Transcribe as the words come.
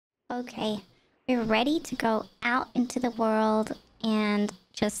Okay, we're ready to go out into the world and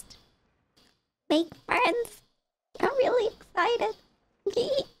just make friends. I'm really excited.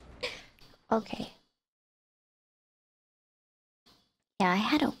 Okay. Yeah, I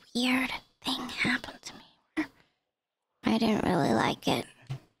had a weird thing happen to me. I didn't really like it.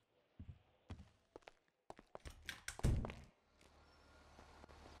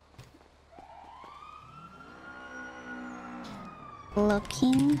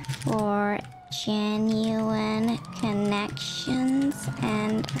 Looking for genuine connections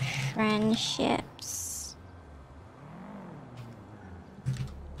and friendships.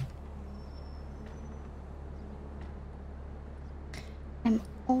 I'm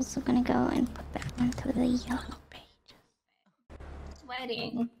also gonna go and put that onto the yellow page.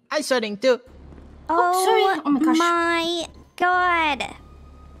 Sweating. I'm sweating too. Oh, sorry. Oh my gosh. my god.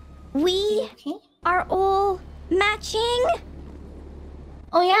 We are all matching.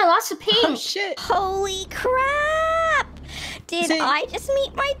 Oh yeah, lots of pink. Oh shit. Holy crap! Did I just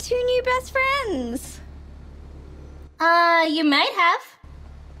meet my 2 new best friends? You might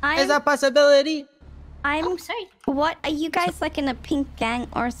have. Is that a possibility? I'm sorry. What? Are you guys like in a pink gang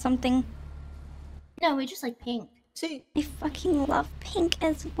or something? No, we just like pink. See? I fucking love pink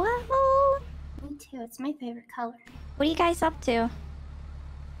as well. Me too. It's my favorite color. What are you guys up to?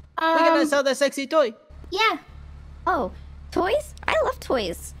 We're gonna sell the sexy toy. Yeah. Oh, toys? I love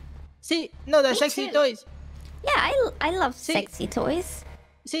toys. See? No, the sexy toys. Yeah, I love sexy toys.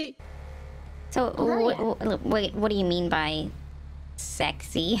 See? So, wait, what do you mean by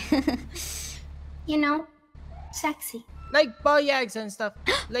sexy? You know, sexy. Like ball yags and stuff.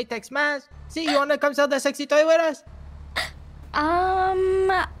 Latex mask. See, you wanna come sell the sexy toy with us?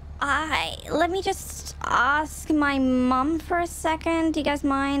 Let me just ask my mom for a second. Do you guys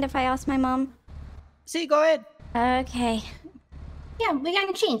mind if I ask my mom? See, go ahead. Okay. Yeah, we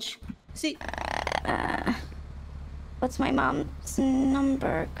gotta change. See. What's my mom's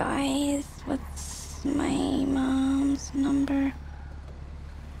number, guys? What's my mom's number?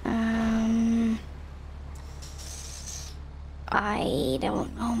 I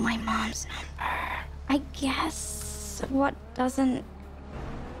don't know my mom's number. I guess what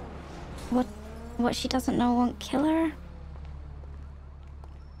she doesn't know won't kill her.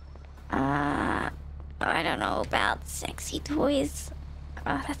 I don't know about sexy toys.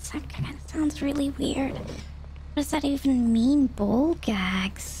 That kind of sounds really weird. What does that even mean? Ball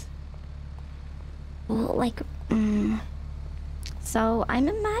gags? Well, like, so I'm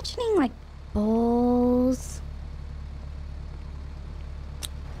imagining like balls.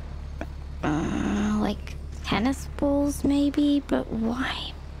 Like tennis balls maybe, but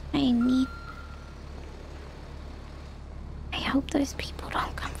why? I hope those people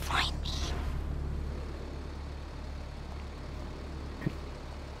don't come find me.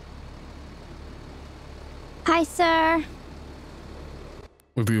 Hi, sir.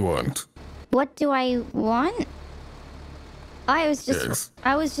 What do you want? What do I want? I was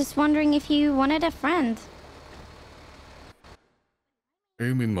just wondering if you wanted a friend.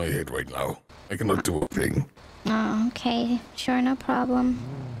 I'm in my head right now. I cannot do a thing. Oh, okay. Sure, no problem.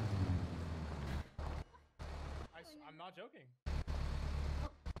 I'm not joking.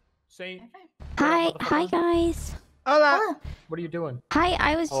 Saint. Hi guys. Hola. What are you doing? Hi,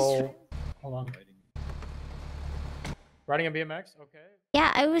 I was just... Hold on. Riding a BMX? Okay.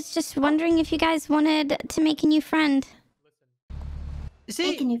 Yeah, I was just wondering if you guys wanted to make a new friend.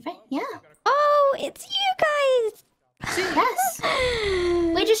 See? Make a new friend? Yeah. Oh, it's you guys! Yes.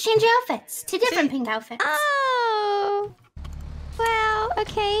 We just changed outfits to different pink outfits. Oh. Wow,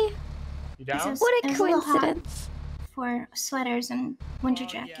 okay. You down? What a coincidence. For sweaters and winter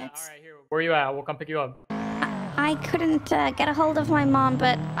jackets. Alright, here. Where are you at? We'll come pick you up. I couldn't get a hold of my mom,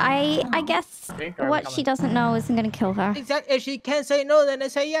 but I guess what she doesn't know isn't gonna kill her. Exactly. If she can't say no, then I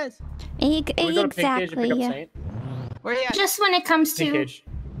say yes. Exactly, yeah. Where you at? Just when it comes to Cage.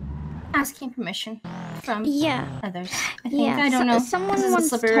 asking permission from others. I think. Yeah, I don't know. Someone This is a once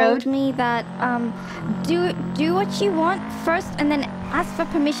slippery told road. me that do what you want first and then ask for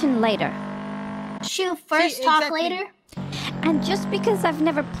permission later. Shoot first, talk later. And just because I've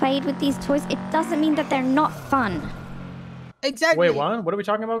never played with these toys, it doesn't mean that they're not fun. Exactly. Wait, what? What are we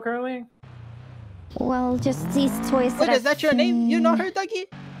talking about currently? Well, just these toys that Wait, is that your name? You know her, Dougie?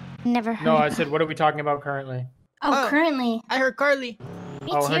 Never heard No, I of. said, what are we talking about currently? Oh, currently. I heard Carly.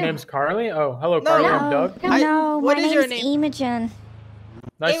 Me Oh, her too. name's Carly? Oh, hello, Carly. I'm Doug. No, what my is your name's name? Imajen.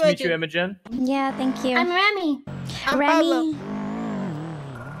 Nice to meet you, Imogen. Yeah, thank you. I'm Remy. I'm Remy.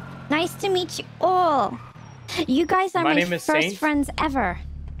 Nice to meet you all. You guys are My my name is first Saint. friends ever.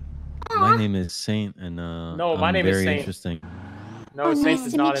 My name is Saint, and No, my I'm name is very Saint. interesting. No, Oh, Saint nice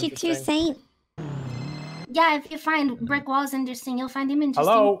is to not meet you too, interesting. Saint. Yeah, if you find brick walls interesting, you'll find him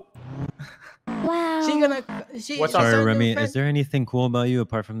interesting. Hello. Wow. What's up? Sorry, started Remy. a friend- Is there anything cool about you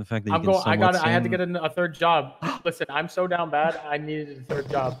apart from the fact that you I'm can going. somewhat I had to sing? get a third job. Listen, I'm so down bad. I needed a third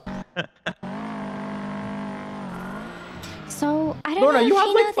job. So, I don't Lorna, know if you have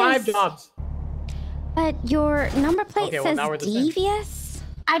you like know 5 this, jobs. but your number plate Okay, well, says now we're the same. devious.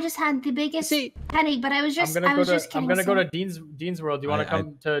 I just had the biggest See, headache, but I was just kidding. I'm gonna go to Sam. Dean's World. Do you want to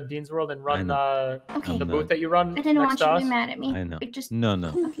come to Dean's World and run Okay. the I'm booth that you run I didn't next want to you to us? be mad at me. I know. It just No,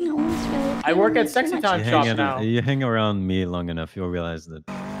 no. No one's really I work feeling at Sexy too Time much. Shop now. You hang around me long enough, you'll realize that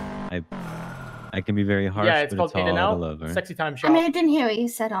I can be very harsh, Yeah, it's but called it's all In and out Out. of love, right? Sexy Time I Shop. mean, I didn't hear what you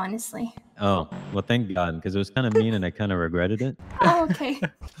said, honestly. Oh, well, thank God, because it was kind of mean and I kind of regretted it. Oh, okay.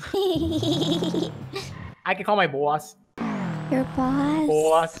 I can call my boss. Your boss.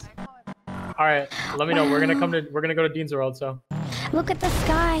 Boss. All right, let me know. We're gonna go to Dean's World. So. Look at the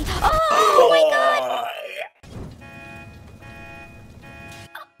sky. Oh my god!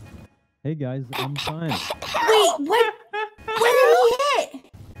 Hey guys, I'm fine. Wait, what? What did he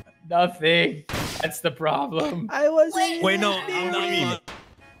hit? Nothing. That's the problem. I wasn't. Wait, no, even I'm near not. it.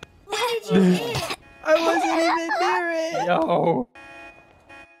 What did you hit? I wasn't even near it. Yo.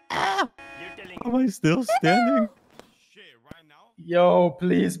 Am I still standing? Yo,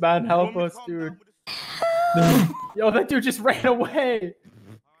 please, man, help us, dude. Yo, that dude just ran away.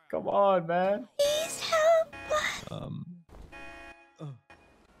 Come on, man. Please help.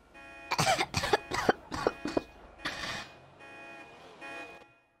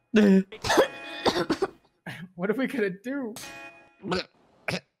 What are we gonna do?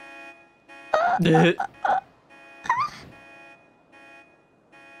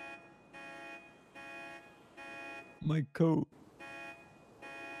 My coat.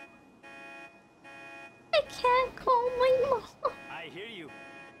 I can't call my mom. I hear you.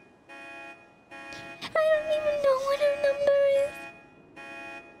 I don't even know what her number is.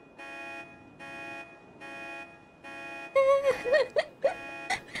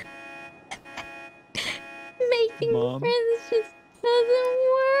 Making Mom? friends just doesn't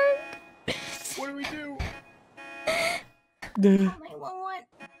work. What do we do? Oh, my Lord.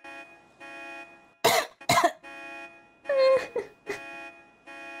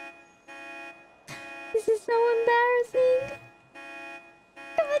 This is so embarrassing.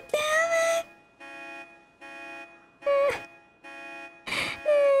 God damn it.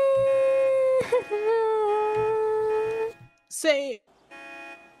 Say,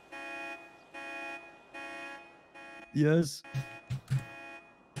 Yes,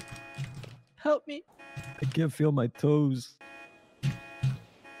 help me. I can't feel my toes.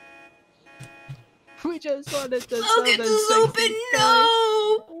 We just wanted to I'll get the this sexy open. guy.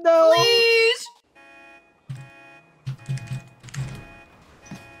 No. No. Please.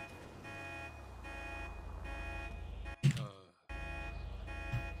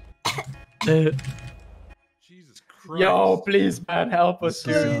 Jesus Christ. Yo, please, man, help us,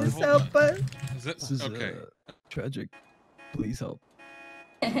 This is, dude. Please help us. Is that, This is okay. tragic. Please help.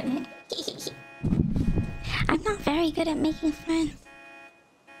 I'm not very good at making friends.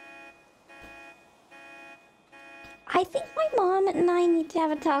 I think my mom and I need to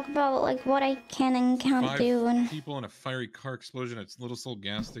have a talk about like what I can and can't 5 do and people in a fiery car explosion at Little Soul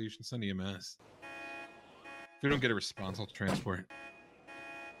gas station. Send EMS. If we don't get a response, I'll transport.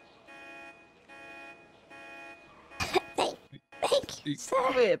 thank you, sir.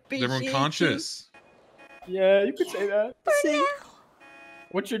 We Is appreciate everyone you. conscious? Yeah, you could say that. Say,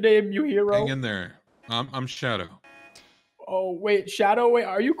 What's your name, you hero? Hang in there. I'm Shadow. Oh, wait, Shadow. Wait,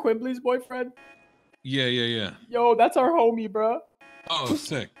 are you Quimbly's boyfriend? Yeah. Yo, that's our homie, bro. Oh,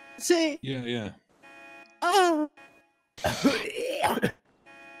 sick. say, Yeah. oh.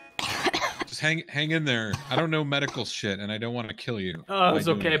 Just hang in there. I don't know medical shit, and I don't want to kill you. Oh, by it's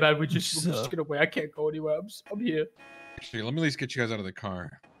doing okay, it. man. We're just gonna wait. I can't go anywhere. I'm here. Actually, let me at least get you guys out of the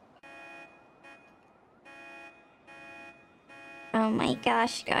car. Oh my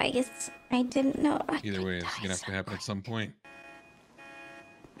gosh, guys. I didn't know. Either way, it's gonna have to happen at some point.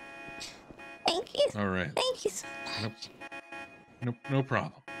 Thank you. All right. Thank you so much. No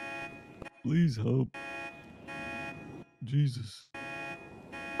problem. Please help. Jesus.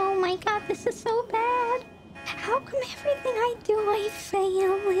 Oh my god, this is so bad. How come everything I do I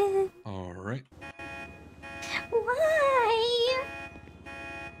fail with? All right. Why?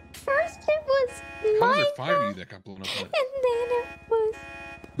 First it was How was my there 5 of you that got blown up? and then it was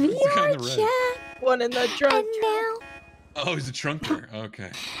Who's the guy in the VR red? chat, One in the trunk. and now, Oh, he's a trunker.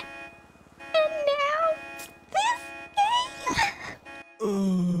 Okay. and now this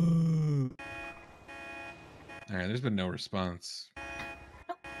game. All right. There's been no response.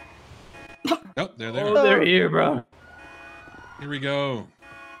 Oh, there they Oh, are. they're here, bro. Here we go.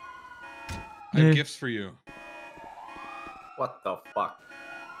 I have gifts for you. What the fuck?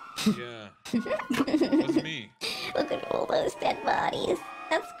 Yeah. That's me. Look at all those dead bodies.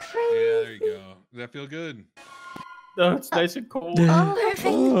 That's Yeah, crazy. there you go. Does that feel good? No, it's nice and cold. Oh,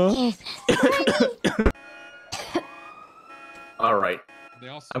 perfect. All right. They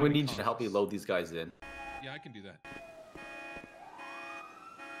also I'm gonna make need you to help me comments. load these guys in. Yeah, I can do that.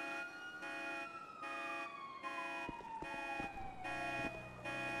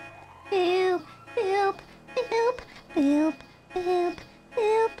 Boop, boop, boop, boop, boop,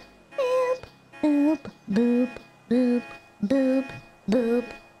 boop, boop, boop, boop, boop, boop,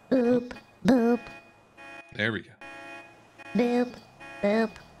 boop, boop, There we go. boop, boop,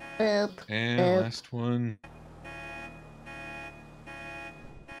 boop. And Boop. last one.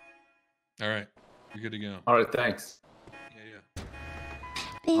 All right, you're good to go. All right, thanks. Yeah,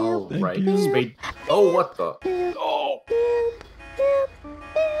 Boop, All Thank right. you. Spade. Oh, what the? boop, Oh. boop, boop,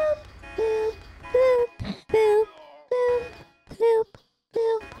 boop, boop, boop, boop, boop, boop,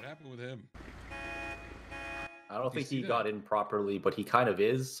 boop. What happened with him? I don't You think see he that? got in properly, but he kind of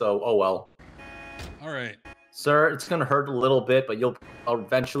is. So, oh well. All right. Sir, it's gonna hurt a little bit, but you'll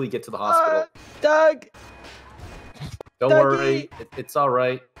eventually get to the hospital. Doug! Don't Dougie! worry, it's all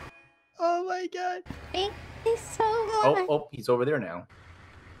right. Oh my god. Thank you so Oh, much. oh, he's over there now.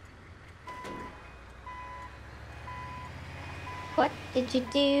 What did you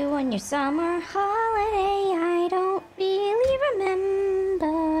do on your summer holiday? I don't really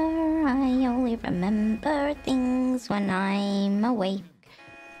remember. I only remember things when I'm awake.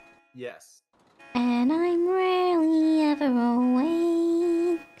 Yes. And I'm rarely ever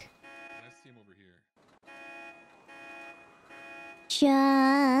awake. I see him over here.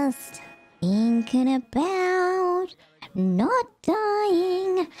 Just thinking about not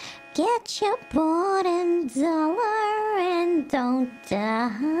dying. Get your bottom dollar and don't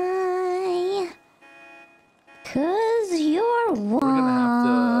die. 'Cause you're We're gonna have to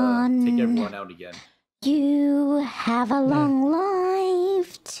take one. everyone out again. You have a long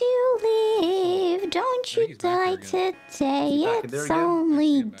life to live. Don't think you he's back die there today. Is he back in there It's again?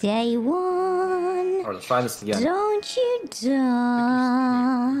 only him back there. day one. All right, let's try this again. Don't you die.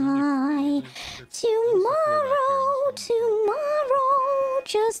 Tomorrow, tomorrow,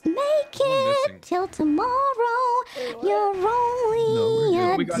 just make One missing. it till tomorrow. You're only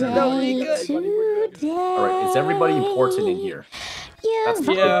No, a We got it. No, we're day good. today. All right, is everybody important in here? You're That's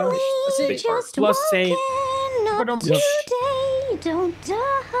the Yeah. only big part. just Plus Saint. walking up Ba-dum. Yep. today. Don't Daddy,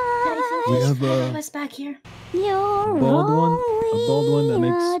 die. We have all of a us back here. You're bald one that only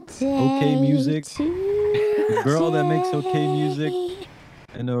makes a okay day music, a girl that makes okay today. music,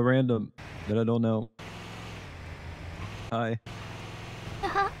 and a random that I don't know. Hi,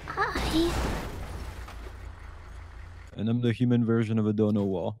 Hi. and I'm the human version of a dono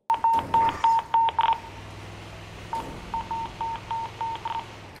wall.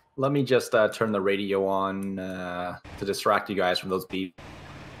 Let me just turn the radio on to distract you guys from those beeps.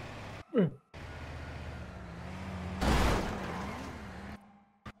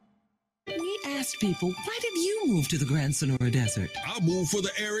 We asked people, why did you move to the Grand Sonora Desert? I move for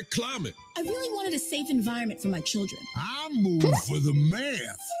the arid climate. I really wanted a safe environment for my children. I move for the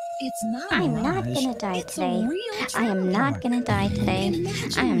math. It's not a I'm not mirage. gonna die It's a today. real I am not park. gonna die today.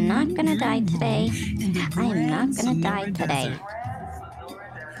 Imagine I am not you gonna die dream today. home in the I am not Grand gonna die Sonora today. Desert.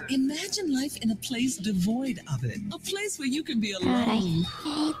 Imagine life in a place devoid of it. A place where you can be God, I alone,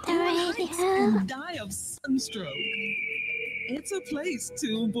 hate the go on hikes, radio. and die of sunstroke. It's a place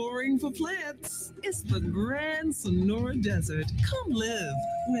too boring for plants. It's the Grand Sonora Desert. Come live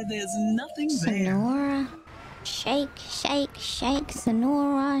where there's nothing there. Sonora. Shake, shake, shake,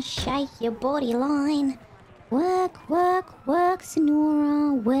 Sonora. Shake your body line. Work, work, work,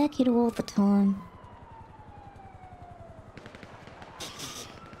 Sonora. Work it all the time.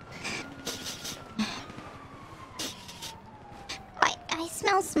 I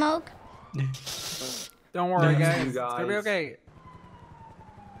smell smoke. Don't worry, Thank guys. you, It's gonna be guys. okay.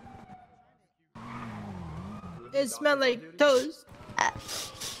 It smells like toast.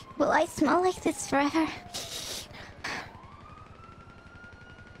 Will I smell like this forever?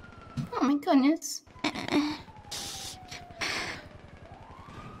 Oh my goodness.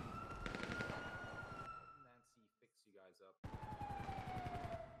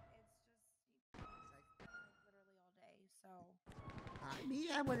 Me,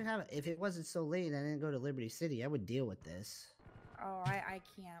 I wouldn't have. If it wasn't so late and I didn't go to Liberty City, I would deal with this. Oh, I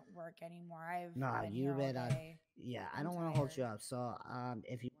can't work anymore. I've Nah, been you here all bet. day. Yeah, I I'm don't want to hold tired. you up. So,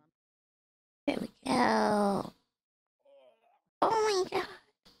 if you. Here we go. Oh my god.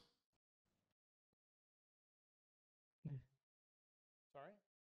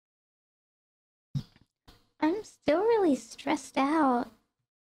 I'm still really stressed out.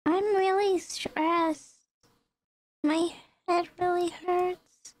 I'm really stressed. My head really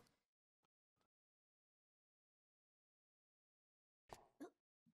hurts.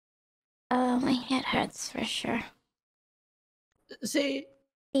 Oh, my head hurts for sure. See,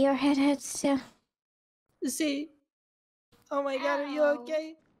 Your head hurts too. see. Oh my god, are you Ow.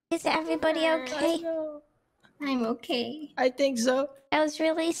 okay? Is everybody I okay? know. I'm okay. I think so. That was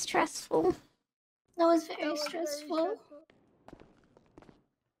really stressful. That was That very was stressful.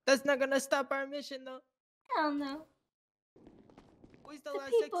 That's not gonna stop our mission, though. Hell no. We still The have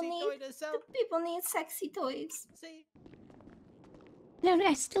people sexy need toy to sell. the people need sexy toys. See, No,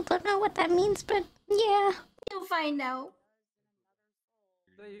 I still don't know what that means, but yeah. You'll find out.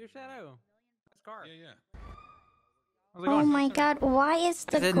 Your shadow. Nice car. Yeah, yeah. How's it Oh going? my god, why is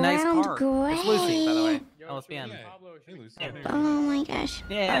the It's a nice ground car. gray? It's Lucy, by the way. Yo, LSPN. should we- Pablo, should Hey, we- Lucy. Pablo, Oh my gosh.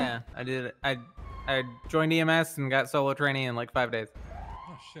 Yeah, I did. I joined EMS and got solo training in like 5 days.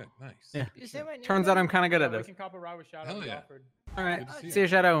 Oh shit, nice. Yeah. you say my name? Turns out I'm kind of good at we this. can cop a ride with Shadow Hell if yeah. offered. All right. Good to see See you. you,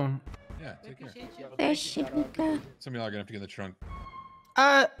 Shadow. Yeah, take care. Appreciate you. Yo, Where thank you, should Shadow. we go? Some of y'all are gonna have to get in the trunk.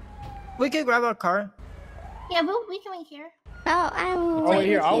 We could grab a car. Yeah, but we can wait here. Oh, I will Oh, wait wait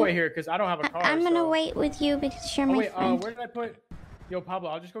here. with I'll you. wait here because I don't have a car. I'm gonna so- wait with you because you're Oh my wait, friend. where did I put? Yo, Pablo,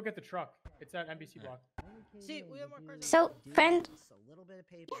 I'll just go get the truck. It's at NBC block. See, we have more cars. So, friend, Just a little bit of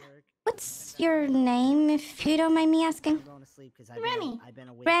paperwork. what's your name, if you don't mind me asking? I'm going to sleep because Remy. I've been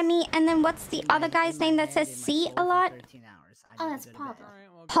awake. Remy, and then what's the in my- other guy's in my name that head, says in my C soul a for lot? 13 hours. I Oh, need that's to go to bed. Pablo. All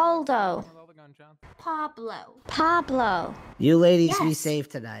right, well, Poldo. with all the gunshots. Pablo. Pablo. You ladies be Yes. safe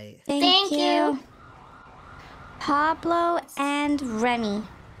tonight. Thank Thank you. Pablo and Remy.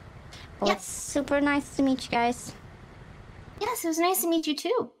 Well, Yep. it's super nice to meet you guys. Yes, it was nice to meet you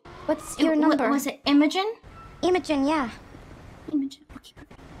too. What's your number? Was it Imogen? Imogen, yeah. Imogen. Okay.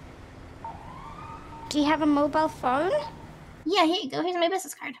 Do you have a mobile phone? Yeah, here you go. Here's my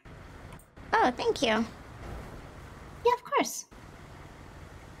business card. Oh, thank you. Yeah, of course.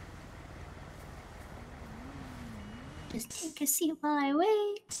 Just take a seat while I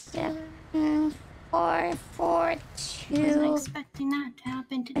wait. 7442. Wasn't expecting that to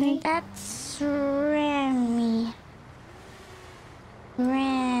happen today. And that's Remy.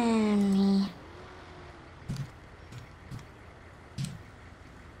 Remy.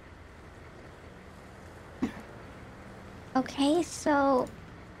 Okay, so...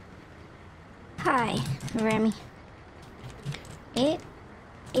 Hi, Remy. It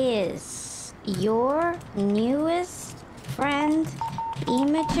is your newest friend,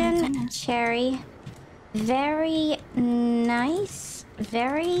 Imajen Cherry. Very nice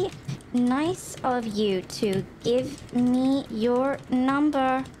of you to give me your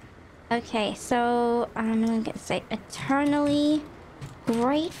number. Okay, so I'm gonna say eternally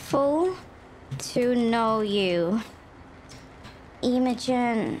grateful to know you.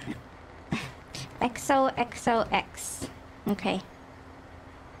 Imajen XOXOX. Okay.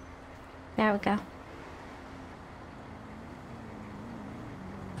 There we go.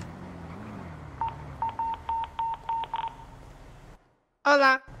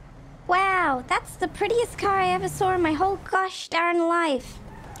 Hola. Wow, that's the prettiest car I ever saw in my whole gosh darn life.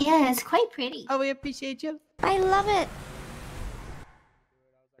 Yeah, it's quite pretty. Oh, we appreciate you. I love it. I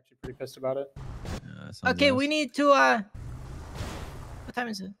was actually pretty pissed about it. Okay, we need to, what time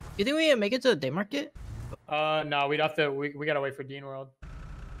is it? You think we can make it to the day market? No, we'd have to. We gotta wait for Dean World.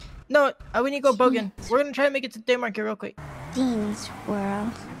 No, we need to go Bogan. We're gonna try to make it to the day market real quick. Dean's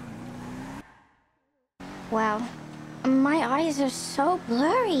World. Wow. My eyes are so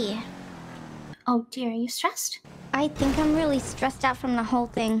blurry. Oh dear, are you stressed? I think I'm really stressed out from the whole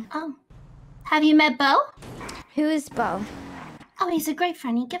thing. Oh. Have you met Bo? Who is Bo? Oh, he's a great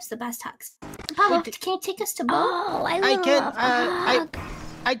friend. He gives the best hugs. Pablo, can you take us to Bo? Oh, I I love can, a hug.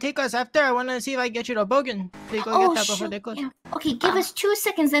 I take us after. I want to see if I get you to Bogan. So you go Oh, get that before shoot, they close. yeah. Okay, give us 2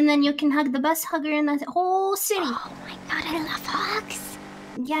 seconds and then you can hug the best hugger in the whole city. Oh my god, I love hugs.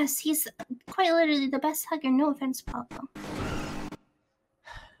 Yes, he's quite literally the best hugger. No offense, Pablo.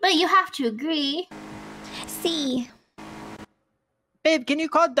 But you have to agree. See. Babe, can you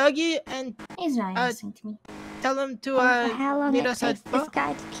call Dougie and He's not listening to me. tell him to How long meet it us takes at this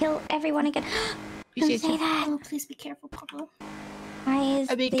guy to kill everyone again. Don't Appreciate say you. that. Oh, please be careful, Pablo. Why is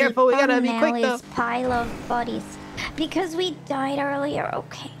Be the careful, we gotta be thumbnail quick, though. is pile of bodies? Because we died earlier.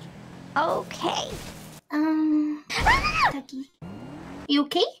 Okay. Okay. Dougie. You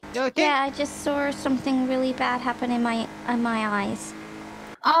okay? You okay? Yeah, I just saw something really bad happen in my eyes.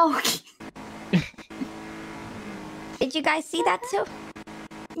 Oh, okay. Did you guys see that too?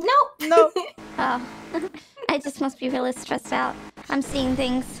 Nope. No. Oh, I just must be really stressed out. I'm seeing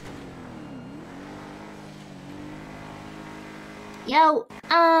things. Yo,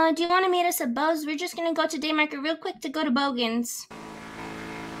 do you want to meet us at Bo's? We're just gonna go to Daymarket real quick to go to Bogan's.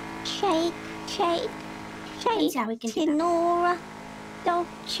 Shake, shake, shake, Yeah, we can do Tenora. Don't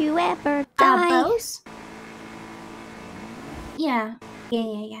you ever die. Bo's? Yeah.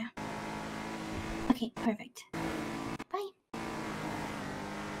 Yeah. Okay, perfect. Bye.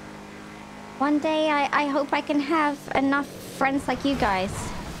 One day, I hope I can have enough friends like you guys.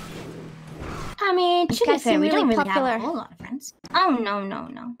 I mean, to be guys fair, seem we don't really really popular. have a whole lot of friends. Oh, no.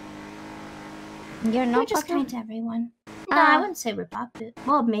 You're We're not just popular? kind to everyone. No, I wouldn't say we're popular.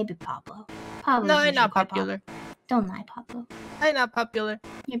 Well, maybe Pablo. Pablo's No, I'm usually not quite popular. Don't lie, Pablo. I'm not popular.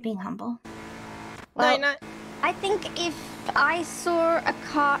 You're being humble. No, I'm not. I think if I saw a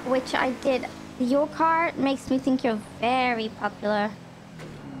car, which I did, your car makes me think you're very popular.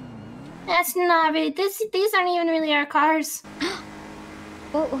 That's not really. These aren't even really our cars.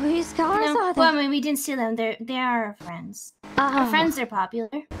 Well, whose cars No, are they? well, I mean, we didn't steal them. They are our friends. Our friends are popular.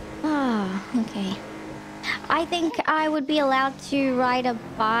 Oh, okay. I think I would be allowed to ride a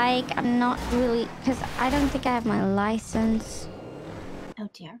bike. I'm not really, because I don't think I have my license. Oh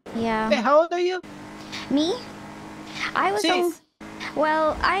dear. Yeah. Hey, how old are you? Me? I was Sis.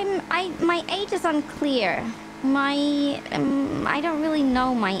 well, my age is unclear. I don't really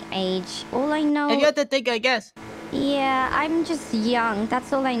know my age. All I know. If you had to think, I guess. Yeah, I'm just young.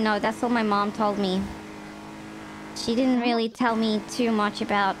 That's all I know. That's all my mom told me. She didn't really tell me too much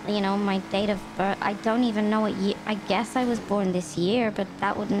about, my date of birth. I don't even know what year. I guess I was born this year, but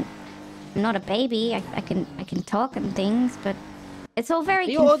that wouldn't. I'm not a baby. I can talk and things, but it's all very Are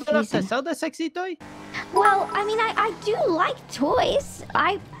you old enough to confusing. sell the sexy toy? Well, I mean, I do like toys.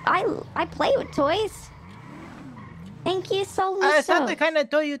 I play with toys. Thank you so much. It's not the kind of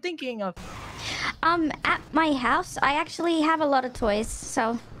toy you're thinking of. At my house, I actually have a lot of toys,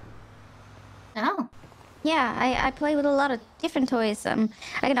 so. Oh. Yeah, I play with a lot of different toys. I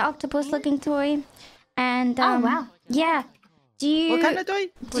got an octopus-looking toy, and Oh, wow. Yeah. Do you? What kind of toy?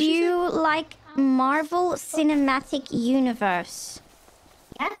 Do you like Marvel Cinematic Universe?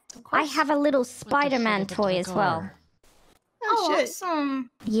 Yeah, of I course. have a little Spider-Man toy as well. Oh, shit. awesome.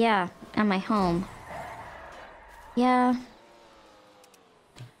 Yeah, at my home. Yeah.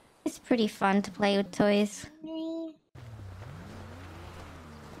 It's pretty fun to play with toys.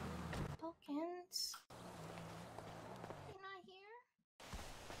 Tokens. You're not here?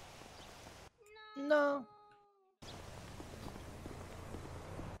 No.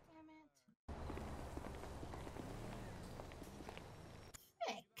 Damn it.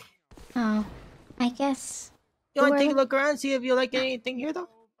 Frick. Oh, I guess. You want to Where- take a look around, see if you like anything here, though?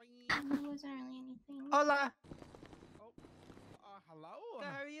 There wasn't really anything. Hola. Hello?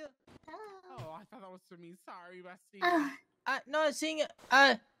 How are you? Oh, I thought that was for me. Sorry, bestie. No, I'm seeing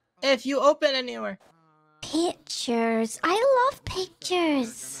if you open anywhere. Pictures. I love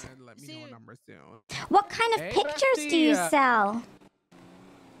pictures. Let me know a number soon. What kind of Hey, pictures do you bestie. sell?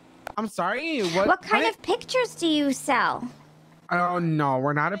 I'm sorry. What? What kind of pictures do you sell? Oh no,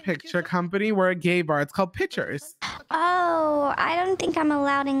 we're not a picture company. We're a gay bar. It's called Pictures. Oh, I don't think I'm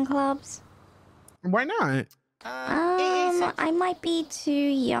allowed in clubs. Why not? I might be too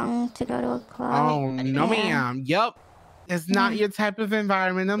young to go to a club. Oh no, ma'am. Yup. It's not your type of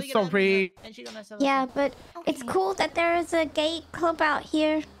environment. I'm sorry. Yeah, but it's cool that there is a gay club out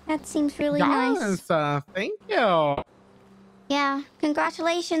here. That seems really nice. Yes, thank you. Yeah,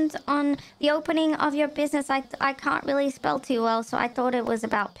 congratulations on the opening of your business. I can't really spell too well, so I thought it was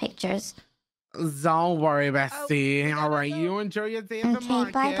about pictures. Don't worry, bestie. All right, you enjoy your day at the Okay,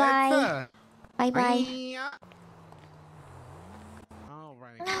 market. bye-bye. Bye-bye. All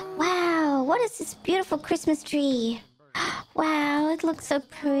right. Wow, what is this beautiful Christmas tree? Wow, it looks so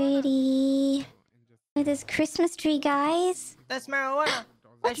pretty. Look at this Christmas tree, guys. That's marijuana.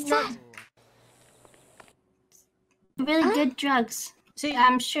 What's that? Really good drugs. See,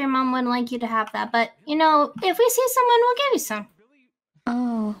 I'm sure Mom wouldn't like you to have that, but if we see someone, we'll give you some.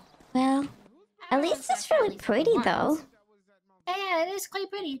 Oh, well, at least it's really pretty, though. Yeah, it is quite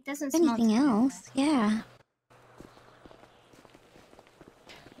pretty. It doesn't smell. Anything else? Yeah.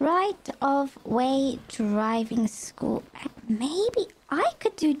 Right of way driving school. Maybe I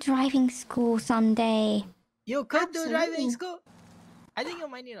could do driving school someday. You could do driving Absolutely. school. I think you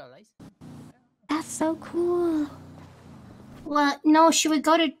might need a license. That's so cool. Well, no, she would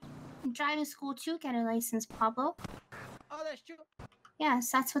go to driving school to get her license, Pablo. Oh, that's true. Yes,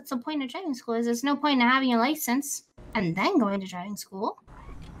 that's what's the point of driving school is. There's no point in having a license and then going to driving school.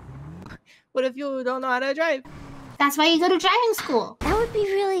 What if you don't know how to drive? That's why you go to driving school. That would be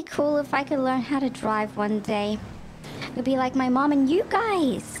really cool if I could learn how to drive one day. It would be like my mom and you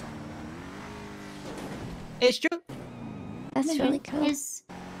guys. It's true. That's really cool. Is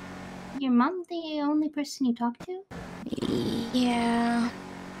your mom the only person you talk to? Yeah.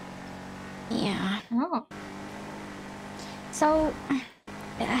 Yeah. Oh. So,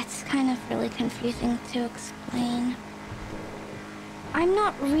 it's kind of really confusing to explain. I'm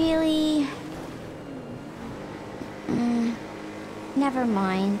not really... never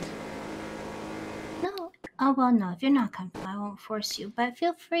mind. No. Oh, well, no. If you're not comfortable, I won't force you. But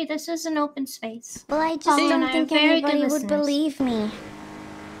feel free. This is an open space. Well, I just Paul and don't I are think very good anybody would listeners. believe me.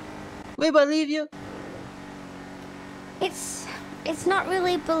 We believe you. It's not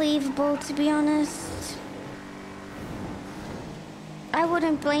really believable, to be honest. I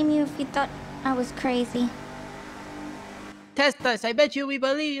wouldn't blame you if you thought I was crazy. Test us. I bet you we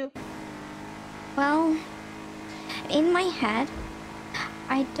believe you. Well, in my head,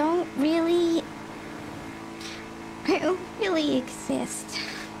 I don't really exist.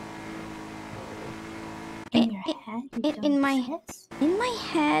 In your head? In my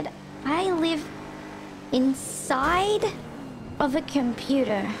head, I live inside of a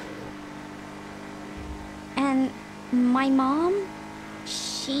computer. And my mom,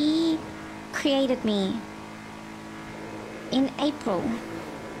 she created me in April.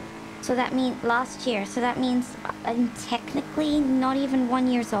 So that means last year. So that means I'm technically not even 1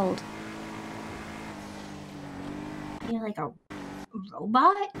 year old. You're like a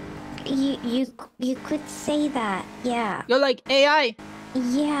robot? You could say that, yeah. You're like AI.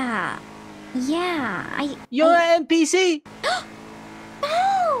 Yeah. Yeah, You're an NPC.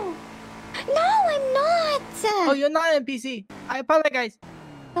 No! No, I'm not! Oh, you're not an NPC. I apologize.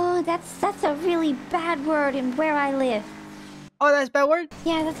 Oh, that's a really bad word in where I live. Oh, that's a bad word?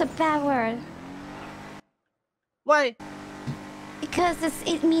 Yeah, that's a bad word. Why? Because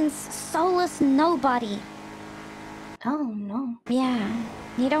it means soulless nobody. Oh, no. Yeah,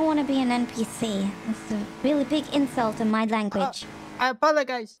 you don't want to be an NPC. It's a really big insult in my language. I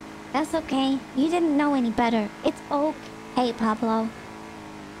apologize. That's okay. You didn't know any better. It's okay, Pablo.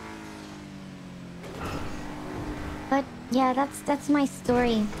 But yeah, that's my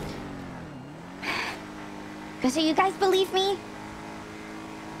story. So you guys believe me?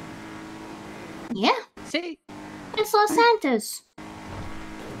 Yeah. See? It's Los Santos.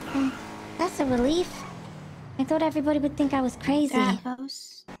 That's a relief. I thought everybody would think I was crazy.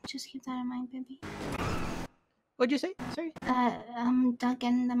 Dragos. Just keep that in mind, baby. What'd you say? Sorry? Doug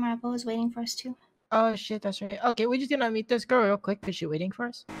and the Marble is waiting for us too. Oh, shit, that's right. Okay, we're just gonna meet this girl real quick because she's waiting for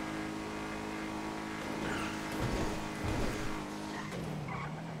us.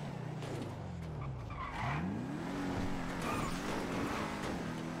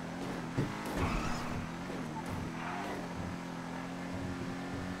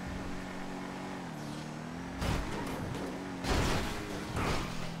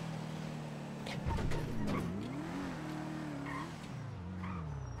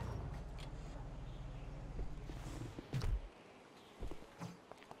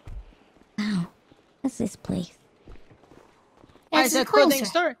 Wow, what's this place? It's a clothing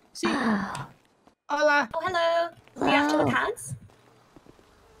store. See? Oh. Hola. Oh, hello. Are you after the Hello. cards?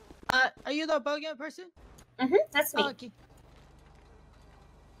 Are you the Belgian person? That's me. Oh, okay.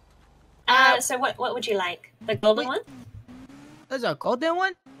 So what would you like? The golden one? There's a golden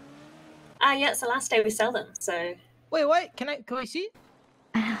one? Yeah, it's the last day we sell them, so... Wait, what? Can we see?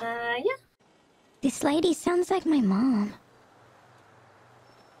 Yeah. This lady sounds like my mom.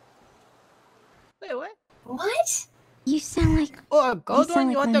 Wait, what? What? You sound like... Oh, a gold sound one?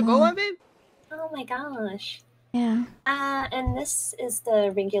 like You want my the gold mom. one, babe? Oh my gosh. Yeah. And this is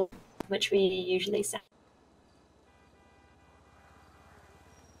the regular, which we usually sell.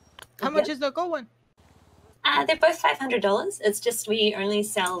 How much is the gold one? They're both $500. It's just we only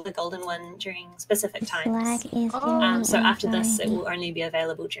sell the golden one during specific times. Flag is So after this, it anxiety. will only be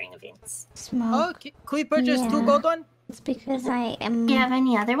available during events. Smoke. Okay. Can we purchase two Yeah. gold one? It's because I am... Do you have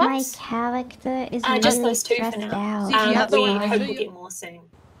any other My ones? character is Just really those two for stressed now. out. See, if you have the We one, I'll hope show we'll you. get more soon.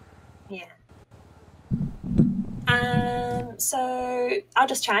 Yeah. So I'll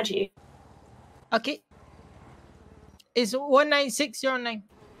just charge you. Okay. It's 19609.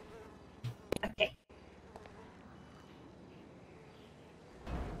 Okay.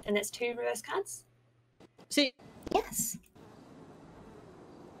 And that's 2 reverse cards? See? Yes.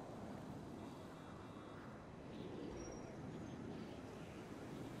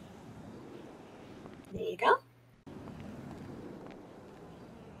 There you go.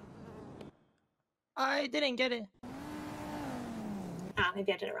 I didn't get it.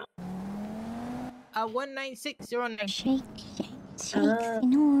 Maybe I did it wrong. 19609. Shake,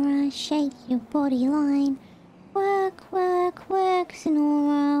 Sonora, shake your body line. Work,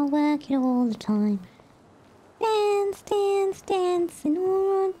 Sonora, work it all the time. Dance, dance, dance, and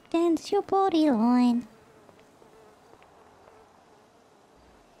we'll dance your body line.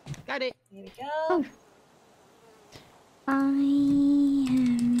 Got it. Here we go. Oh. I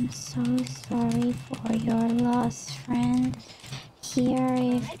am so sorry for your loss, friend. Here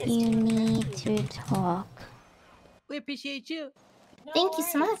if you need to talk. We appreciate you. No Thank you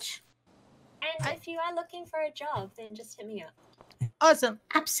so worries. much. And if you are looking for a job, then just hit me up. Awesome.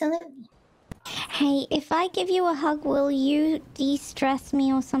 Absolutely. Hey, if I give you a hug, will you de-stress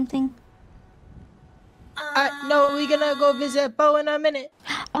me or something? No, we're gonna go visit Bo in a minute.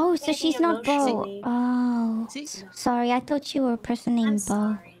 Oh, so Maybe she's not Bo. emotionally. Oh. See? Sorry, I thought you were a person named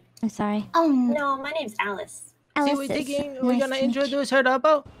Bo. I'm sorry. Oh no. No, my name's Alice. See, Alice we're is thinking we're nice gonna to meet you. introduce her to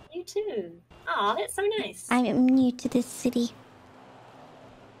Bo. You too. Oh, that's so nice. I'm new to this city.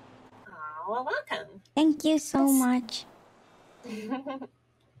 Oh, well, welcome. Thank you so much.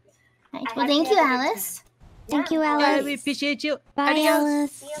 Right, well, thank you, Alice. Thank you, Yeah, Alice. we appreciate you. Bye, Adios.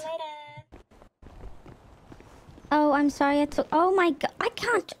 Alice. See you later. Oh, I'm sorry. Oh my god, I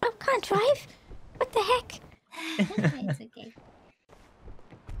can't drive. What the heck? It's okay.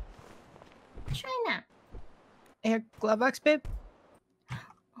 Try now. Here, glove box, babe.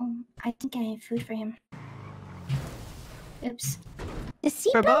 Oh, I think I have food for him. Oops. The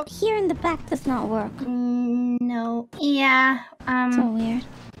seatbelt here in the back does not work. No. Yeah. So weird.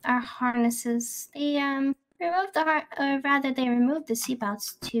 Our harnesses. They removed they removed the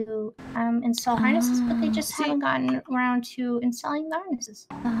seatbelts to install harnesses, but they just haven't gotten around to installing the harnesses.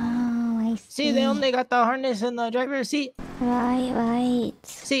 Oh, I see. See, they only got the harness in the driver's seat. Right.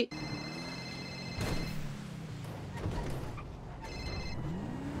 See.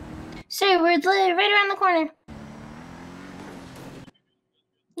 So we're right around the corner.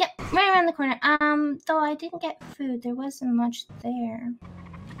 Yep, right around the corner. Though I didn't get food. There wasn't much there.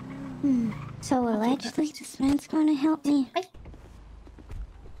 So allegedly, this man's gonna help me. Hey,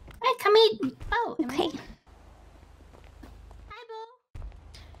 come eat. Oh, okay. Hi, Bo.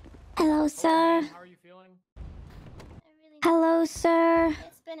 Hello, sir. How are you feeling? Hello, sir.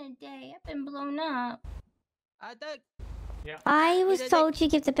 It's been a day. I've been blown up. I was told you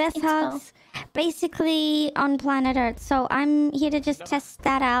give the best hugs, basically on planet Earth. So I'm here to just test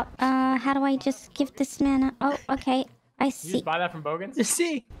that out. How do I just give this man a... Oh, okay. I You see. just buy that from Bogans?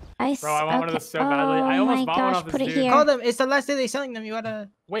 See. Bro, I want one of those so badly. I Oh almost my bought one gosh, off this put it dude. here. Call them. It's the last day they're selling them. You gotta.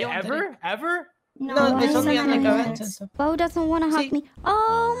 Wait, you want ever? to- Ever? No, it's only on like events and stuff. Bo doesn't want to hug me.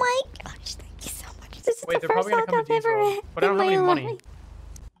 Oh my gosh, thank you so much. This is Wait, the they're first probably gonna hug come I've to ever Dean's had but I don't have in any my money.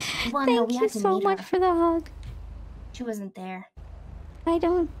 life. Well, no, Thank we you had to so meet much her. for the hug. She wasn't there. I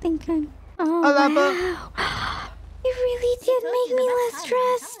don't think I'm... Oh, Hola, wow. You really did make me less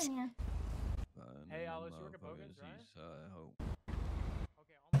stressed. Hey, Alice, you work at Bogans, right?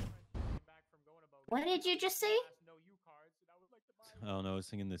 What did you just say? I don't know. I was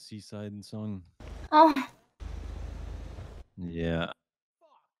singing the Seaside song. Oh, Yeah.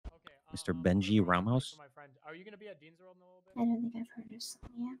 Mr. Benji Ramos. Are you gonna be at Dean's World in a little bit? I don't think I've heard of some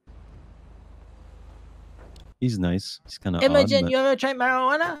yet. He's nice. He's kind of Imogen, odd. you ever tried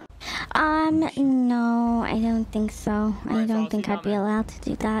marijuana? No, I don't think so. I don't think I'd be allowed to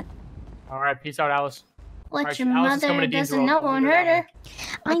do that. All right, peace out, Alice. What Alright, your Alice is coming mother to Dean's doesn't World. know won't hurt her.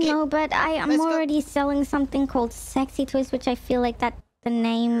 I know, but I'm already selling something called Sexy Toys, which I feel like that the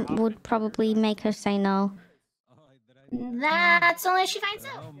name would probably make her say no. That's only if she finds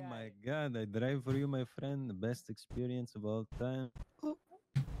out. Oh my god, I drive for you, my friend. The best experience of all time.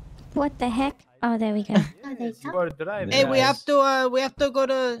 What the heck? Oh, there we go. You are driving. Hey, we have to go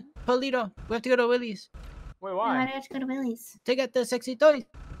to Polito. We have to go to Willie's. Wait, Why why? do I have to go to Willie's? To get the sexy toys.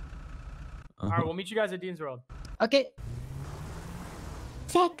 All right, we'll meet you guys at Dean's World. Okay.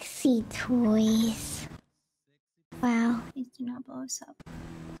 Sexy Toys. Wow. Please do not blow us up.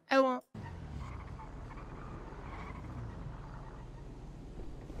 I won't.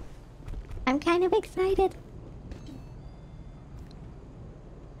 I'm kind of excited.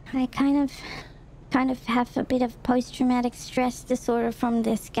 I kind of have a bit of post-traumatic stress disorder from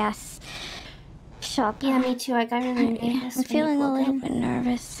this gas shop. Yeah, me too. I got really nervous. I'm feeling a little bit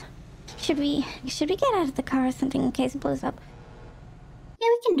nervous. Should we get out of the car or something in case it blows up? Yeah,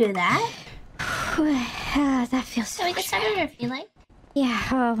 we can do that. That feels so So we can start it if you like. Yeah,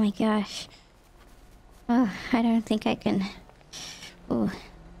 oh my gosh. Oh, I don't think I can... Oh,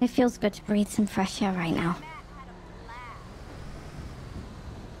 it feels good to breathe some fresh air right now.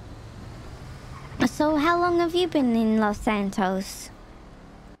 So, how long have you been in Los Santos?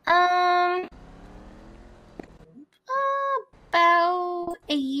 About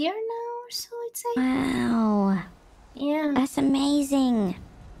a year now or so, I'd say. Wow. Yeah. That's amazing.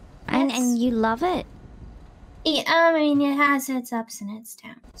 And you love it? Yeah, I mean, it has its ups and its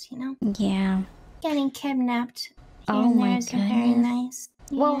downs, you know? Yeah. Getting kidnapped here Oh and my there isn't very goodness. nice.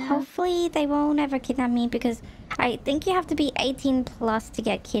 Well, Yeah. hopefully they won't ever kidnap me because I think you have to be 18 plus to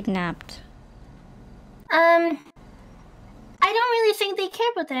get kidnapped. I don't really think they care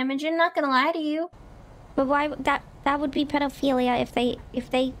about the image. I'm not gonna lie to you. But why that would be pedophilia if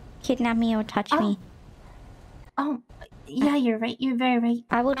they kidnap me or touch me. Oh, yeah, you're right. You're very right.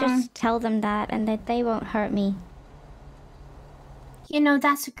 I will just tell them that and that they won't hurt me. You know,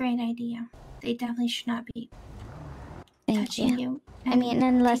 that's a great idea. They definitely should not be touching you. I mean,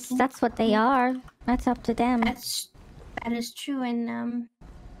 unless that's what they are. That's up to them. That is true, and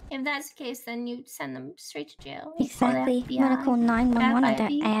if that's the case, then you send them straight to jail. You call the Exactly. I'm gonna FBI, call 911 on their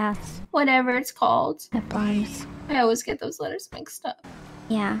FIB, ass. whatever it's called. Their bums. I always get those letters mixed up.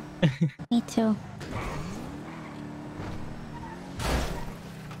 Yeah. Me too.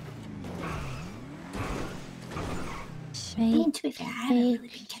 I mean, to be fair, I haven't really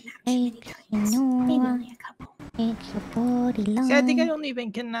been kidnapped too many times. Maybe only a couple. It's your body line. See, I think I only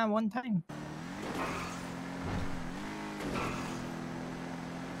been kidnapped one time.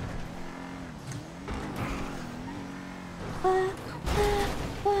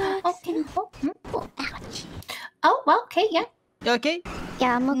 Okay. Ouch. Oh, well, okay, yeah. You okay?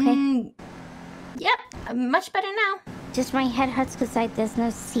 Yeah, I'm okay. Yep, I'm much better now. Just my head hurts because there's no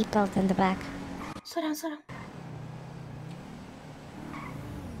seatbelt in the back. Slow down, slow down.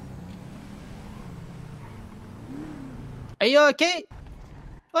 Are you okay?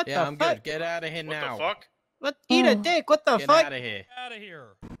 What Yeah, the I'm fuck? good. Get out of here now. What the fuck? What? Eat a dick. What the Get fuck? out of here. Out of here.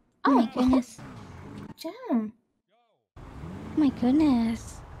 Oh my goodness. Damn. Oh my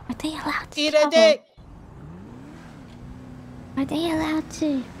goodness. Are they allowed to Eat a travel? dick. Are they allowed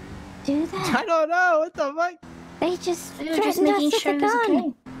to do that? I don't know. What the fuck? They just They were just threatened making us sure with it a was gun.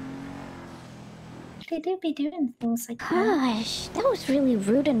 okay. They do be doing things like that. Gosh, that was really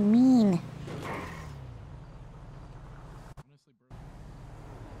rude and mean.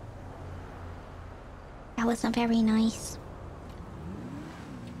 That wasn't very nice.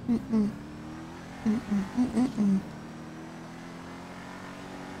 Mm-mm. Mm-mm. Mm-mm.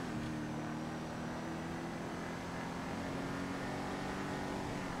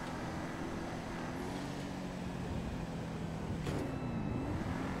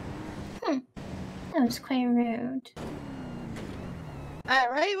 That was quite rude.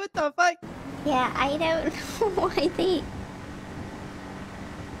 Alright, what the fuck? Yeah, I don't know why they...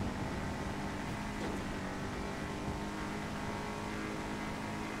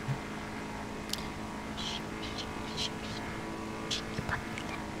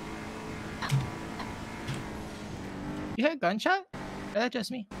 You heard a gunshot? Or that's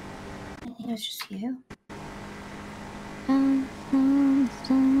just me? I think it was just you.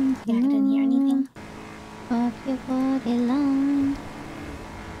 Yeah, I didn't hear anything. Of your body line.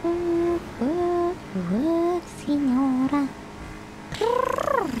 Wood, senora.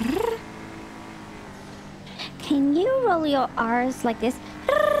 Can you roll your R's like this?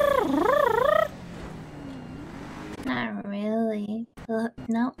 Not really.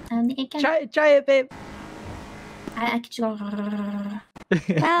 No, I don't think I can. Try it, babe. I could just go.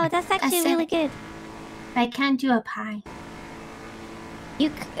 Wow, that's actually really good. I can't do a pie.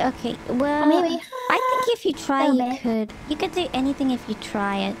 Okay, well, maybe. I think if you try, Little you bit. could. You could do anything if you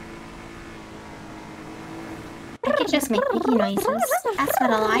try it. I could just make piggy noises. That's what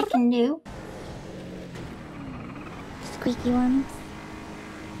all I can do. Squeaky ones.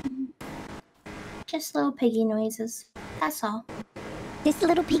 Just little piggy noises. That's all. This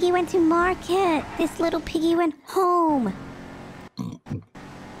little piggy went to market. This little piggy went home.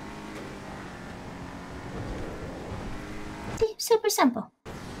 See, super simple.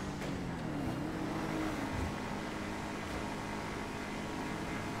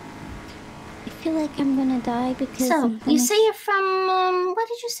 I feel like I'm gonna die because. So, I'm you gonna- say you're from, what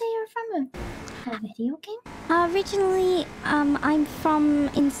did you say you're from? A video game? Originally, I'm from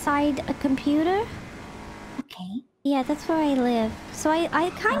inside a computer. Okay. Yeah, that's where I live. So I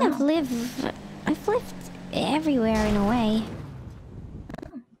kind of live. I've lived everywhere in a way.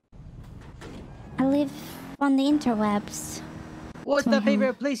 I live on the interwebs. What's the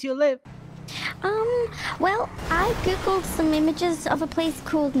favorite place you live? Well, I googled some images of a place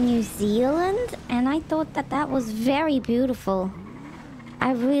called New Zealand, and I thought that was very beautiful.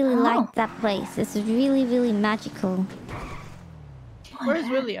 I really liked that place. It's really, really magical. Where's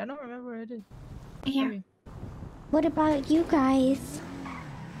Willie? I don't remember where it is. Here. What about you guys?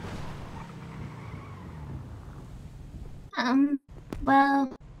 Well,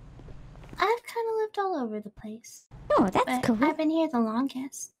 I've kind of lived all over the place. Oh, that's But cool. I've been here the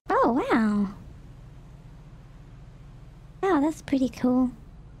longest. Oh, wow. Wow, that's pretty cool.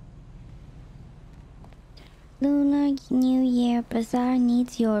 Lunar New Year Bazaar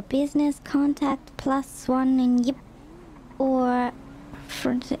needs your business contact +1 and yip. Or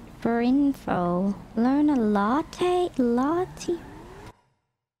for info, learn a latte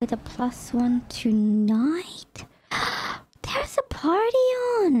with a +1 tonight. There's a party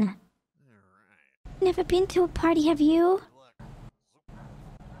on. Never been to a party, have you?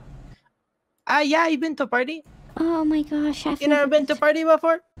 Yeah, I've been to a party. Oh my gosh, You never been to a party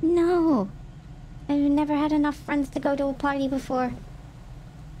before? No. I've never had enough friends to go to a party before.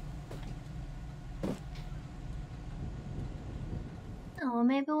 Oh, well,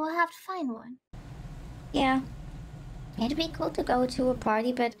 maybe we'll have to find one. Yeah. It'd be cool to go to a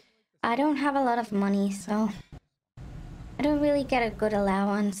party, but I don't have a lot of money, so I don't really get a good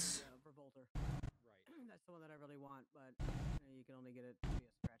allowance. That's the one that I really want, but you can only get it via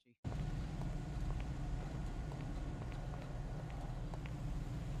Scratchy.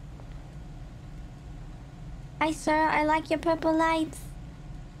 Hi, sir. I like your purple lights.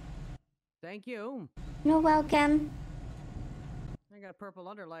 Thank you. You're welcome. I got purple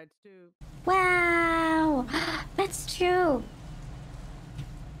underlights too. Wow. That's true.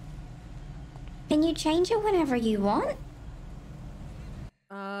 Can you change it whenever you want?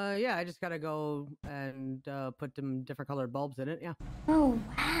 Yeah, I just gotta go and put them different colored bulbs in it. Yeah. Oh,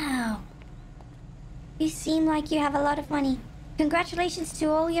 wow. You seem like you have a lot of money. Congratulations to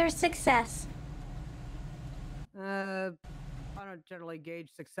all your success. I don't generally gauge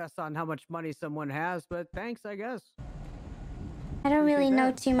success on how much money someone has, but thanks, I guess. I don't really Appreciate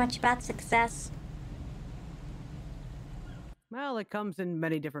know that. too much about success. Well, it comes in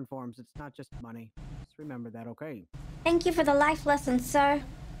many different forms. It's not just money. Just remember that, okay? Thank you for the life lesson, sir.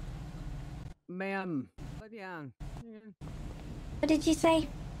 Ma'am. But yeah. What did you say?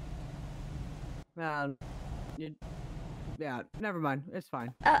 Yeah, never mind. It's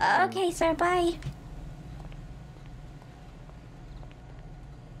fine. Okay, sir. Bye.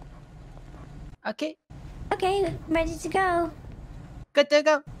 Okay. Okay, ready to go. Good to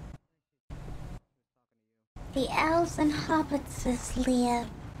go. The elves and hobbits live.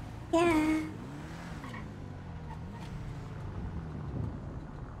 Yeah.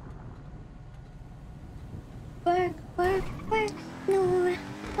 Work, work, work, no,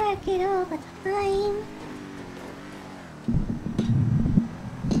 work it all the time.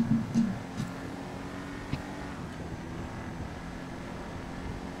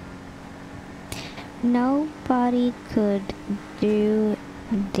 Nobody could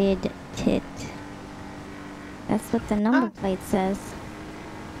did it. That's what the number plate says.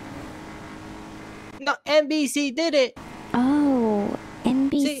 No, NBC did it. Oh,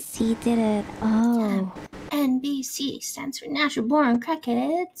 NBC did it. Oh. NBC stands for Natural Born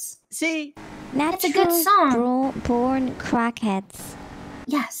Crackheads. See? That's a good song. Born crackheads.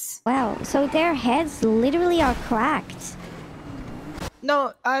 Yes. Wow, so their heads literally are cracked.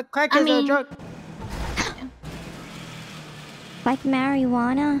 No, crack is a drug. Like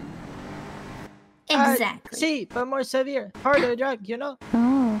marijuana? Exactly. See, but more severe. Harder drug, you know?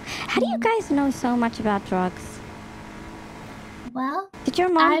 Oh. How do you guys know so much about drugs? Well, did your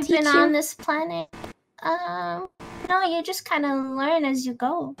mom I've teach been you? on this planet. No, you just kind of learn as you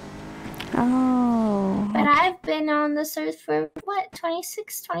go. Oh. But I've been on this earth for, what,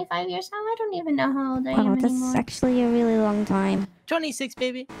 26, 25 years now? I don't even know how old I Wow, am that's anymore. actually a really long time. 26,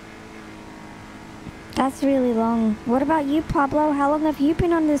 baby. That's really long. What about you, Pablo? How long have you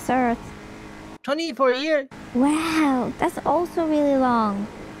been on this earth? 24 years. Wow, that's also really long.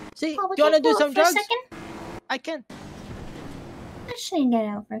 See, Oh, do you want to do hold some for a drugs? second? I can. I just need to get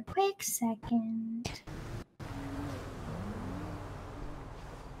out for a quick second.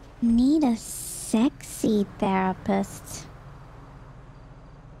 Need a sexy therapist.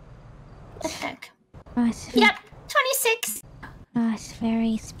 What the heck? Oh, it's Yep, 26. Oh, it's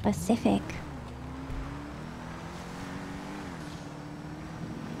very specific.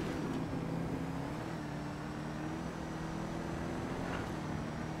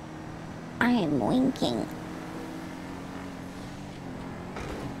 I am winking.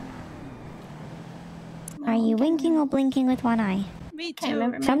 Are you winking or blinking with one eye? Me Can't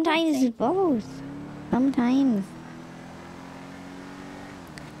remember my Sometimes birthday. it's both. Sometimes.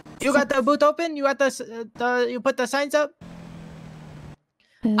 You got the booth open? You got the you put the signs up?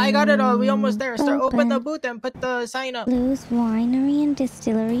 I got it all. We almost there. Start open the booth and put the sign up. Blues Winery and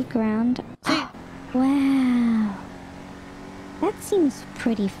Distillery Ground. See? Wow. That seems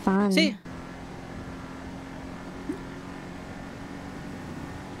pretty fun. See?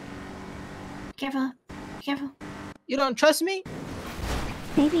 Careful. Careful. You don't trust me?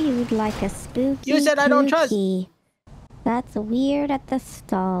 Maybe you would like a spooky You said I don't trust. kooky. That's weird at the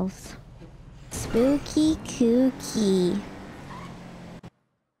stalls. Spooky kooky.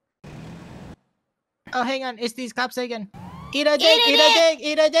 Oh, hang on. It's these cops again. Eat a dick, eat a dick,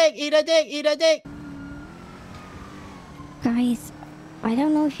 eat a dick, eat a dick, eat a dick. Guys, I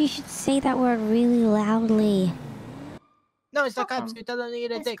don't know if you should say that word really loudly. No, it's the cops. You tell them to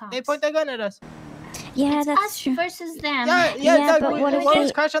eat a dick. They point the gun at us. Yeah, It's that's us true. versus them. Yeah, but what if we almost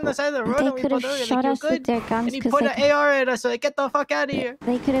they- crashed on the side of the road they and we could have pulled over shot like, us you with good? their guns And he 'cause put they an AR at us, so like, get the fuck out of here.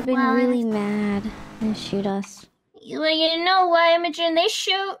 They could have been Well, really mad and shoot us. Well, you know what, Imogen? They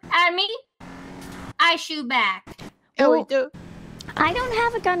shoot at me, I shoot back. Yeah, we do. I don't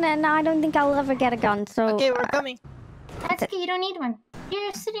have a gun and I don't think I'll ever get a gun, so... Okay, we're coming. That's okay, you don't need one.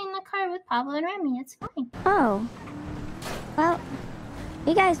 You're sitting in the car with Pablo and Remy, it's fine. Oh. Well,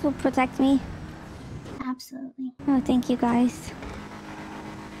 you guys will protect me. Absolutely. Oh, thank you guys.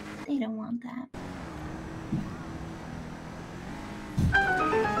 They don't want that.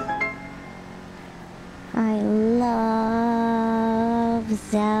 I love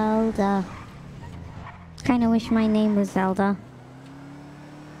Zelda. Kinda wish my name was Zelda.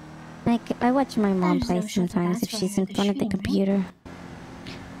 Like, I watch my mom There's play no shot sometimes if that's she's why in they're front of the shooting, right? computer.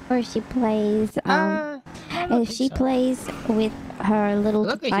 Or she plays, if she plays with her little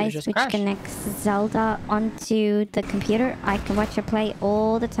Look like you device just which crashed. connects Zelda onto the computer, I can watch her play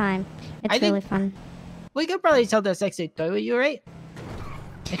all the time. It's I think- really fun. We could probably sell the sexy toy with you, right?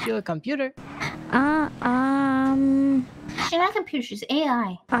 If you're a computer. She's not a computer, she's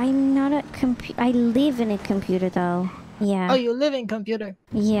AI. I'm not a I live in a computer though. Yeah. Oh, you live in computer.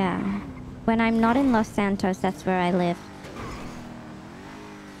 Yeah. When I'm not in Los Santos, that's where I live.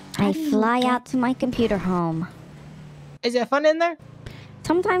 I fly out to my computer home. Is it fun in there?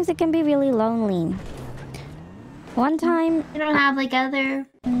 Sometimes it can be really lonely. One time... You don't have like other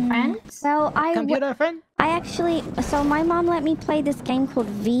friends? Well, Computer friend? I actually... So my mom let me play this game called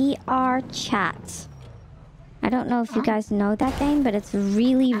VR Chat. I don't know if you guys know that game, but it's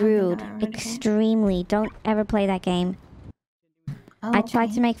really rude. Extremely. Don't ever play that game. I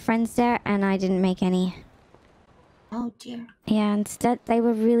tried to make friends there and I didn't make any. Oh dear. Yeah, instead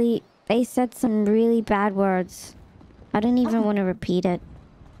they said some really bad words. I didn't even want to repeat it.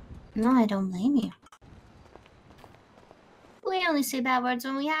 No, I don't blame you. We only say bad words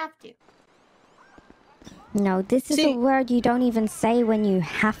when we have to. No, this is a word you don't even say when you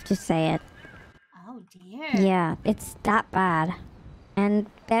have to say it. Oh dear. Yeah, it's that bad. And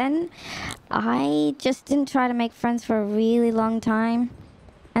then I just didn't try to make friends for a really long time.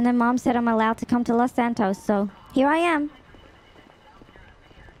 And then Mom said I'm allowed to come to Los Santos, so here I am.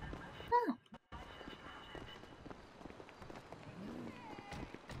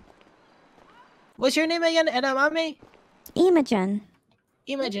 What's your name again, Edamame? Imajen.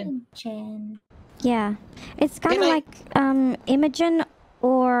 Imajen. Yeah. It's kind of Can I- like Imajen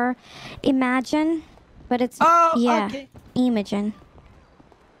or Imagine, but it's yeah, okay. Imajen.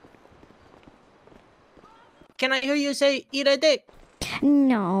 Can I hear you say eat a dick?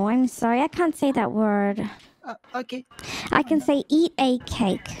 No, I'm sorry. I can't say that word. Okay. I can say eat a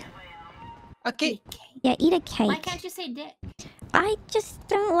cake. Okay. Yeah, eat a cake. Why can't you say dick? I just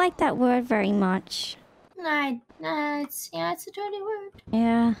don't like that word very much. No, it's it's a dirty word.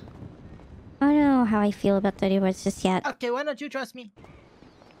 Yeah. I don't know how I feel about dirty words just yet. Okay, why don't you trust me?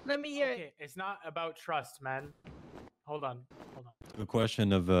 Let me hear it. Okay, it's not about trust, man. Hold on. The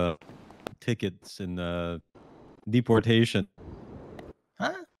question of tickets and deportation.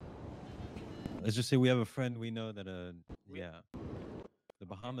 Huh? Let's just say we have a friend we know that yeah, the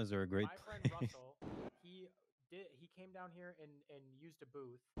Bahamas are a great My friend place. Russell, he came down here and used a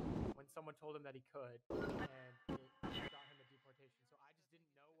booth when someone told him that he could, and it got him a deportation. So I just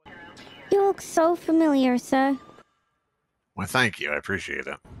didn't know what. You look so familiar, sir. Well, thank you. I appreciate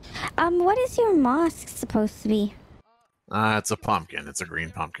it. What is your mosque supposed to be? It's a pumpkin. It's a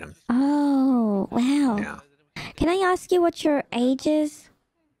green pumpkin. Oh, wow. Yeah. Can I ask you what your age is?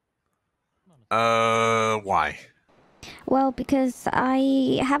 Why? Well, because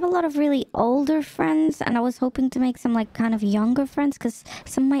I have a lot of really older friends, and I was hoping to make some, like, kind of younger friends, because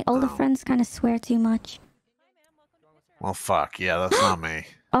some of my older friends kind of swear too much. Well, fuck. Yeah, that's not me.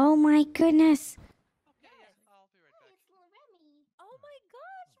 Oh my goodness. Oh my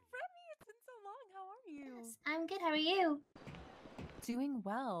gosh, Remy, it's been so long. How are you? I'm good. How are you? Doing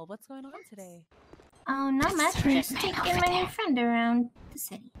well. What's going on today? Oh, not much. Just taking my new friend around the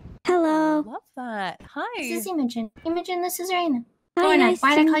city. Hello. Love that. Hi. This is Imogen. Imogen, this is Reina. Hi, Or nice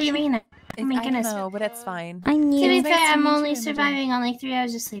why did I to call meet you you. Reina? Oh my I don't goodness. know, but it's fine. I knew. To be Nice fair, to I'm meet only you, Imogen. surviving on like 3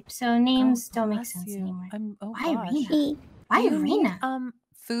 hours of sleep, so names don't make Bless sense you. anymore. Oh Why gosh. Reina? Why Do you need, Reina?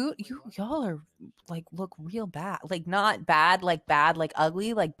 food. Y'all are like look real bad. Like not bad, like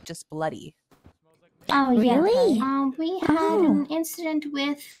ugly, like just bloody. Oh yeah. Really? We had an incident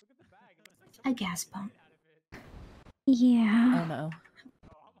with a gas pump. Yeah. Oh no.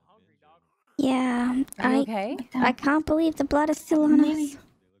 Yeah. Are you okay? I can't believe the blood is still on us.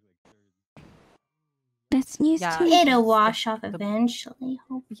 That's news to me. It'll wash off eventually.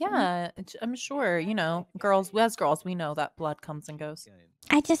 Yeah, I'm sure. You know, girls, as girls, we know that blood comes and goes.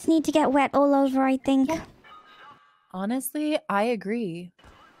 I just need to get wet all over, I think. Honestly, I agree.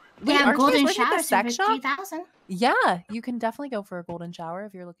 Wait, Yeah, aren't you guys golden working at the showers sex for shop? 3,000. Yeah, you can definitely go for a golden shower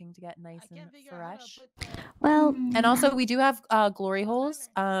if you're looking to get nice and fresh. Well, and also we do have glory holes,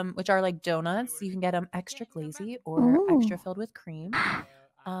 which are like donuts. You can get them extra glazy or Ooh. extra filled with cream.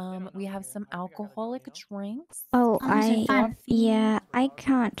 We have some alcoholic drinks. Oh, Those are fun. yeah, I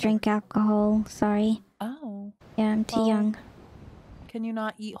can't drink alcohol. Sorry. Oh. Yeah, I'm too Well, young. Can you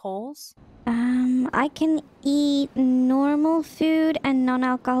not eat holes? I can eat normal food and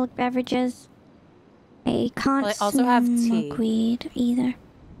non-alcoholic beverages. I can't Well, I also have smoke tea. weed either.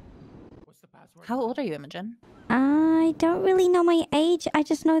 How old are you, Imogen? I don't really know my age. I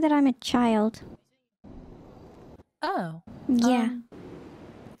just know that I'm a child. Oh. Yeah.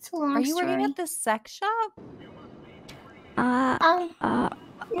 It's a long Are you story. working at the sex shop? No,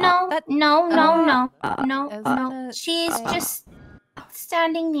 that- no. She's just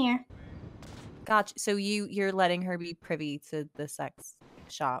standing there. Gotcha. So you're letting her be privy to the sex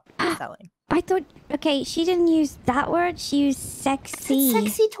shop selling. I thought, okay, she didn't use that word. She used sexy.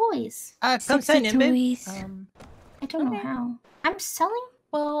 Sexy toys. Come Sexy sign in, babe. toys. I don't know how. I'm selling.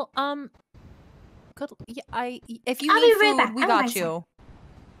 Well, good. Yeah, if you I'll need be right food, back. we I'm got nice. you.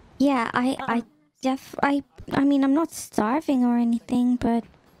 Yeah, I mean, I'm not starving or anything, but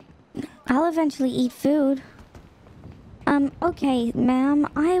I'll eventually eat food. Okay, ma'am,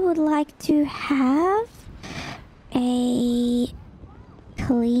 I would like to have a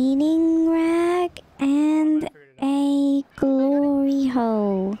cleaning rag and a glory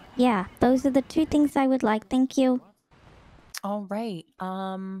hole. Yeah, those are the two things I would like. Thank you. All right.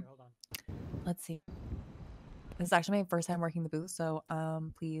 Let's see. This is actually my first time working the booth, so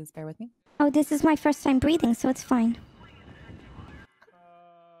please bear with me. Oh, this is my first time breathing, so it's fine.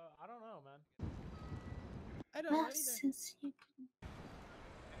 I don't know, man. I don't know either. Since you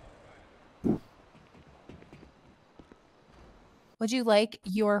Would you like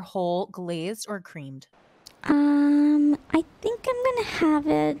your hole glazed or creamed? I think I'm gonna have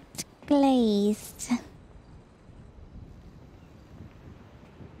it glazed.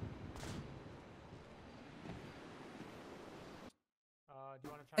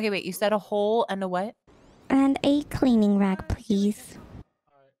 Okay, wait. You said a hole and a what? And a cleaning rag, please.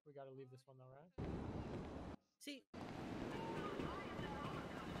 Alright, we gotta leave this one though, right? See.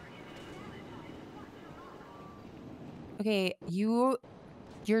 Okay, your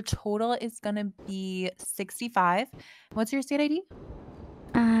total is gonna be 65. What's your state ID?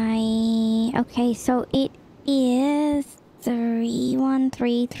 Okay, so it is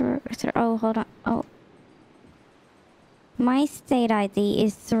 3133. Oh, hold on. Oh. My state ID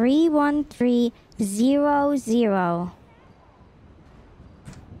is 31300.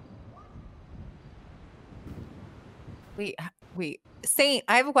 Wait. Saint,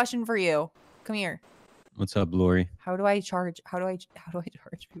 I have a question for you. Come here. What's up, Lori? How do I charge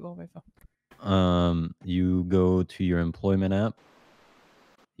people on my phone? You go to your employment app.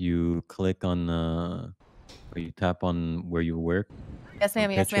 You click on or you tap on where you work. Yes,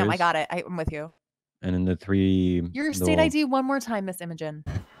 ma'am. Yes, ma'am. I pictures, got it. I'm with you. And in the three. Your state ID one more time, Miss Imogen.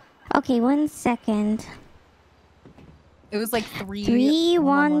 Okay, 1 second. It was like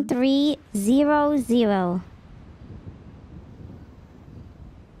 31300.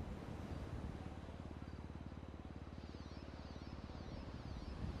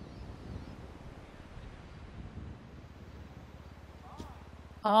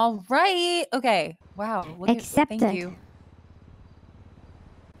 All right. Okay. Wow. Accepted. Thank you.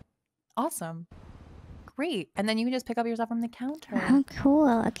 Awesome. Great. And then you can just pick up your stuff from the counter. Oh, cool.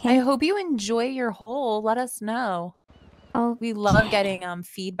 Okay. I hope you enjoy your hole. Let us know. Oh, we love getting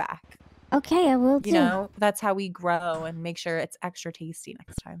feedback. Okay, I will do. You know, that's how we grow and make sure it's extra tasty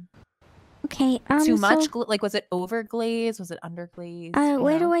next time. Okay. Too much? So, Like, was it over glazed? Was it under glazed?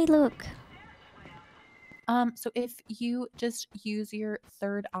 where do I look? So if you just use your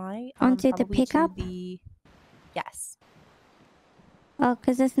third eye Onto the probably to pickup? Yes. Oh,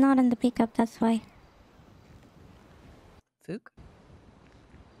 because it's not in the pickup, that's why. Fook?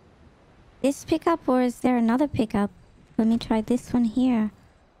 This pickup, or is there another pickup? Let me try this one here.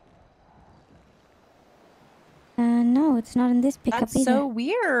 No, it's not in this pickup That's either. so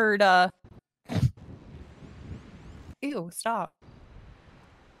weird. Ew, stop.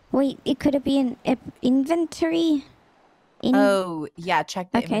 Wait, it could it be an inventory? Oh, yeah,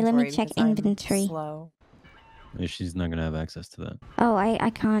 check the Okay, inventory. let me check because I'm inventory. Slow. She's not gonna have access to that. Oh, I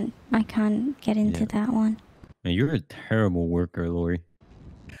can't get into that one. Man, you're a terrible worker, Lori.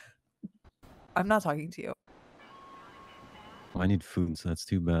 I'm not talking to you. I need food, so that's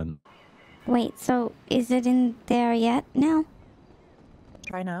too bad. Wait, so is it in there yet now?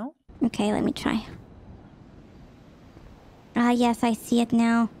 Try now. Okay, let me try. Ah, yes, I see it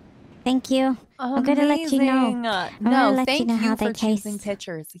now. Thank you. I'm gonna let you know. Amazing. I'm gonna let thank you know how they for choosing taste.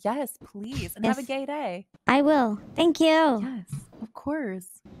 pictures. Yes, please. And have a Yes. gay day. I will. Thank you. Yes, of course.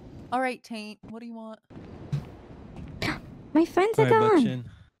 All right, Taint, what do you want? My friends are Alright, gone.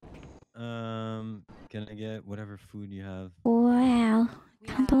 Buckchin. Can I get whatever food you have? Wow.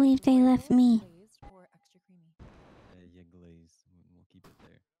 Can't believe they left me. Yeah, glazed. We'll keep it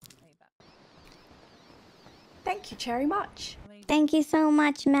there. Thank you very much. Thank you so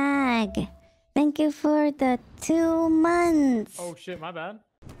much, Mag. Thank you for the 2 months. Oh shit, my bad.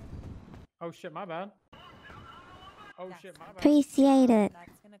 Oh shit, my bad. Oh shit, my bad. Appreciate it.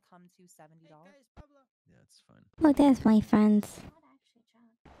 That's gonna come to $70. Yeah, it's fine. Oh, there's my friends.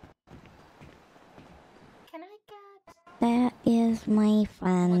 Can I get That is my What's your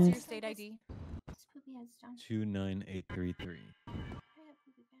friends. state ID? this poopy head's done? 29833. I have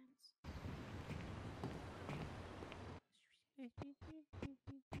poopy pants.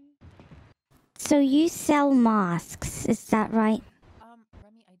 So you sell masks, is that right?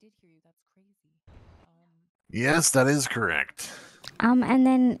 Remy, I did hear you. That's crazy. Yes, that is correct. And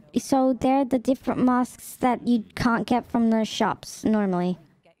then, so they're the different masks that you can't get from the shops normally.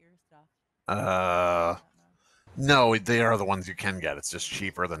 No, they are the ones you can get. It's just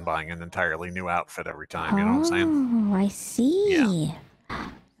cheaper than buying an entirely new outfit every time. You know what I'm saying? Oh, I see.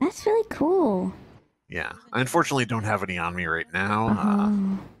 That's really cool. Yeah. I unfortunately don't have any on me right now.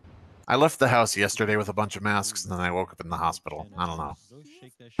 Oh. I left the house yesterday with a bunch of masks, and then I woke up in the hospital. I don't know.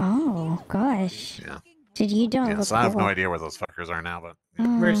 Oh, gosh. Yeah. Did you don't Yeah, look so I have no cool. idea where those fuckers are now, but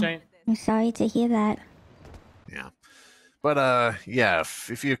Oh, I'm sorry to hear that. yeah. But yeah,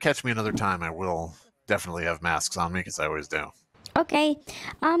 if you catch me another time, I will definitely have masks on me because I always do. Okay.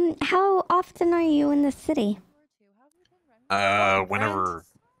 How often are you in the city? Whenever,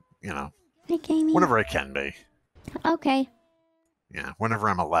 you know, Hey, Gamey. whenever I can be. Okay. Yeah, whenever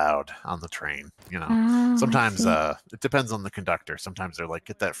I'm allowed on the train, you know. Oh, I Sometimes see. it depends on the conductor. Sometimes they're like,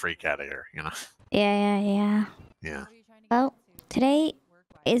 "Get that freak out of here," you know. Yeah. Yeah. Well, today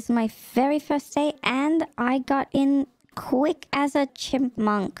is my very first day, and I got in quick as a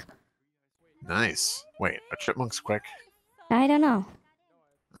chipmunk. Nice. Wait, are chipmunks quick? I don't know.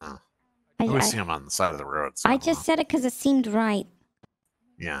 Oh. I- I always I- see them on the side of the road. So, I just said it because it seemed right.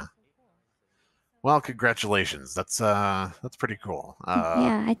 yeah. Well, congratulations. That's pretty cool.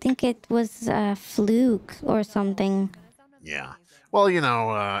 Yeah, I think it was a fluke or something. Yeah. Well, you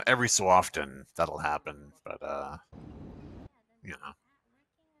know, every so often that'll happen, but you know,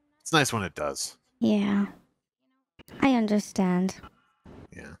 it's nice when it does. Yeah. I understand.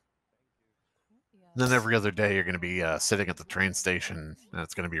 Yeah. And then every other day you're going to be sitting at the train station and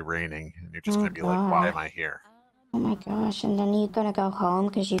it's going to be raining and you're just Oh, going to be like, why God. am I here? Oh my gosh, and then you're gonna go home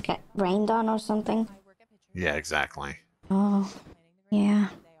because you get rained on or something? Yeah, exactly. Oh, yeah.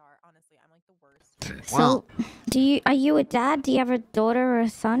 Well, So, are you a dad? Do you have a daughter or a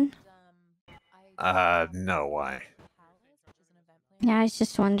son? no, why? Yeah, I was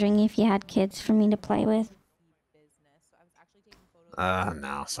just wondering if you had kids for me to play with.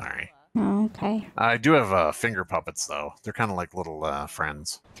 No, sorry. Oh, okay. I do have finger puppets though. They're kind of like little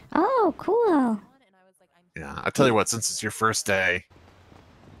friends. Oh, cool. Yeah, I tell you what, since it's your first day,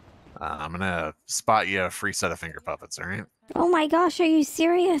 I'm gonna spot you a free set of finger puppets, all right? Oh my gosh, are you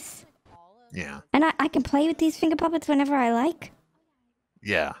serious? Yeah. And I can play with these finger puppets whenever I like?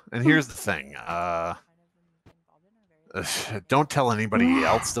 Yeah, and here's the thing. Don't tell anybody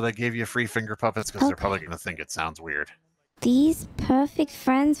else that I gave you free finger puppets because they're probably gonna think it sounds weird. These perfect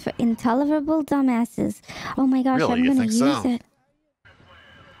friends for intolerable dumbasses. Oh my gosh, Really? I'm You gonna think use so? it.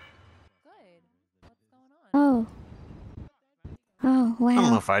 Oh. Oh, I don't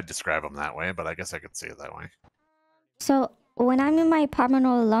know wow. if I'd describe them that way, but I guess I could see it that way. So, when I'm in my apartment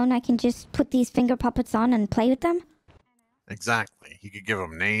all alone, I can just put these finger puppets on and play with them? Exactly. You could give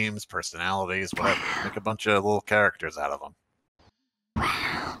them names, personalities, whatever. Make a bunch of little characters out of them.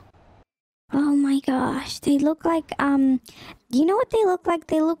 Oh my gosh, they look like, do you know what they look like?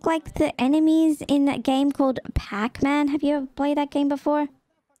 They look like the enemies in a game called Pac-Man. Have you ever played that game before?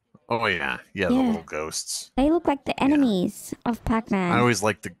 Oh yeah, yeah, the Yeah. little ghosts. They look like the enemies of Pac-Man. I always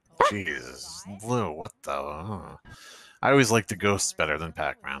like the Jesus, Blue. What the? I always like the ghosts better than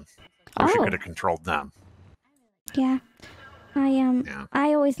Pac-Man. I wish you Oh. could have controlled them. Yeah.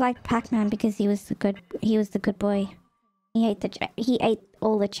 I always liked Pac-Man because he was the good boy. He ate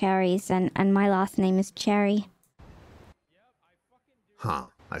all the cherries, and my last name is Cherry. Huh?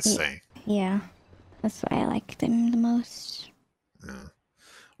 I see. Yeah, that's why I liked him the most. Yeah.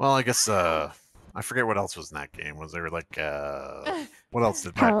 Well, I guess I forget what else was in that game. Was there like what else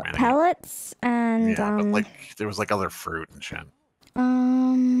did Pac-Man eat? Pellets and Yeah, but like there was like other fruit and shit.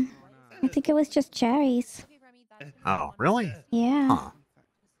 I think it was just cherries. Oh, really? Yeah. Huh.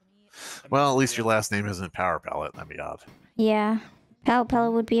 Well, at least your last name isn't Power Pellet. That'd be odd. Yeah.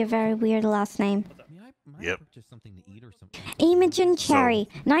 Pella would be a very weird last name. Yep. Imajen Cherry.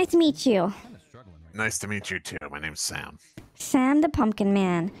 Nice to meet you. Nice to meet you too. My name's Sam. Sam the Pumpkin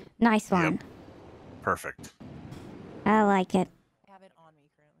Man. Nice one. Perfect. I like it.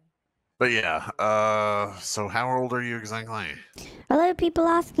 But yeah, so how old are you exactly? A lot of people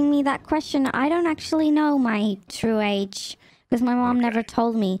asking me that question. I don't actually know my true age because my mom never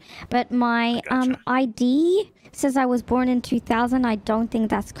told me. But my ID says I was born in 2000. I don't think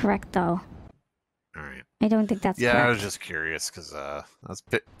that's correct though. All right. I don't think that's correct. Yeah, I was just curious because I was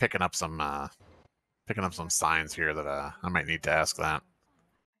picking up some signs here that I might need to ask that.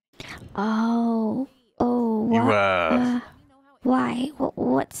 Oh, what? You why?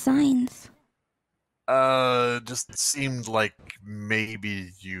 What signs? just seemed like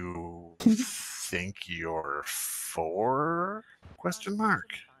maybe you think you're 4? Question mark.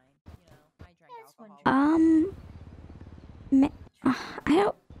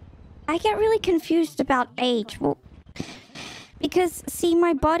 I get really confused about age. Well, because see,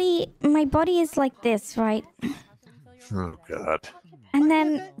 my body is like this, right? Oh God. And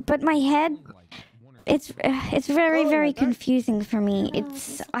then, but my head, it's very, very confusing for me.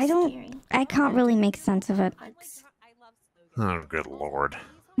 I can't really make sense of it. Oh, good Lord.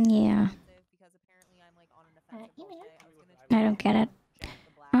 Yeah. I don't get it.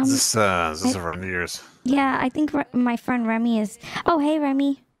 Is this a friend of yours? Yeah, I think my friend Remy is. Oh, hey,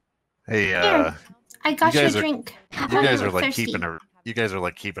 Remy. Hey, Here, I got you a are- drink. You guys Oh, are like thirsty.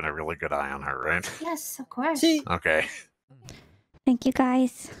 keeping a really good eye on her, right? Yes, of course. Okay. Thank you,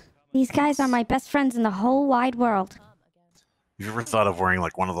 guys. These guys are my best friends in the whole wide world. You ever thought of wearing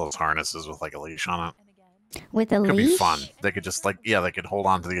like one of those harnesses with like a leash on it? With a Could leash? be fun. They could just they could hold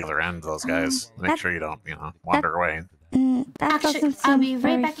on to the other end. Those guys, make sure you don't, wander away. That Actually, doesn't I'll seem be right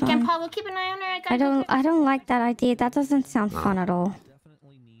very back fun. again, Paul. We'll keep an eye on her. I don't like that idea. That doesn't sound fun at all.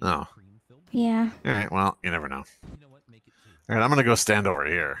 Oh. Yeah. All right. Well, you never know. All right, I'm gonna go stand over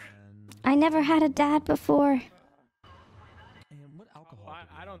here. I never had a dad before.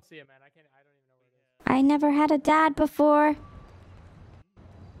 I don't see it, man. I don't even know where it is. I never had a dad before.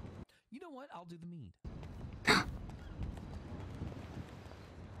 You know what? I'll do the mead.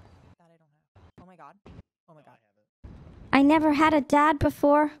 Oh my god. Oh my god. I never had a dad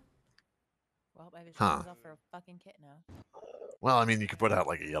before. Well, I was Huh. myself for a fucking kit now. Well, I mean, you could put out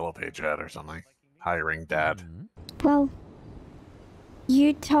like a yellow page ad or something. Hiring dad. Well,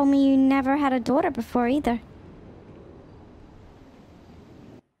 you told me you never had a daughter before either.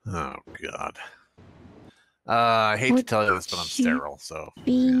 Oh God. I hate to tell you this, but I'm sterile, so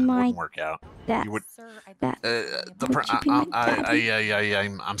Be it my wouldn't work out. dad. You would. That.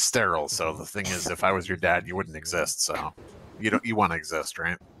 I'm sterile, so the thing is, if I was your dad, you wouldn't exist. So you want to exist,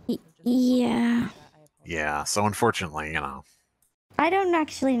 right? Yeah. Yeah. So unfortunately, I don't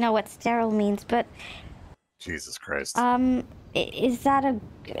actually know what sterile means, but Jesus Christ. is that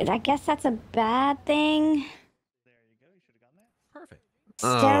I guess that's a bad thing.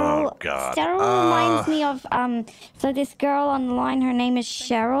 Sterile, Oh God. Sterile reminds me of so this girl on the line, her name is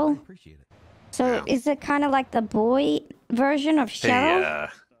Cheryl. So is it kind of like the boy version of Cheryl?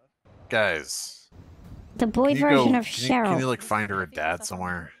 Hey, guys. The boy Can you version go- of can you- Cheryl. Can you like find her a dad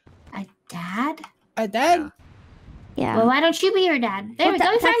somewhere? A dad? A dad? Yeah. Well, why don't you be your dad? There Well, we go.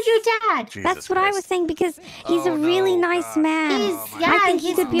 We found you a dad. That's what I was saying because he's a really nice man. Yeah, I think he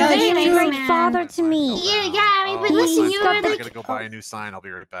he's could be a a very really nice great man. father to me. Yeah, I mean, but listen, He's you got were I the gotta go buy a new sign. I'll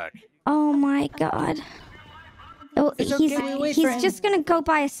be right back. Oh my god. Oh, It's okay, we wait for him. he's just gonna go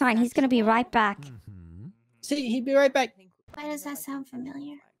buy a sign. He's gonna be right back. See, he'd be right back. Why does that sound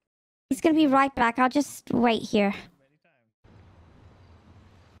familiar? He's gonna be right back. I'll just wait here.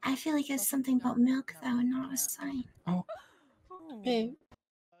 I feel like it's something about milk, though, and not a sign. Oh. Babe.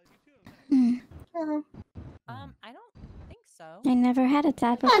 Oh. I don't think so. I never had a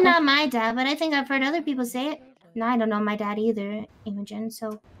dad before. Well, not my dad, but I think I've heard other people say it. No, I don't know my dad either, Imogen.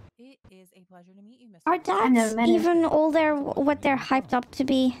 So It is a pleasure to meet you, Mr. Are I've never dads met him. even all their what they're hyped up to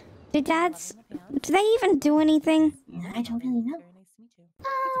be? Do dads? Do they even do anything? I don't really know.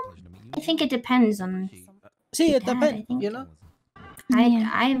 I think it depends on. See, it dad, depends, I think. you know?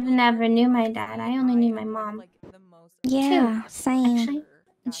 I've never knew my dad. I only knew my mom. Yeah, Too, same. actually,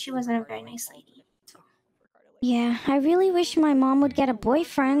 and she wasn't a very nice lady. Yeah, I really wish my mom would get a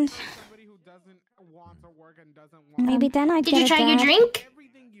boyfriend. Maybe then I'd Did get you a try your dad. drink?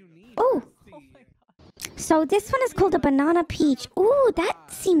 Oh. So this one is called a banana peach. Ooh, that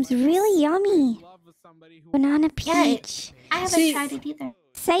seems really yummy. Banana peach. I haven't tried it either.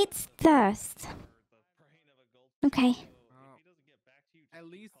 Say it's thirst. Okay. At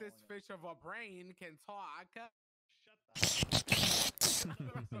least this fish of a brain can talk.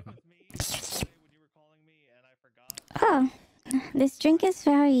 Oh, this drink is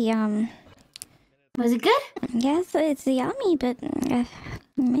very Was it good? Yes, it's yummy, but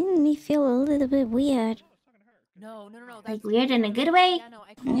made me feel a little bit weird. No. Like weird in a good way.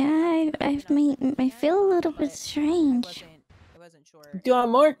 Yeah, I feel a little bit strange. Do you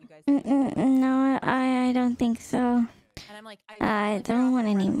want more? No, I don't think so. I don't want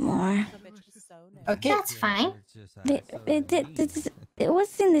any more. Okay. That's fine.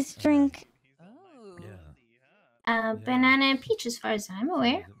 What's in this drink? Banana and peach, as far as I'm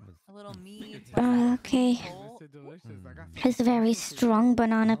aware. A little mead. Okay. It's very strong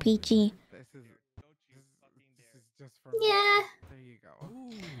banana peachy. Yeah.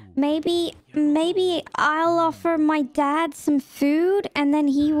 Maybe I'll offer my dad some food, and then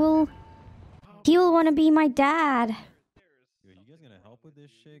he will want to be my dad. Yo, you guys gonna help with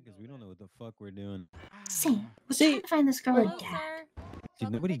this shit? Cause we don't know what the fuck we're doing. Sing. We're trying to find this girl a dad. See,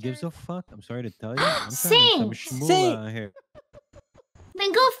 nobody gives a fuck. I'm sorry to tell you. I'm trying to Sing. make some shmoolah out here.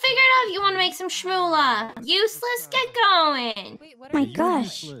 Then go figure it out if you want to make some shmoolah. Useless, get going. My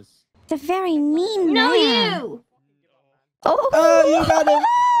gosh, it's a very mean No, man. you. Oh, you got him.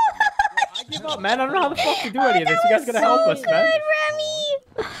 I give up, man. I don't know how the fuck to do any of this. You guys gotta help us, man.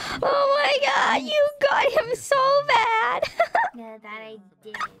 Remy! Oh my god, you got him so bad. Yeah, that I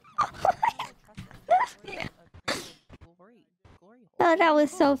did. Oh, that was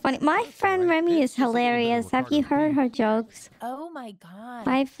so funny. My friend Remy is hilarious. Have you heard her jokes? Oh my god.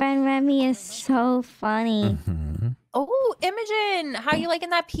 My friend Remy is so funny. Oh, Imogen, how you liking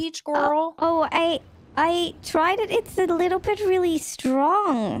that peach, girl? I tried it. It's a little bit really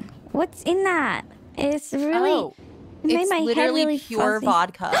strong. What's in that? It's really it made It's my head literally really pure fuzzy.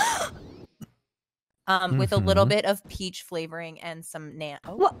 vodka. With a little bit of peach flavoring and some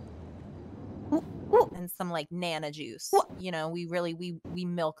and some like nana juice. You know, we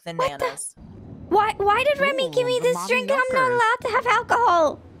milk the nanas. Why did Remy give me this drink and I'm not allowed to have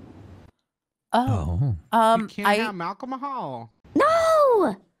alcohol? Oh. You can't have alcohol.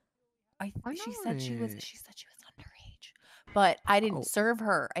 No. She said she was underage. But I didn't serve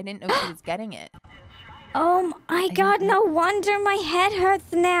her. I didn't know she was getting it. Oh my god, no wonder my head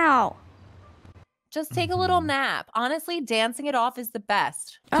hurts now. Just take a little nap. Honestly, dancing it off is the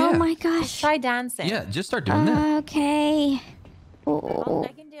best. Oh my gosh. Just try dancing. Yeah, just start doing that. Okay. Oh.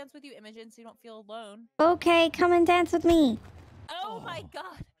 I can dance with you, Imogen, so you don't feel alone. Okay, come and dance with me. Oh my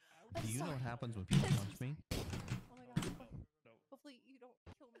god. Do you know what happens when people punch me? Oh my god. Hopefully you don't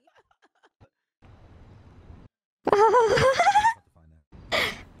kill me.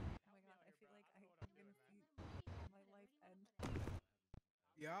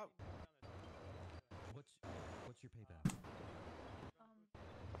 Yup. What's your PayPal?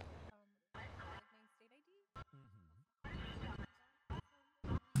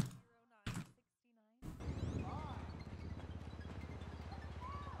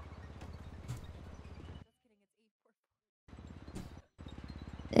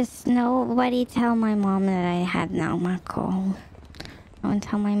 Just nobody tell my mom that I had an alcohol. Don't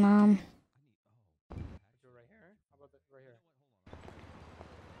tell my mom. Do it right here. How about this right here?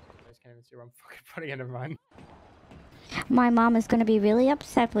 You guys can't even see where I'm fucking putting it. Never mind. My mom is gonna be really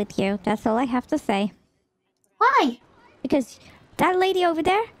upset with you. That's all I have to say. Why? Because that lady over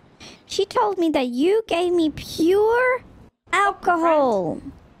there, she told me that you gave me pure alcohol.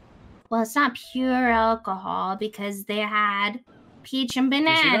 Well, it's not pure alcohol because they had peach and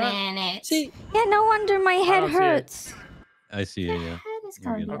banana in it. See? Yeah, no wonder my head don't see it. hurts. I see it, yeah.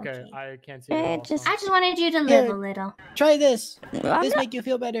 going You're to good. Okay, I can't see it at all. I just wanted you to live Here. a little. Try this. I'm This not- make you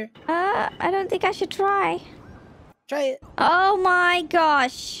feel better. I don't think I should try. Try it. Oh my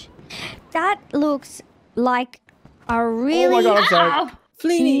gosh. That looks like a really... Oh my god, I'm sorry. Ow!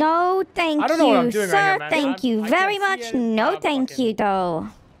 Fleety. No, thank I don't know what I'm you, doing sir. right here, man. Thank you I very can't see much. it, No, but thank fucking- you, though.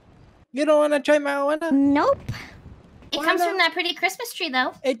 You don't want to try marijuana? Nope. It Why comes not? from that pretty Christmas tree,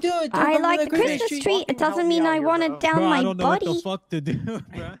 though. It do. It do I come from like the the Christmas tree. It doesn't mean I want it down Bro, my I don't know what the body. fuck to do,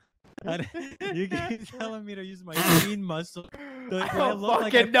 bro. You keep telling me to use my green muscle. Do I don't look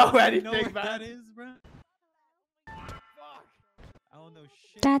like fucking I know fucking anything, know what man. that is, bro? I don't know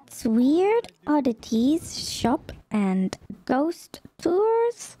shit. That's weird. Oddities shop and ghost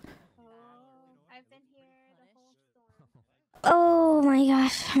tours. Oh my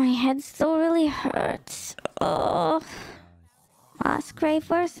gosh, my head still really hurts. Oh. Ask Grave,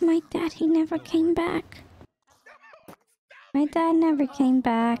 where's my dad? He never came back. My dad never came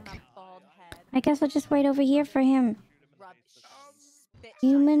back. I guess I'll just wait over here for him.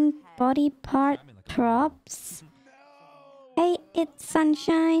 Human body part props. Hey, it's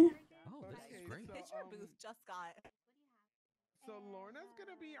Sunshine. Picture booth just got. So Lorna's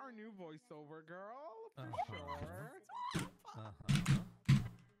gonna be our new voiceover girl for sure.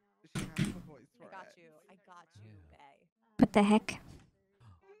 She has the voice for I got you. I got you, Bay. What the heck?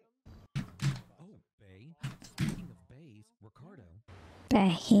 Oh, Bay. Speaking of bays, Ricardo. The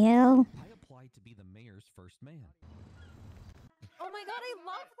hell? I applied to be the mayor's first man. Oh my god, I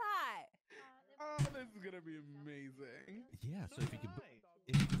love that. Oh, this is gonna be amazing. Yeah, so if you could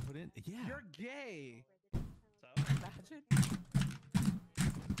put in, yeah. You're gay. Imagine.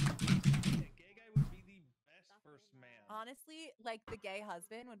 Honestly, like the gay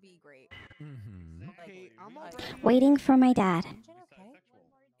husband would be great. Okay, I'm already. Waiting for my dad.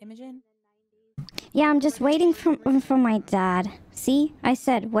 Imogen? Yeah, I'm just waiting for my dad. See? I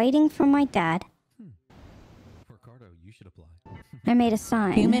said waiting for my dad. Ricardo, you should apply. I made a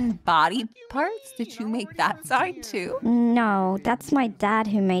sign. Human body parts? Did you make that sign too? No, that's my dad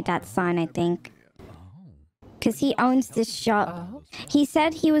who made that sign, I think. Because he owns this shop. He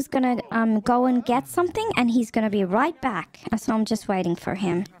said he was gonna go and get something, and he's gonna be right back. So I'm just waiting for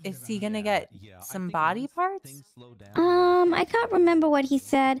him. Is he gonna get some body parts? I can't remember what he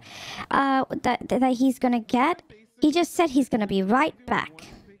said that he's gonna get. He just said he's gonna be right back.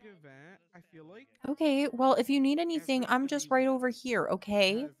 Okay, well, if you need anything, I'm just right over here,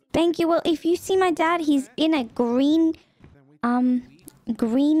 okay? Thank you. Well, if you see my dad, he's in a green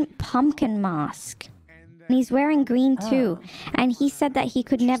pumpkin mask. And he's wearing green too. And he said that he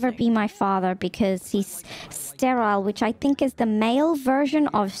could never be my father because he's sterile, which I think is the male version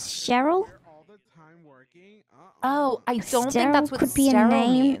of Cheryl. Oh, I don't think Sterile that's what could be a sterile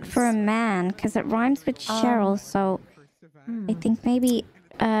name means. for a man because it rhymes with Cheryl. So I think maybe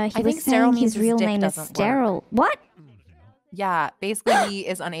he was sterile saying means his his real dick name is doesn't work. Sterile. What? Yeah, basically he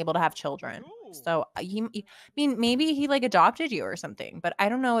is unable to have children. So I mean, maybe he like adopted you or something, but I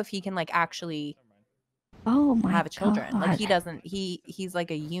don't know if he can like actually have children. Like he doesn't. He's like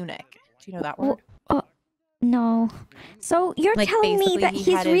a eunuch. Do you know that word? No. So you're Like, telling me basically, that he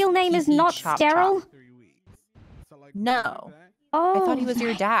his had real his name is pee-pee not chop sterile? No. Oh, I thought he was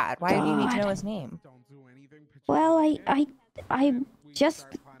your my dad. Why do you need to know God. his name? Well, I just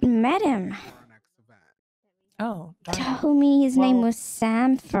met him. Oh, Told me his name was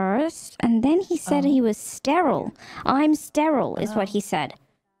Sam first, and then he said he was sterile. I'm sterile, is what he said.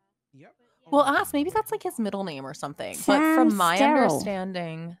 Well, ask. Maybe that's like his middle name or something. But Sam from my Sterile.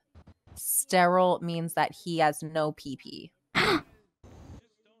 understanding, sterile means that he has no pee-pee.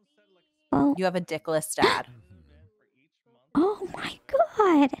 Oh. You have a dickless dad. Oh my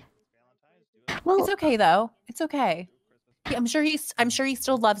God. Well, It's okay though. It's okay. I'm sure he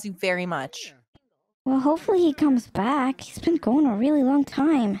still loves you very much. well, hopefully he comes back. He's been going a really long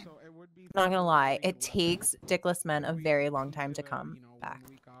time. Not gonna lie, it takes dickless men a very long time to come back.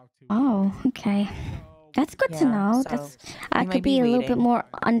 Oh, okay. That's good to Yeah, know. so That's he I might could be a little bit waiting. more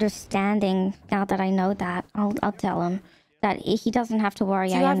understanding now that I know that. I'll tell him that he doesn't have to worry.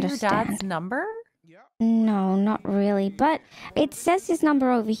 Do you I have your understand. dad's number? No, not really. But it says his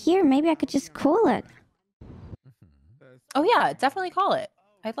number over here. Maybe I could just call it. Oh yeah, definitely call it.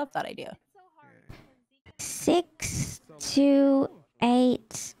 I love that idea.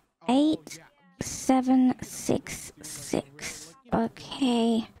 6288766.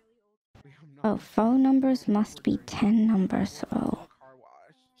 Okay. Oh, phone numbers must be 10 numbers. Oh.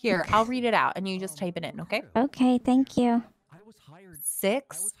 Here, I'll read it out and you just type it in, okay? Okay, thank you.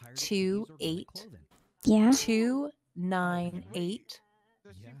 628 Yeah. 298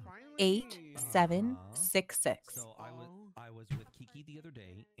 8766. So I was with Kiki the other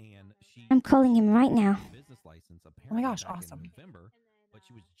day, and she. I'm calling him right now. Business license Oh my gosh, back in awesome. November, but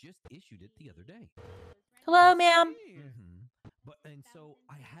she was just issued it the other day. Hello, ma'am. And so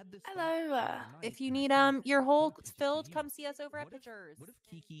I had this. Hello. If you need your hole filled, come see us over at Pictures. What if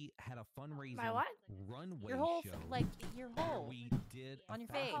Kiki had a fundraising My what? runway Your hole, show? like your hole We did on your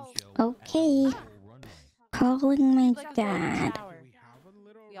face. Okay. Calling my Like a golden dad. shower.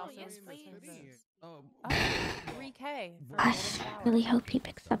 We also yes, please. 3K. For a I golden shower. really hope he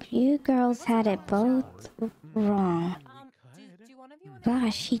picks up. You girls had it both wrong.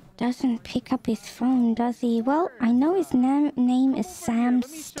 Gosh, he doesn't pick up his phone, does he? Well, I know his name is Sam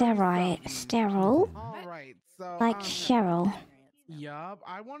Sterile. Alright, so Like Cheryl. Yup,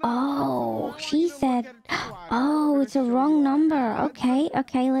 I wanna Oh, she said, oh, it's a wrong number. Okay,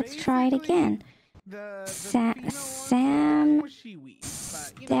 let's try it again. Sam Sterile.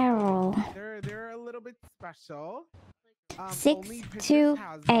 They're a little bit special.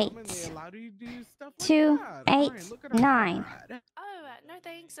 628 289 No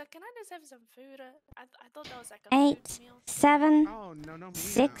thanks. Can I just have some food? I thought that was like a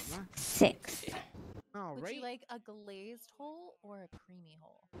 8766. Would you like a glazed hole or a creamy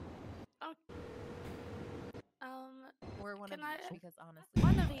hole? Or one of each, because honestly.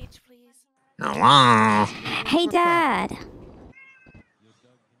 One of each, please. Hello. Hey, Dad.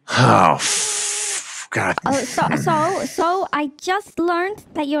 Oh, God. Oh, so I just learned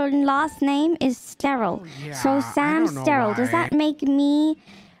that your last name is Sterile. So Sam Sterile. Does that make me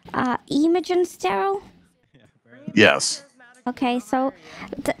Imajen Sterile? Yes. Okay, so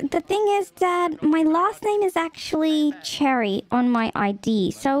the thing is that my last name is actually Cherry on my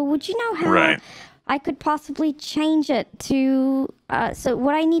ID. So would you know how I could possibly change it to... so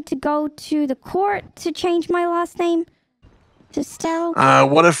would I need to go to the court to change my last name to Sterile?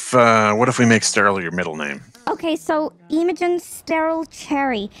 What if we make Sterile your middle name? Okay, so Imajen Sterile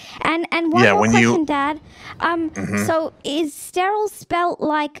Cherry. And one more question, Dad. So is Sterile spelled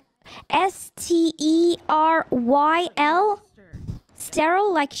like Steryl?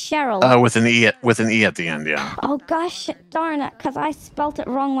 Sterile, like Cheryl? With an E at the end, yeah. Oh gosh, darn it, because I spelt it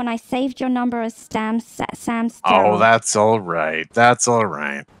wrong when I saved your number as Sam Sterile. Oh, that's all right. That's all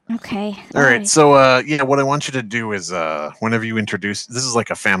right. Okay. All right. So, yeah, what I want you to do is, whenever you introduce, this is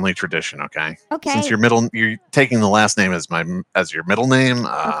like a family tradition, okay? Okay. Since you're taking the last name as your middle name,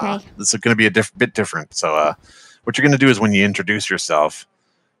 this is going to be a bit different. So, what you're going to do is when you introduce yourself,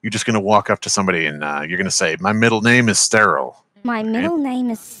 you're just going to walk up to somebody and you're going to say, "My middle name is Sterile." My middle name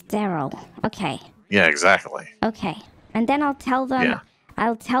is Sterile. Okay. Yeah, exactly. Okay. And then I'll tell them. Yeah.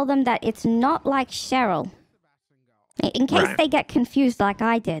 I'll tell them that it's not like Cheryl. In case they get confused like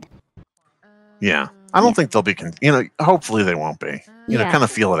I did. Yeah. I don't think they'll be, hopefully they won't be. Kind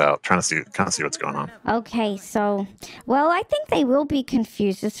of feel it out, trying to see what's going on. Okay, so, well, I think they will be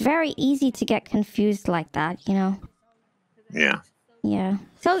confused. It's very easy to get confused like that, Yeah. Yeah.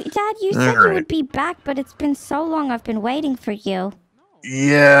 So, Dad, you said you would be back, but it's been so long I've been waiting for you.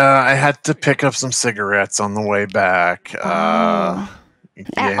 Yeah, I had to pick up some cigarettes on the way back. My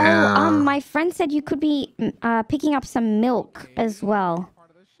friend said you could be picking up some milk as well.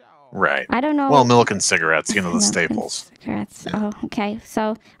 Right. I don't know. Well, milk and cigarettes, the staples. Cigarettes. Oh, okay.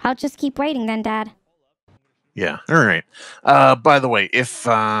 So I'll just keep waiting then, Dad. Yeah. All right. By the way, if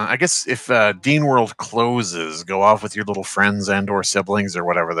Dean World closes, go off with your little friends and/or siblings or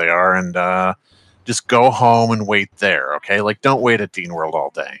whatever they are, and just go home and wait there. Okay. Like, don't wait at Dean World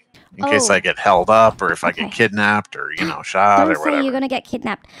all day in case I get held up or if I get kidnapped or shot Don't or whatever. say you're gonna get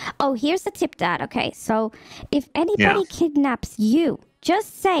kidnapped. Oh, here's the tip, Dad. Okay, so if anybody kidnaps you,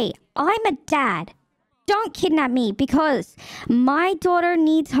 just say I'm a dad. Don't kidnap me because my daughter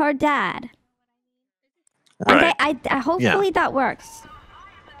needs her dad. Right. And hopefully that works.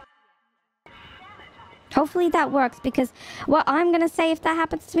 Hopefully that works because what I'm gonna say if that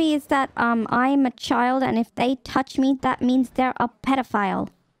happens to me is that I'm a child and if they touch me, that means they're a pedophile.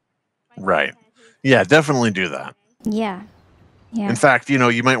 Right. Yeah, definitely do that. Yeah. Yeah. In fact,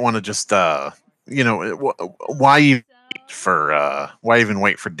 you might want to just why even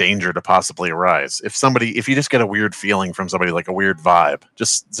wait for danger to possibly arise? If you just get a weird feeling from somebody, like a weird vibe,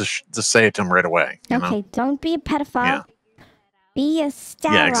 just say it to them right away. Okay, don't be a pedophile. Yeah. Be a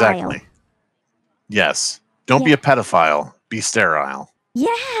sterile. Yeah, exactly. Yes. Don't be a pedophile. Be sterile.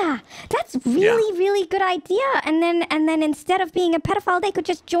 Yeah, that's really good idea. And then instead of being a pedophile, they could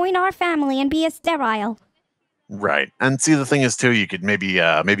just join our family and be a sterile. Right. And see, the thing is too, you could maybe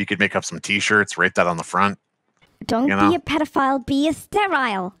you could make up some T-shirts, write that on the front. Don't be a pedophile, be a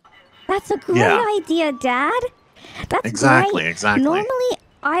sterile. That's a great idea, Dad. That's exactly. Normally,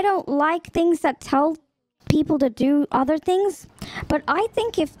 I don't like things that tell people to do other things, but I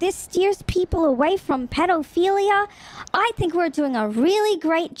think if this steers people away from pedophilia, I think we're doing a really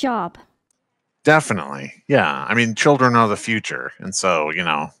great job. Definitely. Yeah. I mean, children are the future, and so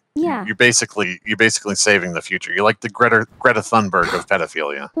Yeah. you're basically saving the future. You're like the Greta Thunberg of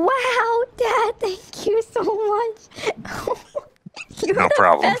pedophilia. Wow, Dad, thank you so much. You're No the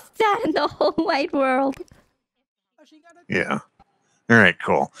problem. best dad in the whole wide world. Yeah. All right.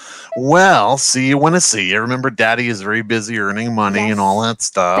 Cool. Well, see you when I see you. Remember, Daddy is very busy earning money and all that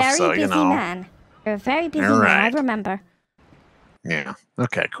stuff. Very so busy man. You're a very busy All man, I right. remember. Yeah.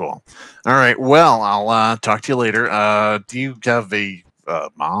 Okay. Cool. All right. Well, I'll talk to you later. Do you have a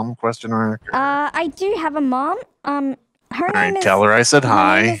mom question mark? I do have a mom. Her All name right. is... Tell her I said her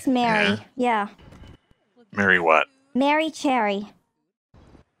hi. name is Mary. Yeah. Mary what? Mary Cherry.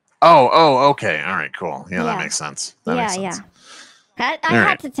 Oh. Okay. All right. Cool. Yeah, that Yeah. makes sense. That makes sense. I All had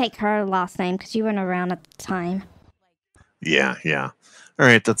right. to take her last name because you weren't around at the time. Yeah. All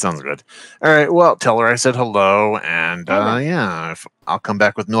right, that sounds good. All right, well, tell her I said hello, and yeah, I'll come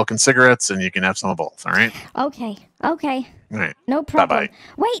back with milk and cigarettes, and you can have some of both. All right. Okay. All right. No problem. Bye-bye.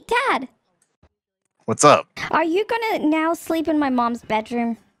 Wait, Dad, What's up? are you gonna now sleep in my mom's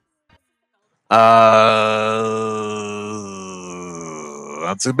bedroom?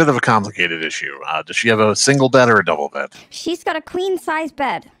 That's a bit of a complicated issue. Does she have a single bed or a double bed? She's got a queen size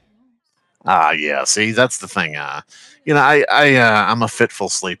bed. Yeah. See, that's the thing. I'm a fitful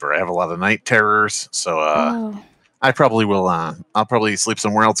sleeper. I have a lot of night terrors, so I probably will. I'll probably sleep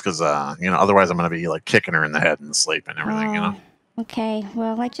somewhere else because otherwise I'm gonna be like kicking her in the head in sleep and everything. Okay,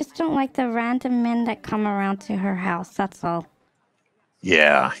 well, I just don't like the random men that come around to her house, that's all.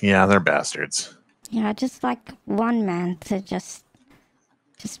 Yeah, they're bastards. Yeah, I just like one man to just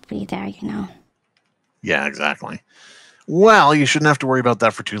be there, Yeah, exactly. Well, you shouldn't have to worry about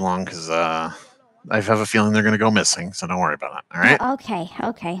that for too long because I have a feeling they're gonna go missing. So don't worry about it. All right.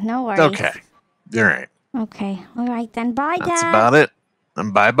 Okay, no worries. Okay. All right. Okay, all right then. Bye, That's Dad. about it.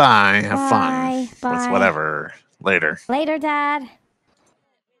 And bye. Have Bye, fun with bye. whatever. Later. Later, Dad.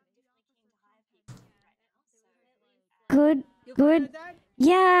 Good.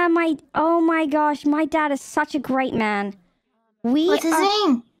 Yeah, oh my gosh, my dad is such a great man. What's his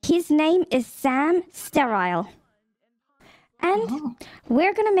name? His name is Sam Sterile. And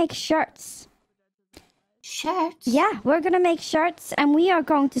we're gonna make shirts. Shirts? Yeah, we're gonna make shirts and we are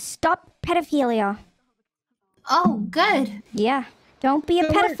going to stop pedophilia. Oh, good. Yeah. Don't be a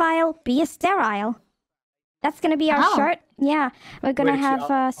pedophile, be a sterile. That's gonna be our shirt. Yeah, we're gonna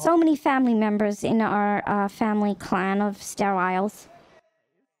have so many family members in our family clan of steriles.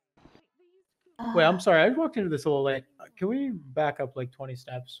 Wait, I'm sorry. I walked into this a little late. Can we back up like 20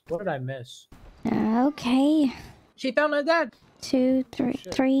 steps? What did I miss? Okay. She found her dad. 2,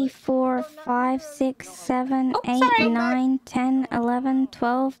 3, 4, 5, 6, 7, 8, 9, 10, 11,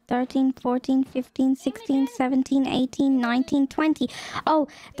 12, 13, 14, 15, 16, 17, 18, 19, 20. Oh,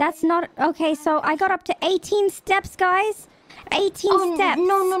 that's not... Okay, so I got up to 18 steps, guys. 18 steps.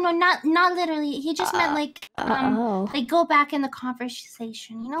 No, not literally. He just meant like go back in the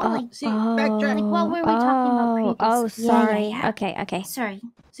conversation, backtrack. Like what were we talking about previously? Oh, sorry. Yeah. Okay. Sorry.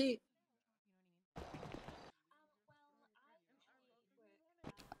 See,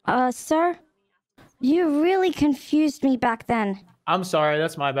 sir, you really confused me back then. I'm sorry.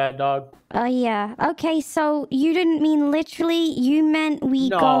 That's my bad, dog. Yeah. Okay, so you didn't mean literally. You meant we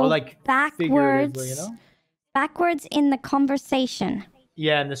No, go like backwards. figuratively, Backwards in the conversation.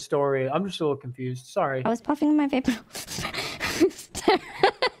 Yeah, in the story. I'm just a little confused. Sorry. I was puffing on my vape.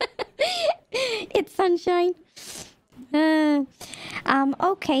 It's sunshine.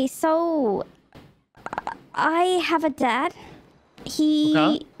 Okay, so I have a dad.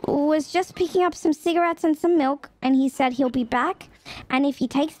 He was just picking up some cigarettes and some milk, and he said he'll be back. And if he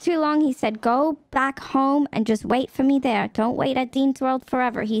takes too long, he said, go back home and just wait for me there. Don't wait at Dean's World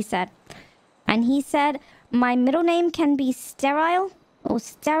forever, he said. And he said, my middle name can be Sterile, or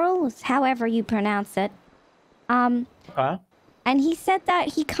Sterile, however you pronounce it. And he said that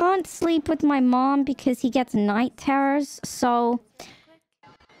he can't sleep with my mom because he gets night terrors, so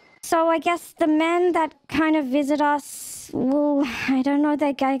I guess the men that kind of visit us, well, I don't know,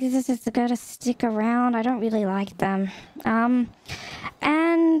 that guy is gonna stick around. I don't really like them. And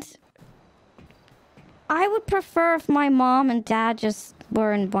I would prefer if my mom and dad just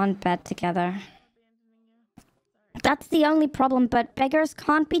were in one bed together. That's the only problem, but beggars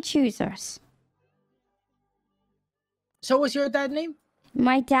can't be choosers. So what's your dad's name?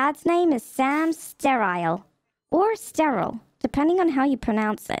 My dad's name is Sam Sterile. Or Sterile, depending on how you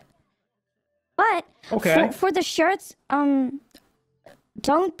pronounce it. But for the shirts,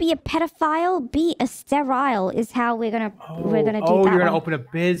 don't be a pedophile, be a sterile is how we're gonna do Oh, that. you're gonna one. open a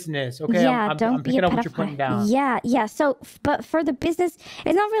business. Okay, Yeah, I'm don't be picking a up what you're putting down. Yeah. So, but for the business,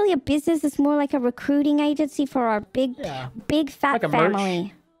 it's not really a business. It's more like a recruiting agency for our big fat Like a merch?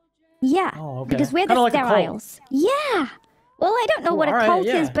 family. Yeah, Oh, okay. because we're the Kinda like a cult. steriles. Yeah. Well, I don't know Cool, what a alright, cult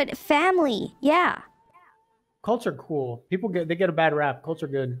is, yeah. but family. Yeah. Cults are cool. People get a bad rap. Cults are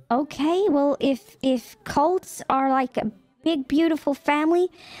good. Okay. Well, if cults are like a big beautiful family,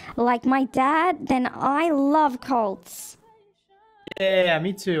 like my dad, then I love cults. Yeah,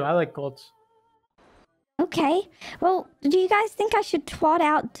 me too. I like cults. Okay. Well, do you guys think I should twat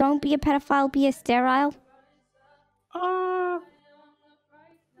out don't be a pedophile, be a sterile? I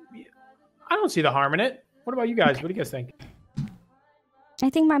don't see the harm in it. What about you guys? What do you guys think? I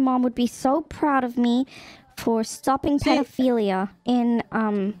think my mom would be so proud of me for stopping pedophilia in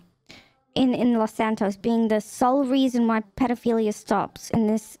Los Santos, being the sole reason why pedophilia stops in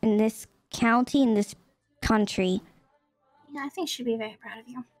this county, in this country. Yeah, I think she'd be very proud of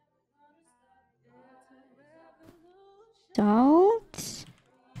you. Don't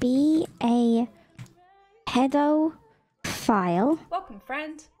be a pedophile. Welcome,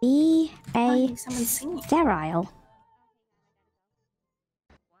 friend. Be a someone's singing. sterile.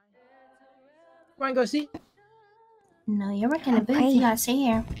 Want to go see? No, you're working a booth. Okay. You gotta stay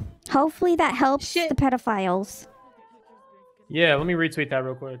here. Hopefully that helps the pedophiles. Yeah, let me retweet that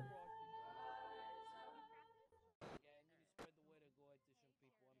real quick.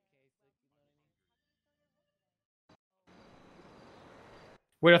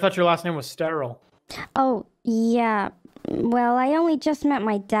 Wait, I thought your last name was Sterile. Oh, yeah. Well, I only just met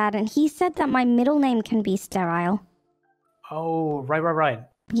my dad, and he said that my middle name can be sterile. Oh, right.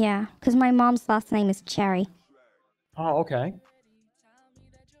 Yeah, because my mom's last name is Cherry. Oh, okay.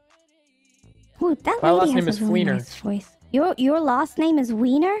 Ooh, that My last lady name has is a really Fleener. nice voice. Your last name is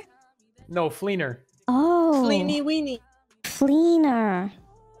Wiener? No, Fleener. Oh. Fleeny weenie. Fleener.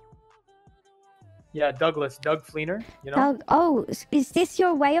 Yeah, Doug Fleener, you know? Doug, oh, is this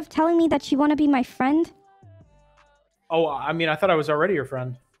your way of telling me that you want to be my friend? Oh, I mean, I thought I was already your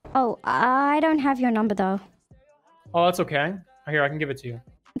friend. Oh, I don't have your number, though. Oh, that's okay. Here, I can give it to you.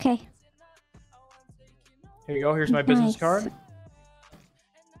 Okay. Here you go. Here's my business Nice. card.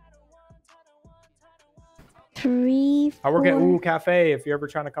 3, 4... I work at Ooh Cafe if you're ever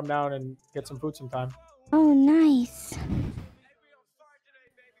trying to come down and get some food sometime. Oh, nice.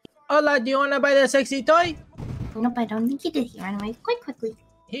 Hola, do you want to buy the sexy toy? Nope, I don't think he did. He ran away quite quickly.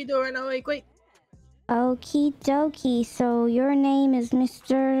 He do run away quick. Okie dokie. So your name is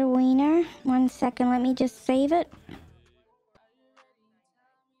Mr. Wiener. 1 second, let me just save it.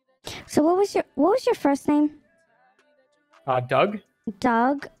 So what was your first name? Doug?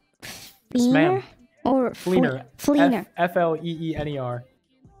 Doug Yes, ma'am. Fleener? Or Fleener. Fleener. Fleener.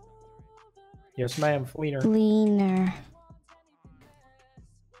 Yes, ma'am. Fleener. Fleener.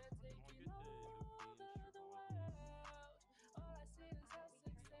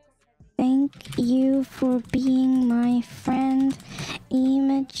 Thank you for being my friend,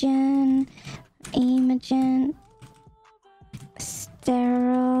 Imajen.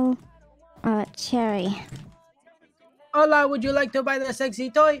 Sterile. Cherry. Hola, would you like to buy the sexy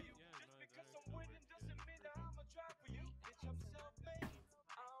toy?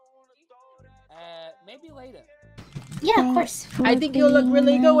 Maybe later. Yeah, of course. I think you look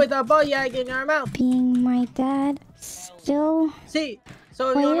really good with a ball yag in your mouth. Being my dad. Still. See,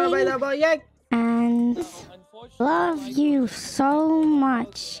 so you wanna buy the ball yag? And love you so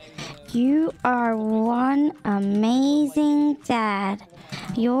much. You are one amazing dad.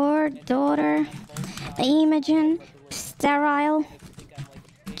 Your daughter, Imajen, Sterile,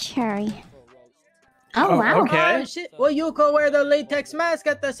 Cherry. Oh, wow. Okay. Oh, shit. Well, you could wear the latex mask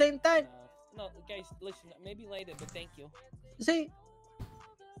at the same time. No, guys, listen. Maybe later, but thank you. See?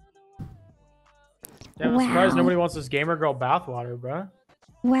 Damn, I'm surprised Wow. nobody wants this gamer girl bathwater, bruh.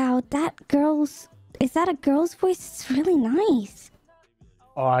 Wow, is that a girl's voice? It's really nice.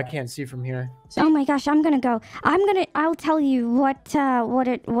 Oh, I can't see from here. Oh my gosh, I'm gonna go. I'll tell you what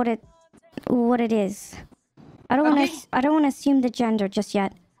it is. I don't wanna assume the gender just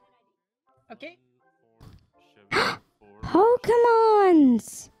yet. Okay.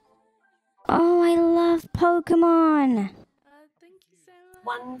 Pokemons! Oh, I love Pokemon.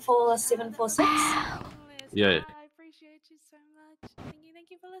 14746. Yeah. I appreciate you so much. Thank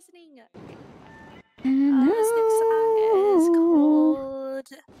you for listening. Wow. This next song is called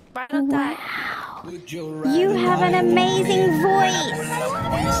Right Up That. You have an amazing voice.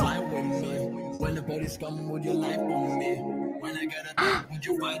 When the police come, would you lie for me? When I get attacked, would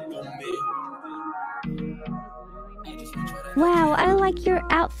you fight for me? I just want you to Wow, I like your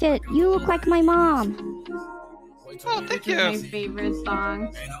outfit. You look like my mom. Oh, thank you. My favorite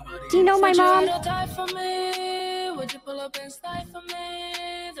song. Do you know my mom? Would you pull up and slide for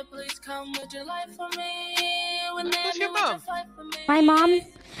me? The police come, would you lie for me? When Who's your mom? My mom?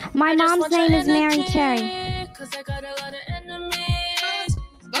 My mom's name is Mary Cherry. Cause I got a lot of enemies.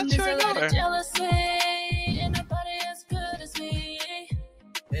 Not sure I know her. Jealousy. Ain't nobody as good as me.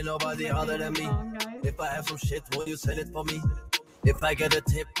 Ain't nobody other than me. If I have some shit, will you sell it for me? If I get a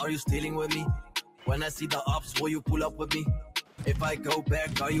tip, are you stealing with me? When I see the ops, will you pull up with me? If I go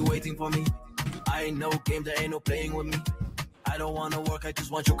back, are you waiting for me? I ain't no game, there ain't no playing with me. I don't wanna work, I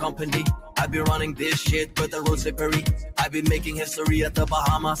just want your company. I be running this shit, but the road's slippery. I be making history at the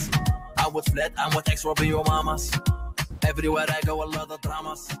Bahamas. I'm with Flat, I'm with X robbing your mamas. Everywhere I go, a lot of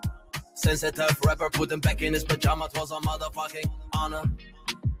dramas. Sensitive rapper put him back in his pajamas. Was a motherfucking honor.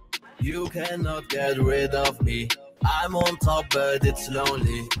 You cannot get rid of me. I'm on top, but it's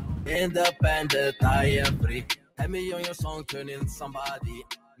lonely. Independent, I am free. Have me on your song, turning somebody.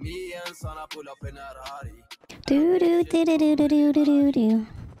 Me and Sana pull up in a Rari. Do do do do do do do do do.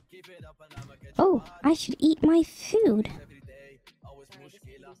 Oh, I should eat my food.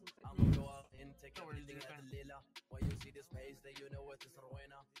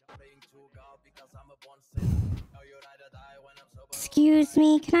 Excuse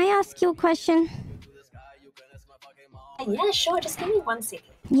me, can I ask you a question? Yeah, sure. Just give me 1 second.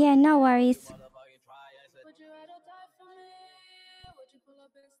 Yeah, no worries.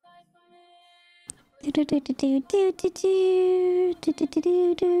 Do do do do do do do do do do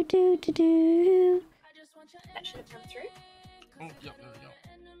do do do do do. That should have come through. Oh, yep, there we go.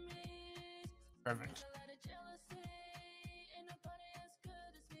 Perfect.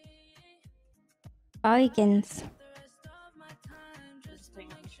 Bargains.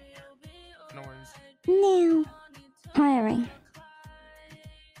 No worries. Now, hiring.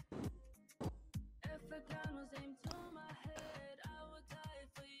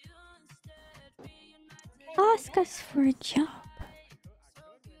 Ask us for a job.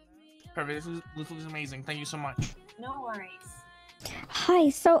 Perfect. This looks amazing. Thank you so much. No worries. Hi,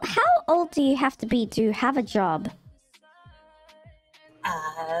 so how old do you have to be to have a job?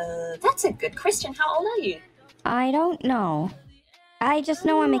 That's a good question. How old are you? I don't know. I just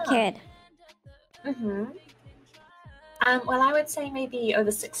know I'm a kid. Mm-hmm. Well, I would say maybe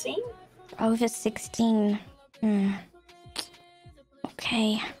over 16. Over 16.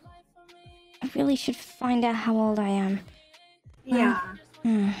 Okay. I really should find out how old I am. Yeah.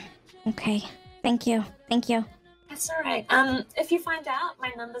 Okay. Thank you. Thank you. That's all right. If you find out,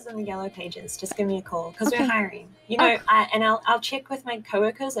 my number's in the yellow pages. Just give me a call because Okay. we're hiring. You know, and I'll check with my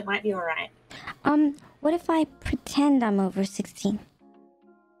coworkers. It might be all right. What if I pretend I'm over 16?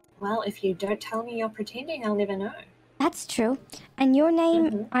 Well, if you don't tell me you're pretending, I'll never know. That's true. And your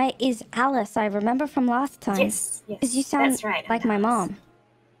name is Alice. I remember from last time. Yes, yes. Because you sound That's right. like my mom.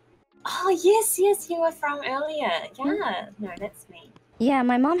 Oh, yes, you were from earlier. Yeah. No, that's me. Yeah,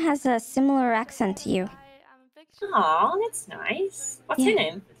 my mom has a similar accent to you. Oh, that's nice. What's her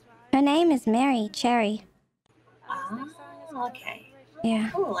name? Her name is Mary Cherry. Oh, okay.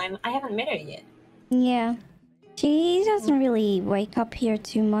 Yeah. Cool. I haven't met her yet. Yeah. She doesn't really wake up here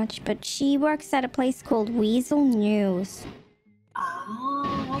too much, but she works at a place called Weasel News.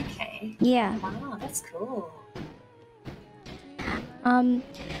 Oh, okay. Yeah. Wow, that's cool.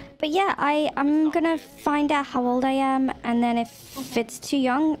 But yeah, I'm gonna find out how old I am, and then if it's too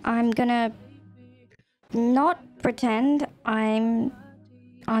young, I'm gonna not pretend I'm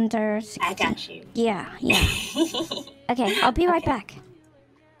under 16. I got you. Yeah. Okay, I'll be right back.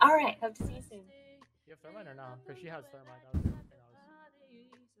 All right. Hope to see you soon. You have thermite or no? Because she has thermite. That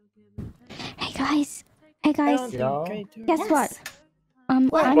was the thing I was... Hey guys. Guess what? I'm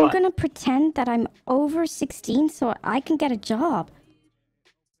gonna pretend that I'm over 16 so I can get a job.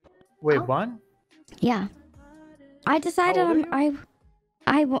 Wait, what? Yeah. I decided I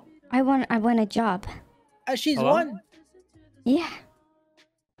want a job. She's Hello? one. Yeah.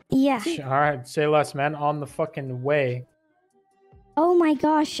 Yeah. Alright, say less, man. On the fucking way. Oh my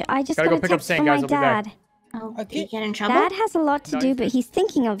gosh, I just Gotta got go a pick up text Saint, from guys. my I'll be back. dad. Oh, did you get in trouble? Dad has a lot to do, but he's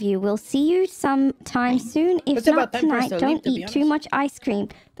thinking of you. We'll see you sometime soon. If It's not about time for us tonight, to leave, don't to be eat too much ice cream.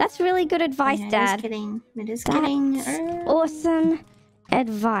 That's really good advice, Yeah, Dad. It is That's kidding. awesome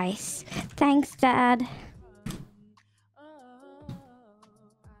advice. Thanks, Dad.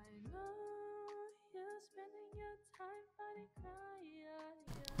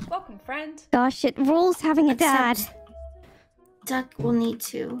 Welcome, friend. Gosh, it rules having a dad. Duck will need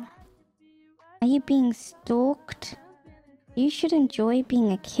to. Are you being stalked? You should enjoy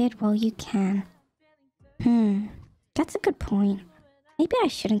being a kid while you can. That's a good point. Maybe I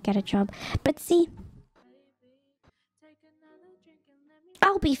shouldn't get a job. But see,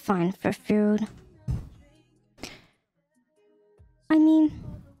 I'll be fine for food. I mean,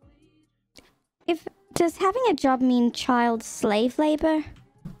 does having a job mean child slave labor?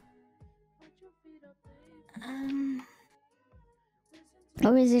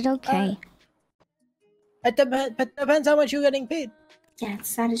 Or is it okay? It depends how much you're getting paid.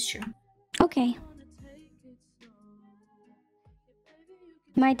 Yes, that is true. Okay.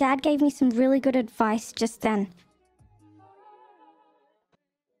 My dad gave me some really good advice just then.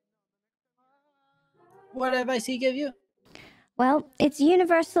 What advice he give you? Well, it's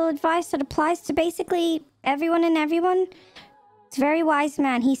universal advice that applies to basically everyone and everyone. It's a very wise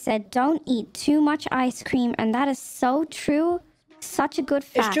man. He said, don't eat too much ice cream. And that is so true. Such a good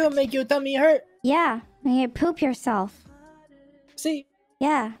fact. It's true, make your tummy hurt. Yeah, and you poop yourself. See?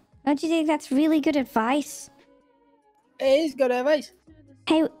 Yeah. Don't you think that's really good advice? It is good advice.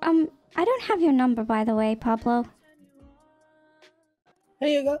 Hey, I don't have your number, by the way, Pablo. Here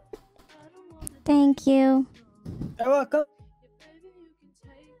you go. Thank you. You're welcome.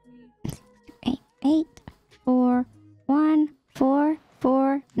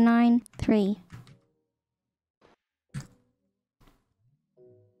 884144493.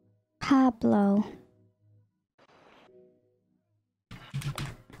 Pablo.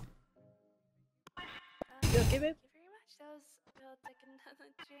 You okay, babe? Thank you very much. That was about take another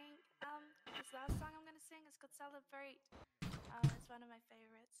drink. This last song I'm gonna sing is called Celebrate. It's one of my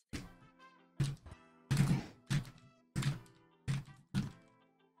favorites.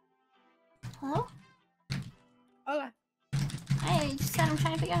 Hello? Hola. Hey, you said I'm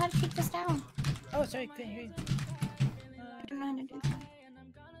trying to figure out how to take this down. Oh, sorry, couldn't hear you. I don't know how to do that.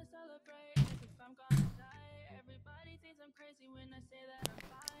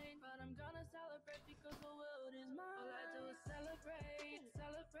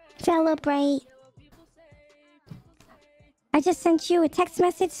 Celebrate. I just sent you a text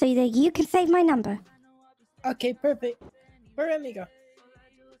message so that you can save my number. Okay, perfect. Where let me go?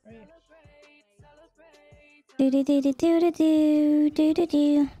 Right. Do.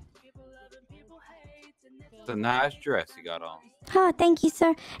 It's a nice dress you got on. Oh, thank you,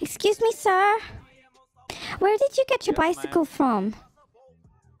 sir. Excuse me, sir. Where did you get your bicycle from?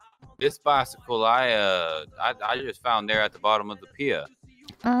 This bicycle, I just found there at the bottom of the pier.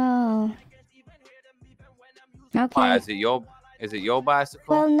 Oh. Okay. Why, is it your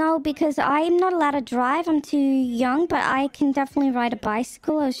bicycle? Well, no, because I'm not allowed to drive. I'm too young, but I can definitely ride a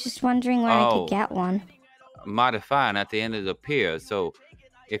bicycle. I was just wondering where I Oh. could get one. Modifying at the end of the pier. So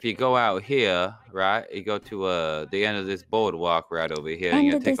if you go out here, right, you go to the end of this boardwalk right over here, and End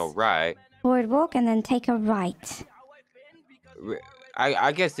you of take a this right. boardwalk and then take a right.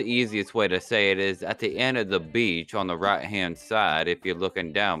 I guess the easiest way to say it is at the end of the beach on the right hand side if you're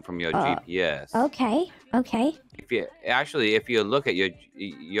looking down from your GPS. Okay. If you look at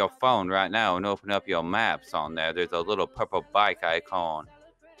your phone right now and open up your maps on there, there's a little purple bike icon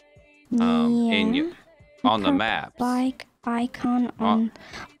on the maps. Bike icon on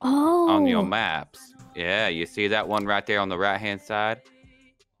your Oh. maps. Yeah, you see that one right there on the right hand side?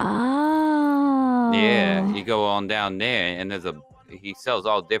 Oh. Yeah, you go on down there and he sells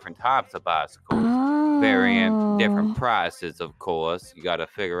all different types of bicycles. Varying different prices, of course. You got to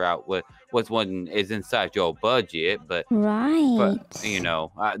figure out what's one is inside your budget, but right.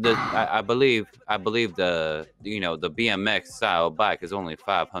 I believe the the BMX style bike is only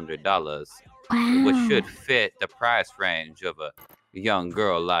 $500, which should fit the price range of a young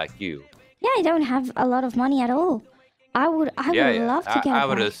girl like you. Yeah, I don't have a lot of money at all. I would love to get I a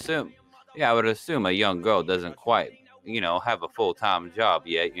would bike. assume. Yeah, I would assume a young girl doesn't quite, have a full-time job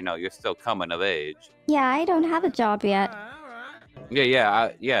yet. You're still coming of age. Yeah, I don't have a job yet.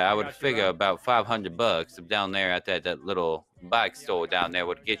 I would figure about $500 down there at that little bike store down there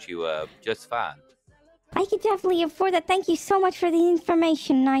would get you just fine. I could definitely afford that. Thank you so much for the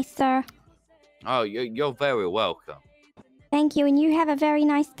information, nice sir. Oh, you're very welcome. Thank you, and you have a very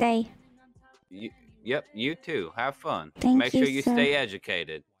nice day. Yep, you too. Have fun. Thank Make you, sure you sir. stay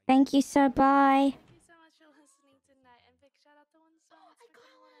educated. Thank you, sir. Bye.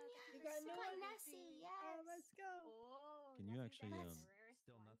 Can you actually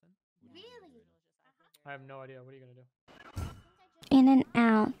still nothing? Really? I have no idea. What are you gonna do? In and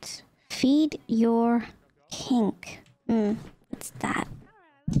out. Feed your kink. What's that?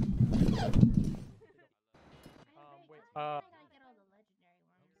 I'm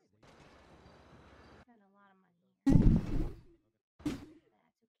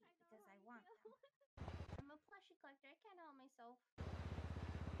a plushie collector. I can't help myself.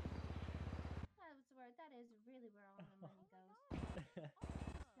 That's where that is really where all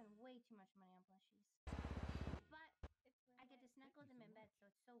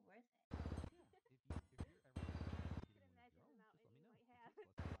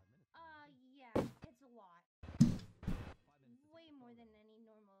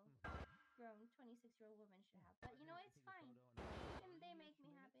 26-year-old woman should have. But you know, it's fine. And they make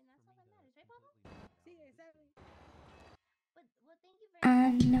me happy, and that's all that matters, right, Bobo? See, exactly. But well, thank you very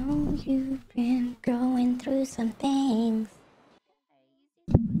I much. know you've been going through some things.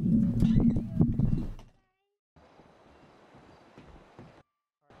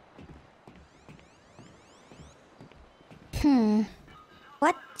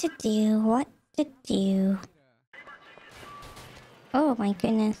 What to do? What to do? Oh my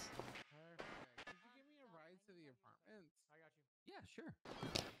goodness. Yeah, sure.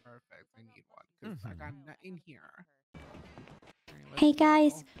 Perfect. I need one because I got nothing here. Hey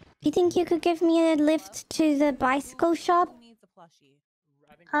guys, do you think you could give me a lift to the bicycle shop?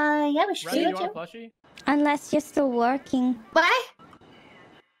 Yeah, we should Ren, do you it want a too. plushie? Unless you're still working. What?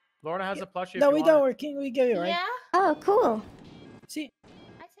 Lorna has a plushie. No, if we you don't want working. We give you right. Yeah. Oh, cool. See.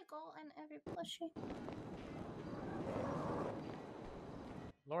 I take all and every plushie.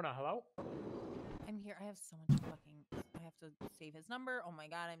 Lorna, hello? I'm here. I have so much fucking. I have to save his number. Oh my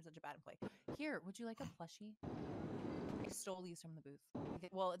god, I'm such a bad play. Here, would you like a plushie? I stole these from the booth.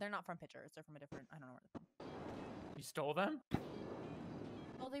 Well, they're not from Pitchers. They're from a different. I don't know where they're from. You stole them?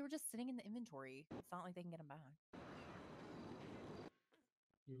 Well, they were just sitting in the inventory. It's not like they can get them back.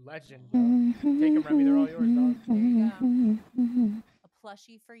 You legend, yo. Take them, Remy. They're all yours, dog. There you go. A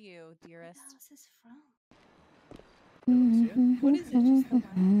plushie for you, dearest. What is this from? What is it? Just the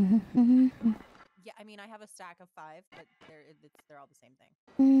one? Yeah, I mean, I have a stack of 5, but they're all the same thing.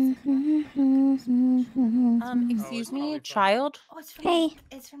 Excuse me, child. Oh, it's from Hey.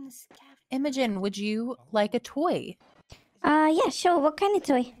 It's from the scavenger. Imogen, would you like a toy? Yeah, sure. What kind of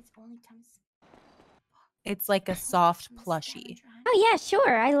toy? It's only comes. It's like a soft plushie. Oh yeah,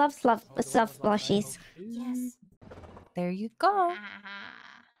 sure. I love soft plushies. Yes. There you go.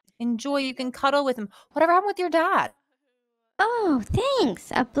 Enjoy. You can cuddle with him. Whatever happened with your dad? Oh,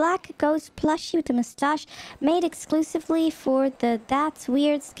 thanks. A black ghost plushie with a mustache made exclusively for the That's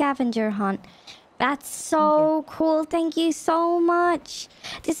Weird scavenger hunt. That's so cool. Thank you so much.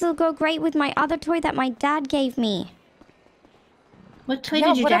 This will go great with my other toy that my dad gave me. What toy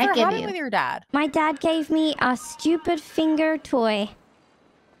did your dad give you? With your dad? My dad gave me a stupid finger toy.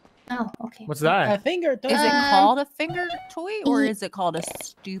 Oh, okay. What's that? A finger toy. Is it called a finger toy or is it called a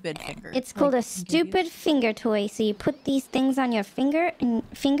stupid finger? It's called a stupid finger toy. So you put these things on your fingers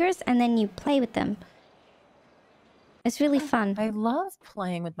and then you play with them. It's really fun. I love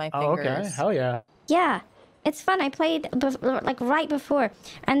playing with my Oh, fingers. okay. Hell yeah. Yeah, it's fun. I played like right before,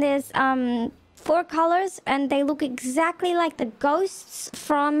 and there's 4 colors, and they look exactly like the ghosts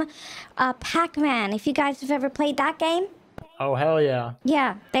from Pac-Man. If you guys have ever played that game. Oh, hell yeah.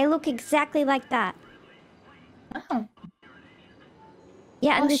 Yeah, they look exactly like that. Oh.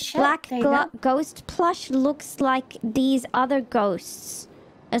 Yeah, and Oh, this shit, black there you go. ghost plush looks like these other ghosts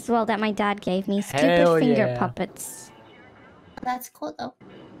as well that my dad gave me. Stupid Hell finger yeah. puppets. That's cool though.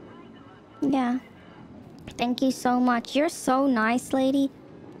 Yeah. Thank you so much. You're so nice, lady.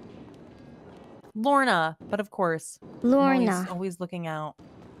 Lorna, but of course. Lorna. Always looking out.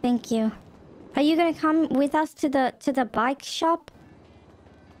 Thank you. Are you gonna come with us to the bike shop?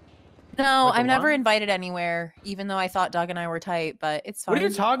 No, Like a I'm never what? invited anywhere, even though I thought Doug and I were tight, but it's fine. What are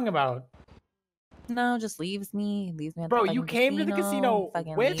you talking about? No, just leaves me at the Bro, fucking you came to the casino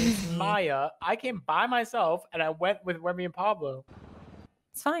fucking with leaves me. Maya. I came by myself, and I went with Remy and Pablo.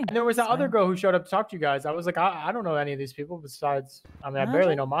 It's fine. And there was that It's other fine. girl who showed up to talk to you guys. I was like, I don't know any of these people besides, I mean, I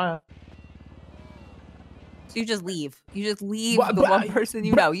barely know Maya. So you just leave. You just leave Bruh, the bruh, one person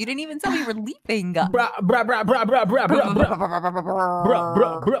you know. You didn't even tell me you were leaving. Bruh, bruh, bruh, bruh, bruh, bruh, bruh,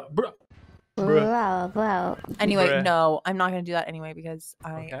 bruh, bruh, bruh. Bro. Anyway, Bruh. no, I'm not going to do that anyway because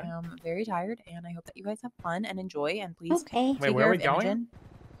I Okay. am very tired and I hope that you guys have fun and enjoy and please Okay. take Wait, where care are of we going? Imogen.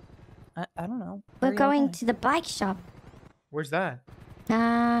 I don't know. We're Where are y'all going to the bike shop. Where's that?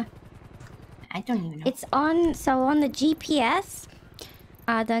 I don't even know. It's on the GPS.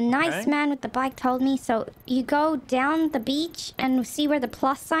 The nice Okay. man with the bike told me. So you go down the beach and see where the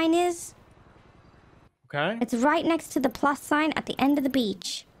plus sign is. Okay. It's right next to the plus sign at the end of the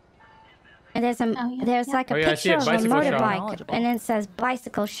beach. And there's like a Oh, yeah, I see picture it. of a Bicycle shop. motorbike, and it says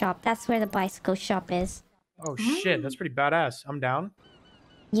bicycle shop. That's where the bicycle shop is. Oh shit, that's pretty badass. I'm down.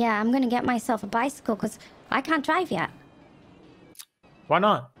 Yeah, I'm gonna get myself a bicycle because I can't drive yet. Why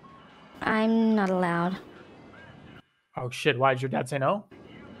not? I'm not allowed. Oh shit, why did your dad say no?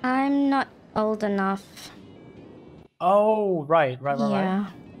 I'm not old enough. Oh, right.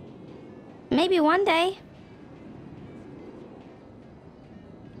 Yeah. Maybe one day.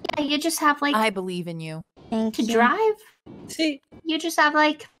 Yeah, you just have like I believe in you. Thank to you. drive. See, you just have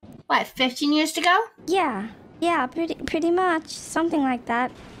like what, 15 years to go? Yeah, pretty much something like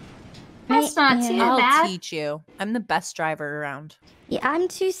that. That's not too I'll bad. teach you. I'm the best driver around. Yeah, I'm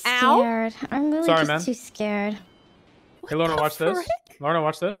too Ow. scared. I'm really Sorry, just man. too scared. Hey, Lorna, watch this. Lorna,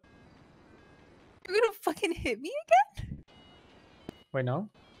 watch this. You're gonna fucking hit me again? Wait, no.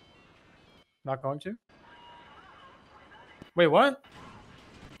 Not going to? Wait, what?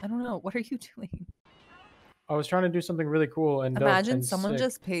 I don't know. What are you doing? I was trying to do something really cool and dope Imagine and someone sick.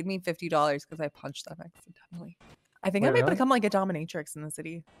 just paid me $50 because I punched them accidentally. I think I Wait, might really? become like a dominatrix in the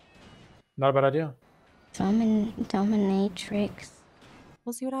city. Not a bad idea. Dominatrix.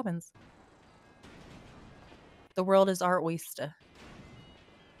 We'll see what happens. The world is our oyster.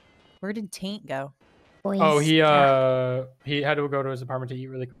 Where did Taint go? Oh, he had to go to his apartment to eat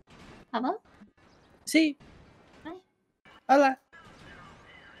really quick. Hello? See. Hola.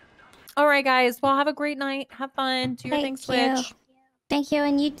 All right, guys. Well, have a great night. Have fun. Do your thing, Switch. Thank you,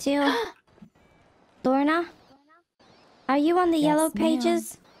 and you too. Lorna? Are you on the Yes, yellow ma'am.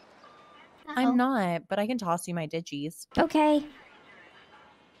 pages? I'm not, but I can toss you my digis. Okay.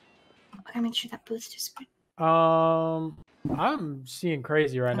 I gotta make sure that booth's just good. I'm seeing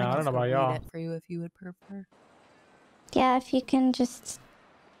crazy right now. I don't know about Read y'all. it for you if you would prefer. Yeah, if you can just...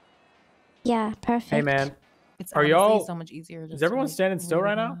 Yeah, perfect. Hey, man. It's Are honestly y'all? so much easier. Is everyone standing still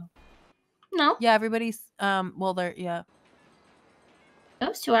right now? No. Yeah, everybody's well, they're yeah.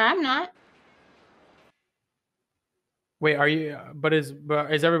 Those two are. I'm not. Wait, are you? But is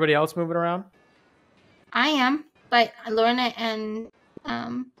everybody else moving around? I am, but Lorna and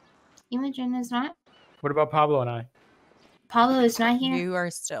Imogen is not. What about Pablo and I? Pablo is not here. You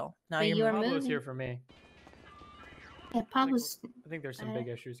are still. Now But you're you are moving. Pablo's moving. here for me. Yeah, Pablo's. I think there's some big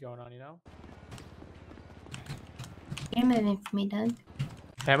issues going on, you know? You're moving for me, Doug.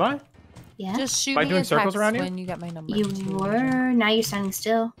 Am I? Yeah. Just shoot By me doing a circles text around you? when you get my number. You too. were. Now you're standing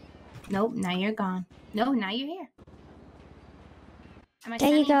still. Nope. Now you're gone. No. Now you're here. Am I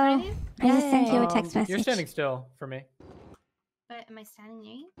There you standing in front go. of you? I just sent you a text You're message. standing still for me. But am I standing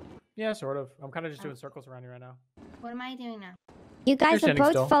near you? Yeah, sort of. I'm kind of just doing circles around you right now. What am I doing now? You guys are standing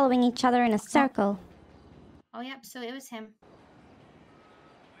both still. following each other in a circle. Oh, yep. So it was him.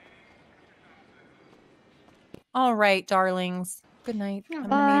 All right, darlings. Good night. Have an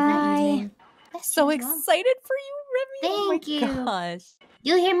Bye. amazing evening. So excited for you, Remy. Thank oh you. my gosh.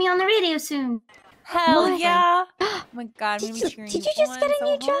 You'll hear me on the radio soon. Hell What? yeah. Oh my god, I'm gonna be Did cheering you just on get a so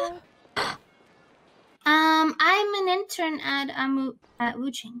new hard. job? I'm an intern at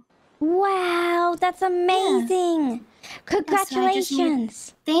Wuching. Wow, that's amazing.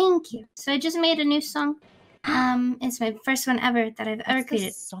 Congratulations. Thank you. So I just made a new song. It's my first one ever that I've ever What's the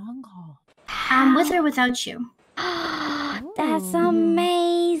created. song called? With or without you. That's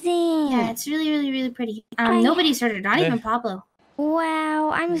amazing. Yeah, it's really, really, really pretty. Nobody's heard it, not even Pablo.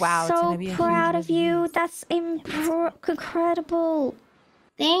 Wow, I'm Wow, it's so gonna be a proud huge of you. That's incredible.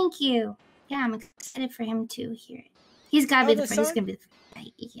 Thank you. Yeah, I'm excited for him to hear it. He's gotta be the first. He's gonna be.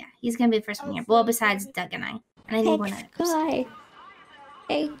 Yeah, he's gonna be the first one here. Well, besides Doug and I think one other person. Guy.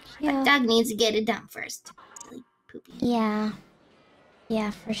 Thank you. But Doug needs to get it done first. Silly poopy. Yeah.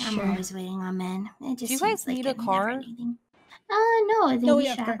 Yeah, for I'm sure. always waiting on men. It just Do you seems guys like need a I'm never car? anything. No, I think we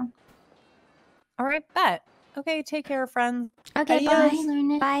should have one. All right, bet. Okay, take care, friends. Okay, Bye, bye.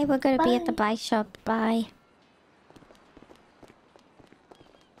 Lorna. Bye. We're gonna be at the Bye. buy shop. Bye.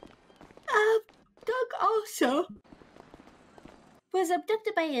 Doug also was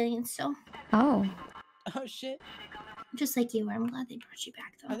abducted by aliens, so Oh. Oh shit. just like you were. I'm glad they brought you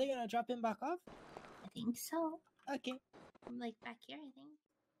back, though. Are they gonna drop him back off? I think so. Okay. Like back here, I think.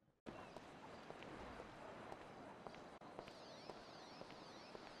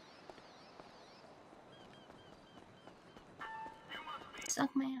 Suck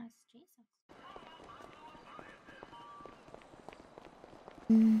my ass, Jesus.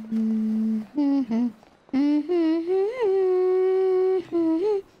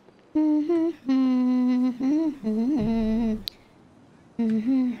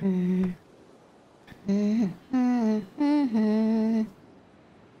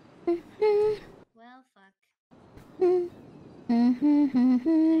 Well, fuck. There's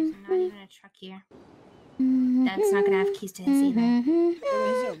not even a truck here. That's not gonna have keys to his either. He's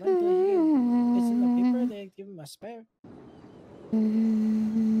a rental here. It's in the paper. They give him a spare. I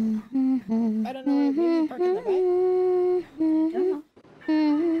don't know. Maybe park in the back. I don't know.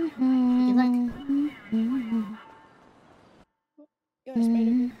 Good luck. You want a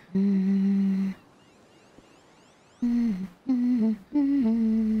spider?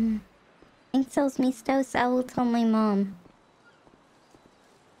 Thanks, Mistos. I will tell my mom.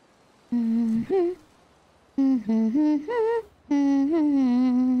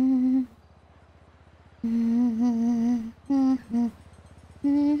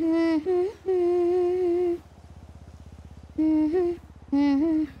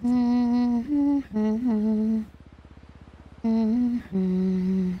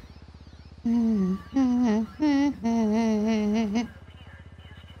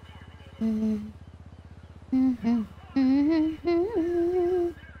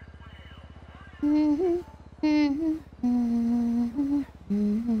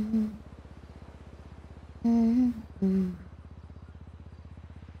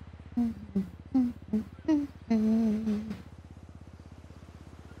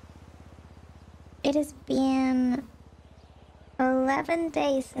 It has been 11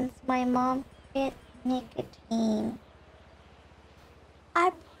 days since my mom quit nicotine.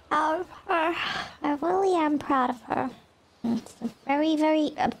 I'm proud of her. I really am proud of her. It's a very,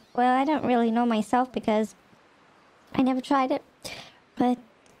 very... well, I don't really know myself because I never tried it. But,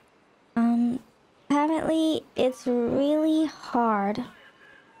 apparently it's really hard.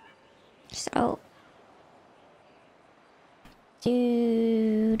 So...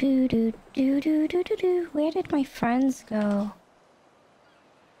 Where did my friends go?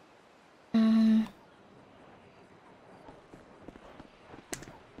 I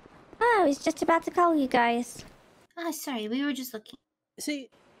was just about to call you guys. Oh, sorry, we were just looking. See.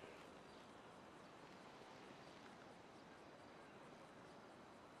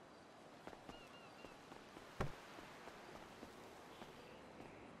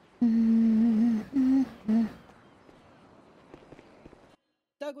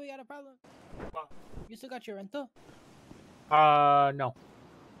 Doug, we got a problem. You still got your rental? No.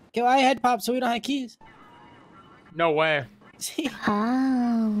 Okay, well, I had pop, so we don't have keys. No way.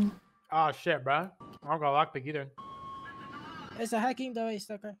 Oh. Oh shit, bro. I don't got lockpick either. It's a hacking device,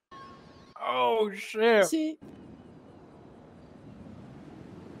 Tucker. Oh shit. See?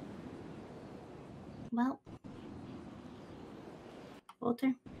 Well,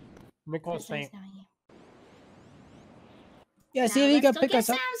 Walter. Make call Saint. Yeah, Now see if he let's can go pick get us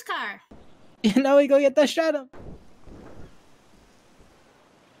up. Sam's car. Now we go get the stratum.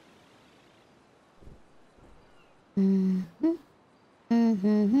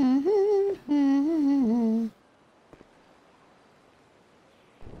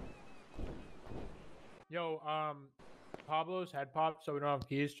 Yo, Pablo's head popped, so we don't have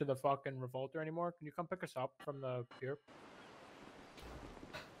keys to the fucking revolter anymore. Can you come pick us up from the pier?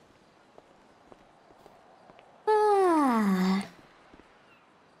 Ah.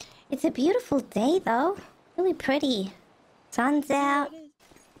 It's a beautiful day, though. Really pretty. Sun's out.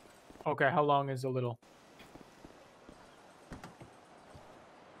 Okay, how long is a little?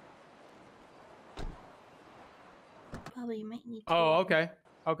 Probably you might need to. Oh, okay.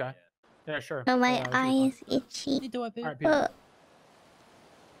 Okay. Yeah, sure. Oh, my Yeah, that should be eyes itchy. Alright, Peter.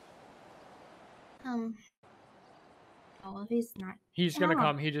 Oh, well, he's not. He's gonna Oh.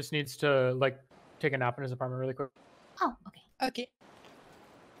 come. He just needs to like take a nap in his apartment really quick. Oh, okay. Okay.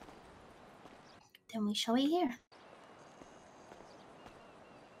 Then we shall wait here.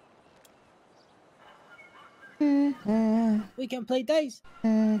 We can play dice.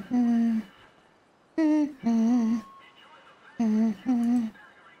 You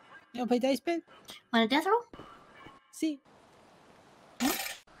wanna play dice, babe? Want a death roll? See.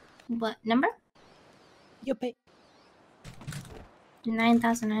 What number? You pay.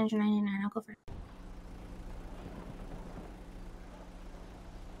 9,999. I'll go for it.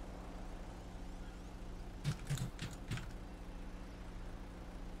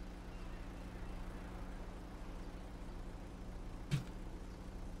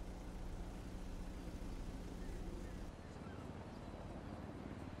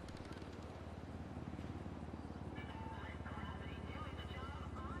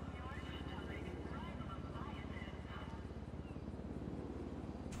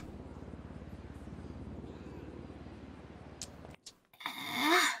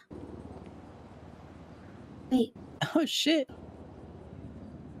 Wait. Oh shit.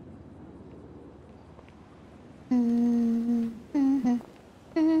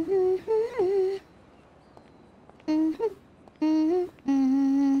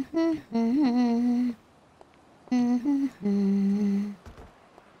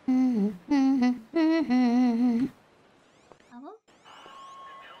 Hello?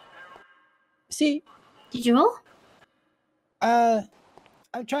 See. Did you roll? I'm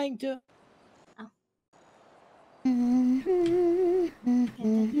trying to.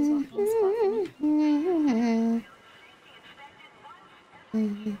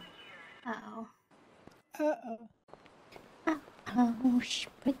 Uh-oh. Uh-oh. Oh,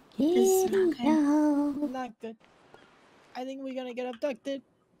 spaghetti. This is not good. Not good. I think we're gonna get abducted.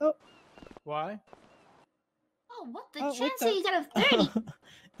 Oh. Why? Oh, what the Oh, what chance the- that you got a 30?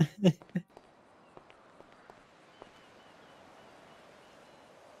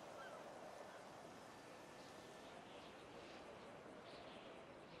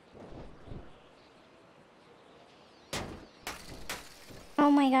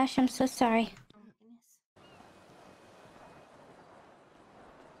 Oh my gosh, I'm so sorry. Oh, goodness.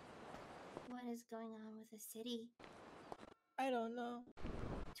 What is going on with the city? I don't know.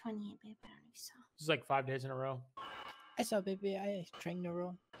 28, babe. I don't think so. This is like 5 days in a row. I saw baby. I trained the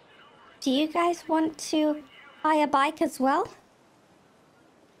roll. Do you guys want to buy a bike as well?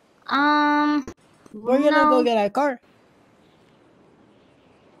 We're gonna go get our car.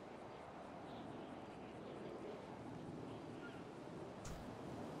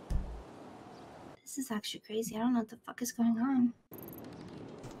 This is actually crazy. I don't know what the fuck is going on.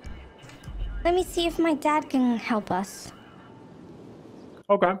 Let me see if my dad can help us.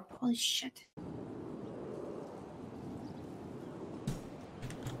 Okay. Holy shit.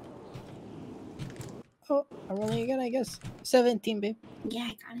 Oh, I'm rolling again, I guess. 17, babe. Yeah,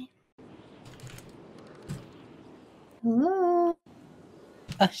 I got it. Ooh.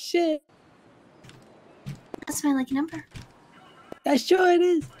 Ah, shit. That's my lucky number. That's sure it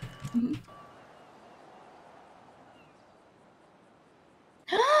is.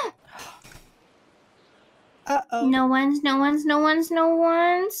 Uh-oh. No one's. No!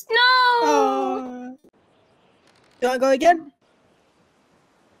 Oh. You wanna go again?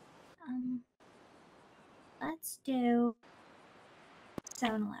 Let's do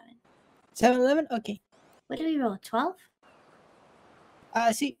 7-Eleven. 7-Eleven? Okay. What do we roll? 12?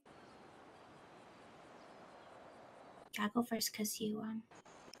 See. I'll go first because you,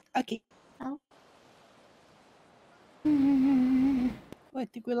 Okay. Oh. Oh, I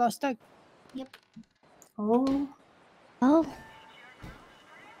think we lost Doug. Yep. Oh. Oh.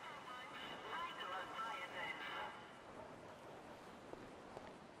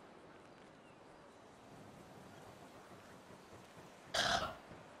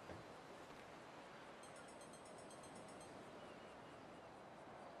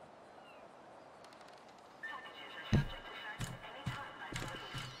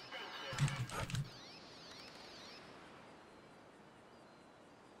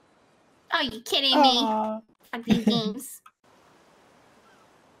 Are you kidding me? Aw. Fuck these games.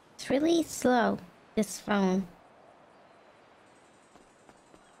 It's really slow, this phone.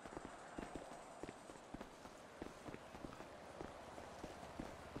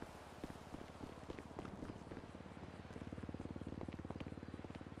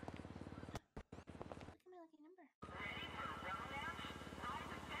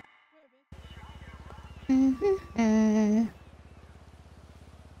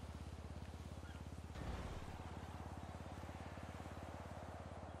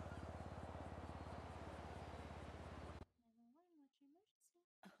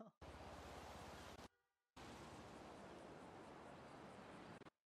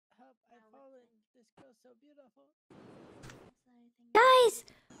 Help, I've fallen. This girl's so beautiful. Guys,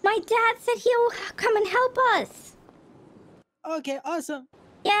 my dad said he'll come and help us. Okay, awesome.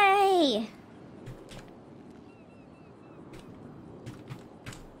 Yay!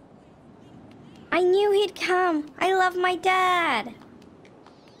 I knew he'd come. I love my dad.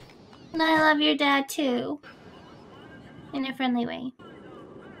 And I love your dad too. In a friendly way.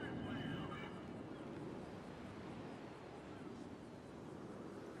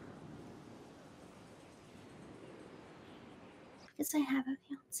 Because I have a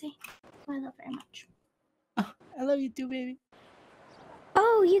fiance who I love very much. I love you too, baby.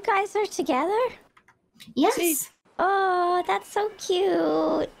 Oh, you guys are together? Yes. See? Oh, that's so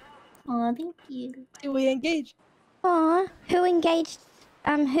cute. Oh, thank you. Did we engage? Aw, who engaged?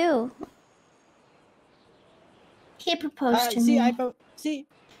 Who? He proposed to see, me. See?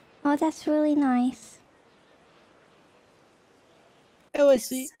 Oh, that's really nice. It was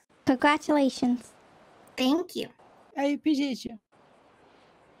sweet. Congratulations. Thank you. I appreciate you.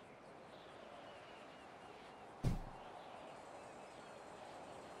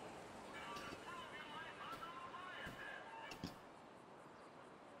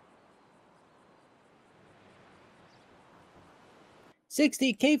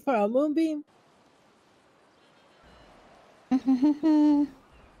 $60K for a moonbeam?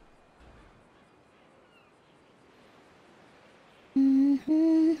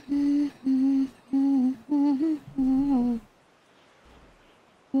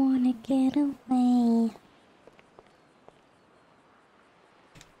 Wanna get away.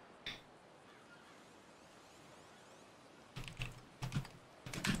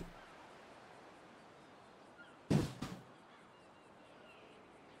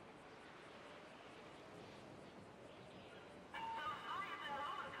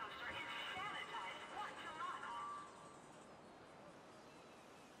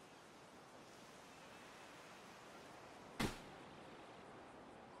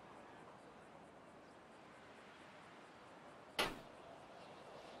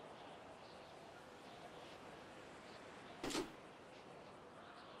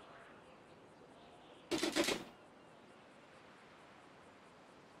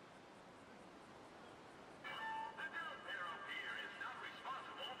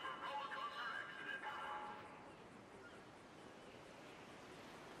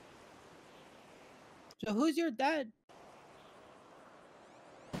 So who's your dad?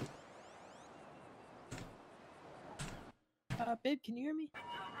 Babe, can you hear me?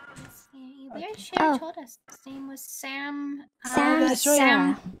 We actually told us his name was Sam. Sam that's right.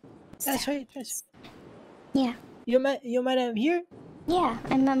 Sarah. That's right. Yeah. You met him here? Yeah,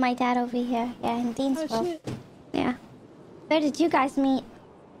 I met my dad over here. Yeah, in Deansville. Oh shit. Yeah. Where did you guys meet?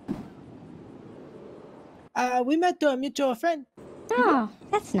 We met through a mutual friend. Oh,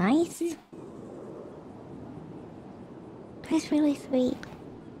 that's nice. That's really sweet.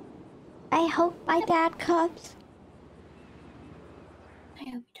 I hope my dad comes. I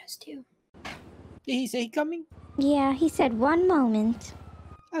hope he does too. Did he say coming? Yeah, he said 1 moment.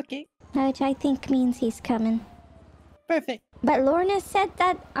 Okay. Which I think means he's coming. Perfect. But Lorna said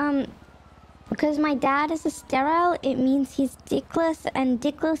that, because my dad is a sterile, it means he's dickless, and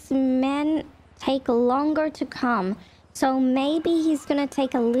dickless men take longer to come. So maybe he's gonna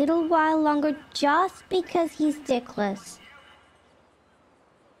take a little while longer just because he's dickless.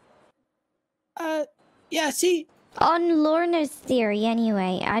 Yeah, see? On Lorna's theory,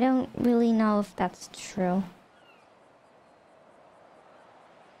 anyway. I don't really know if that's true.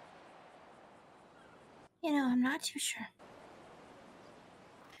 You know, I'm not too sure.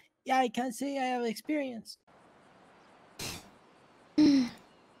 Yeah, I can't say I have experience.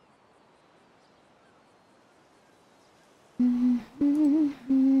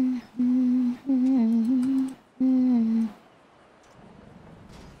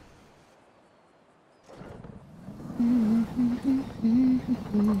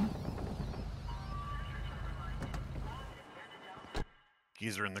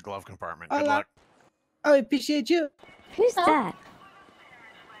 Keys are in the glove compartment. Good Good luck. I appreciate you. Who's that?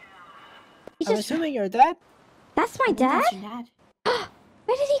 I'm assuming your dad? That's my dad? That's your dad.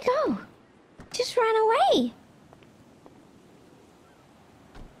 Where did he go? Just ran away.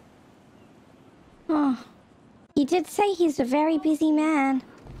 Oh. He did say he's a very busy man.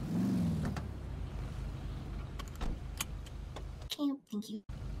 Okay, thank you.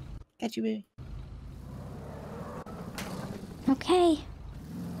 Got you, baby. Okay.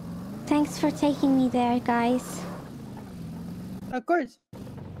 Thanks for taking me there, guys. Of course.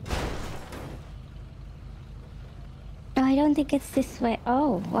 Oh, I don't think it's this way.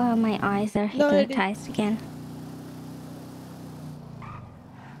 Oh, wow, my eyes are No, it is. hypnotized again.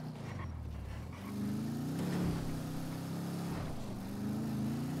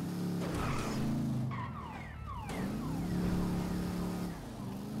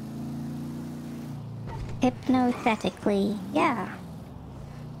 Hypnothetically, yeah.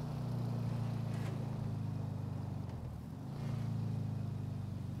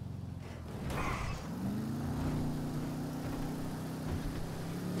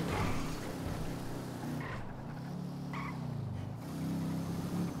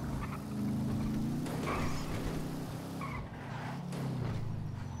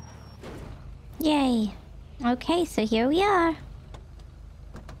 Yay. Okay, so here we are.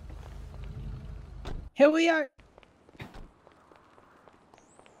 Here we are.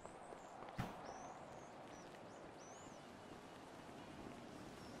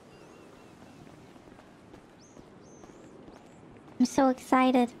 I'm so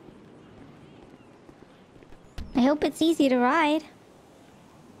excited. I hope it's easy to ride.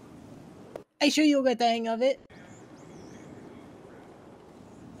 I'm sure you'll get the hang of it.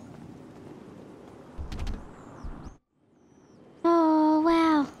 Oh,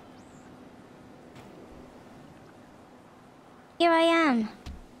 wow. Here I am.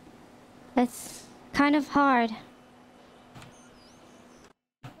 It's kind of hard.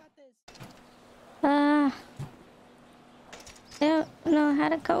 I don't know how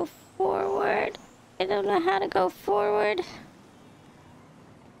to go forward. I don't know how to go forward.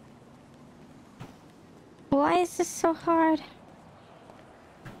 Why is this so hard?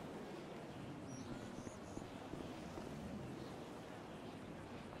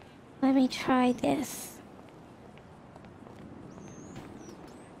 Let me try this.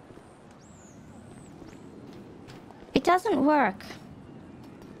 It doesn't work.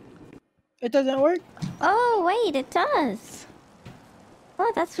 It doesn't work? Oh, wait, it does.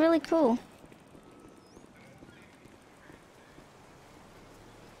 Oh, that's really cool.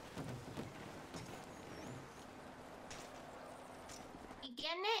 You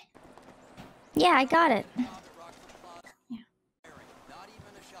getting it? Yeah, I got it.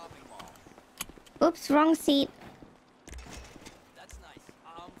 Oops, wrong seat. That's nice.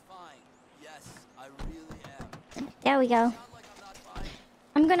 I'm fine. Yes, I really am. There we go.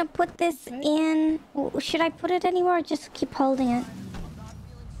 I'm gonna put this in. Should I put it anywhere or just keep holding it?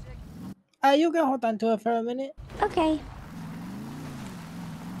 You can hold on to it for a minute. Okay.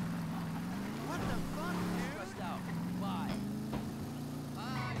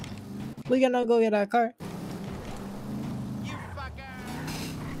 We're gonna go get our car.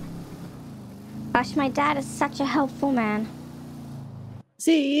 Gosh, my dad is such a helpful man.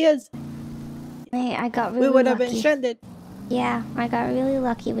 See, he is. Hey, I got really We would have lucky. been stranded. Yeah, I got really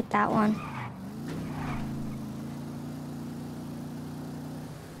lucky with that one.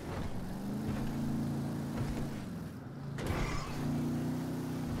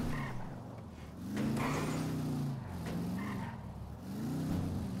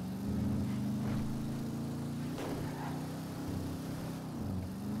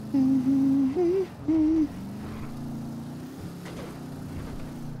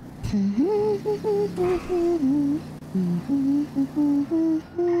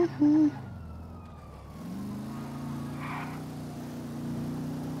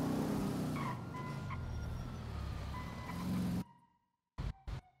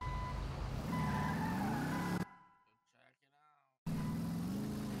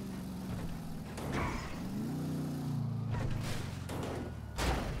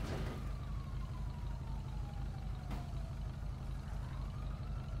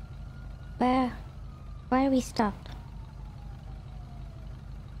 Why are we stopped?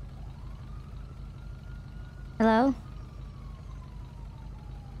 Hello?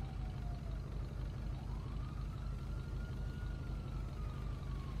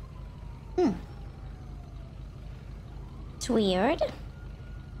 It's weird.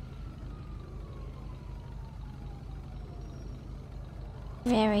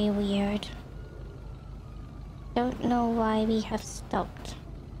 Very weird. Don't know why we have stopped.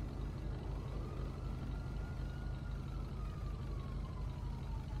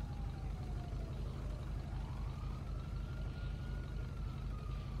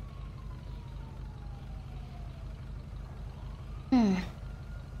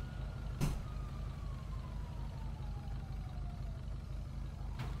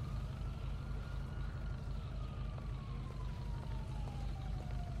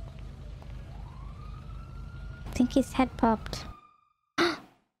 I think his head popped.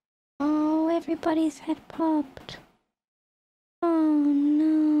 Oh, everybody's head popped. Oh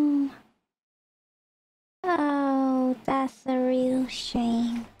no. Oh, that's a real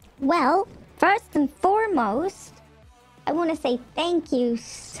shame. Well, first and foremost, I want to say thank you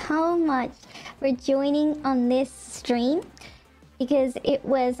so much for joining on this stream, because it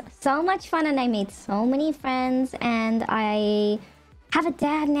was so much fun and I made so many friends, and I have a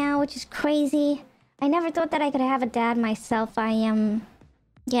dad now, which is crazy. I never thought that I could have a dad myself.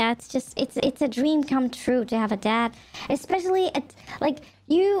 Yeah, it's just, it's a dream come true to have a dad. Especially, like,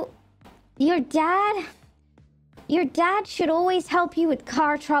 your dad should always help you with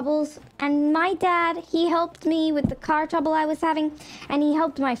car troubles. And my dad, he helped me with the car trouble I was having. And he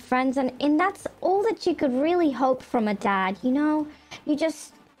helped my friends. And that's all that you could really hope from a dad, you know?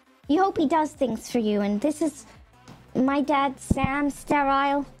 You hope he does things for you. And this is my dad, Sam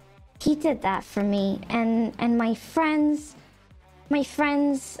Sterile. He did that for me. And my friends,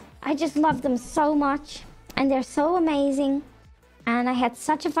 I just love them so much. And they're so amazing. And I had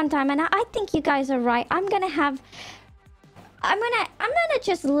such a fun time. And I think you guys are right. I'm gonna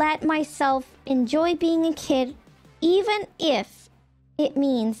just let myself enjoy being a kid, even if it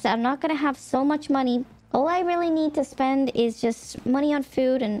means that I'm not gonna have so much money. All I really need to spend is just money on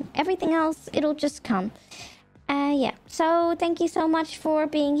food, and everything else, it'll just come. Yeah, so thank you so much for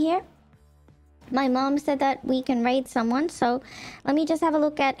being here. My mom said that we can raid someone, so let me just have a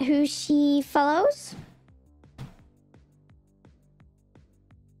look at who she follows.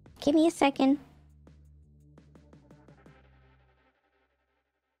 Give me a second.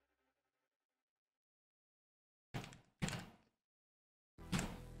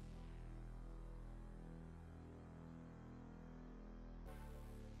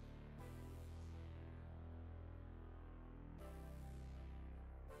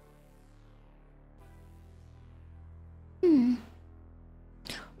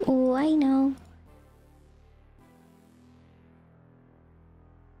 Oh, I know.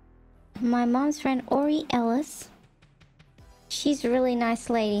 My mom's friend Ori Ellis. She's a really nice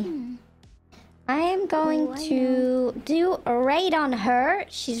lady. I am going to do a raid on her.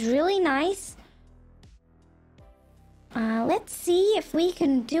 She's really nice. Let's see if we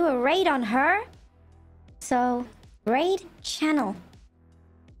can do a raid on her. So, raid channel.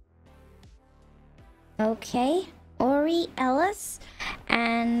 Okay, Ori Ellis.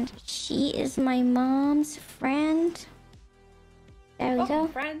 And she is my mom's friend. There we go.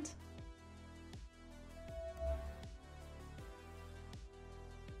 Friend.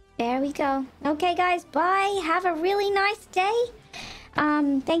 There we go. Okay, guys, bye. Have a really nice day.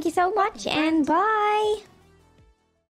 Thank you so much, and bye.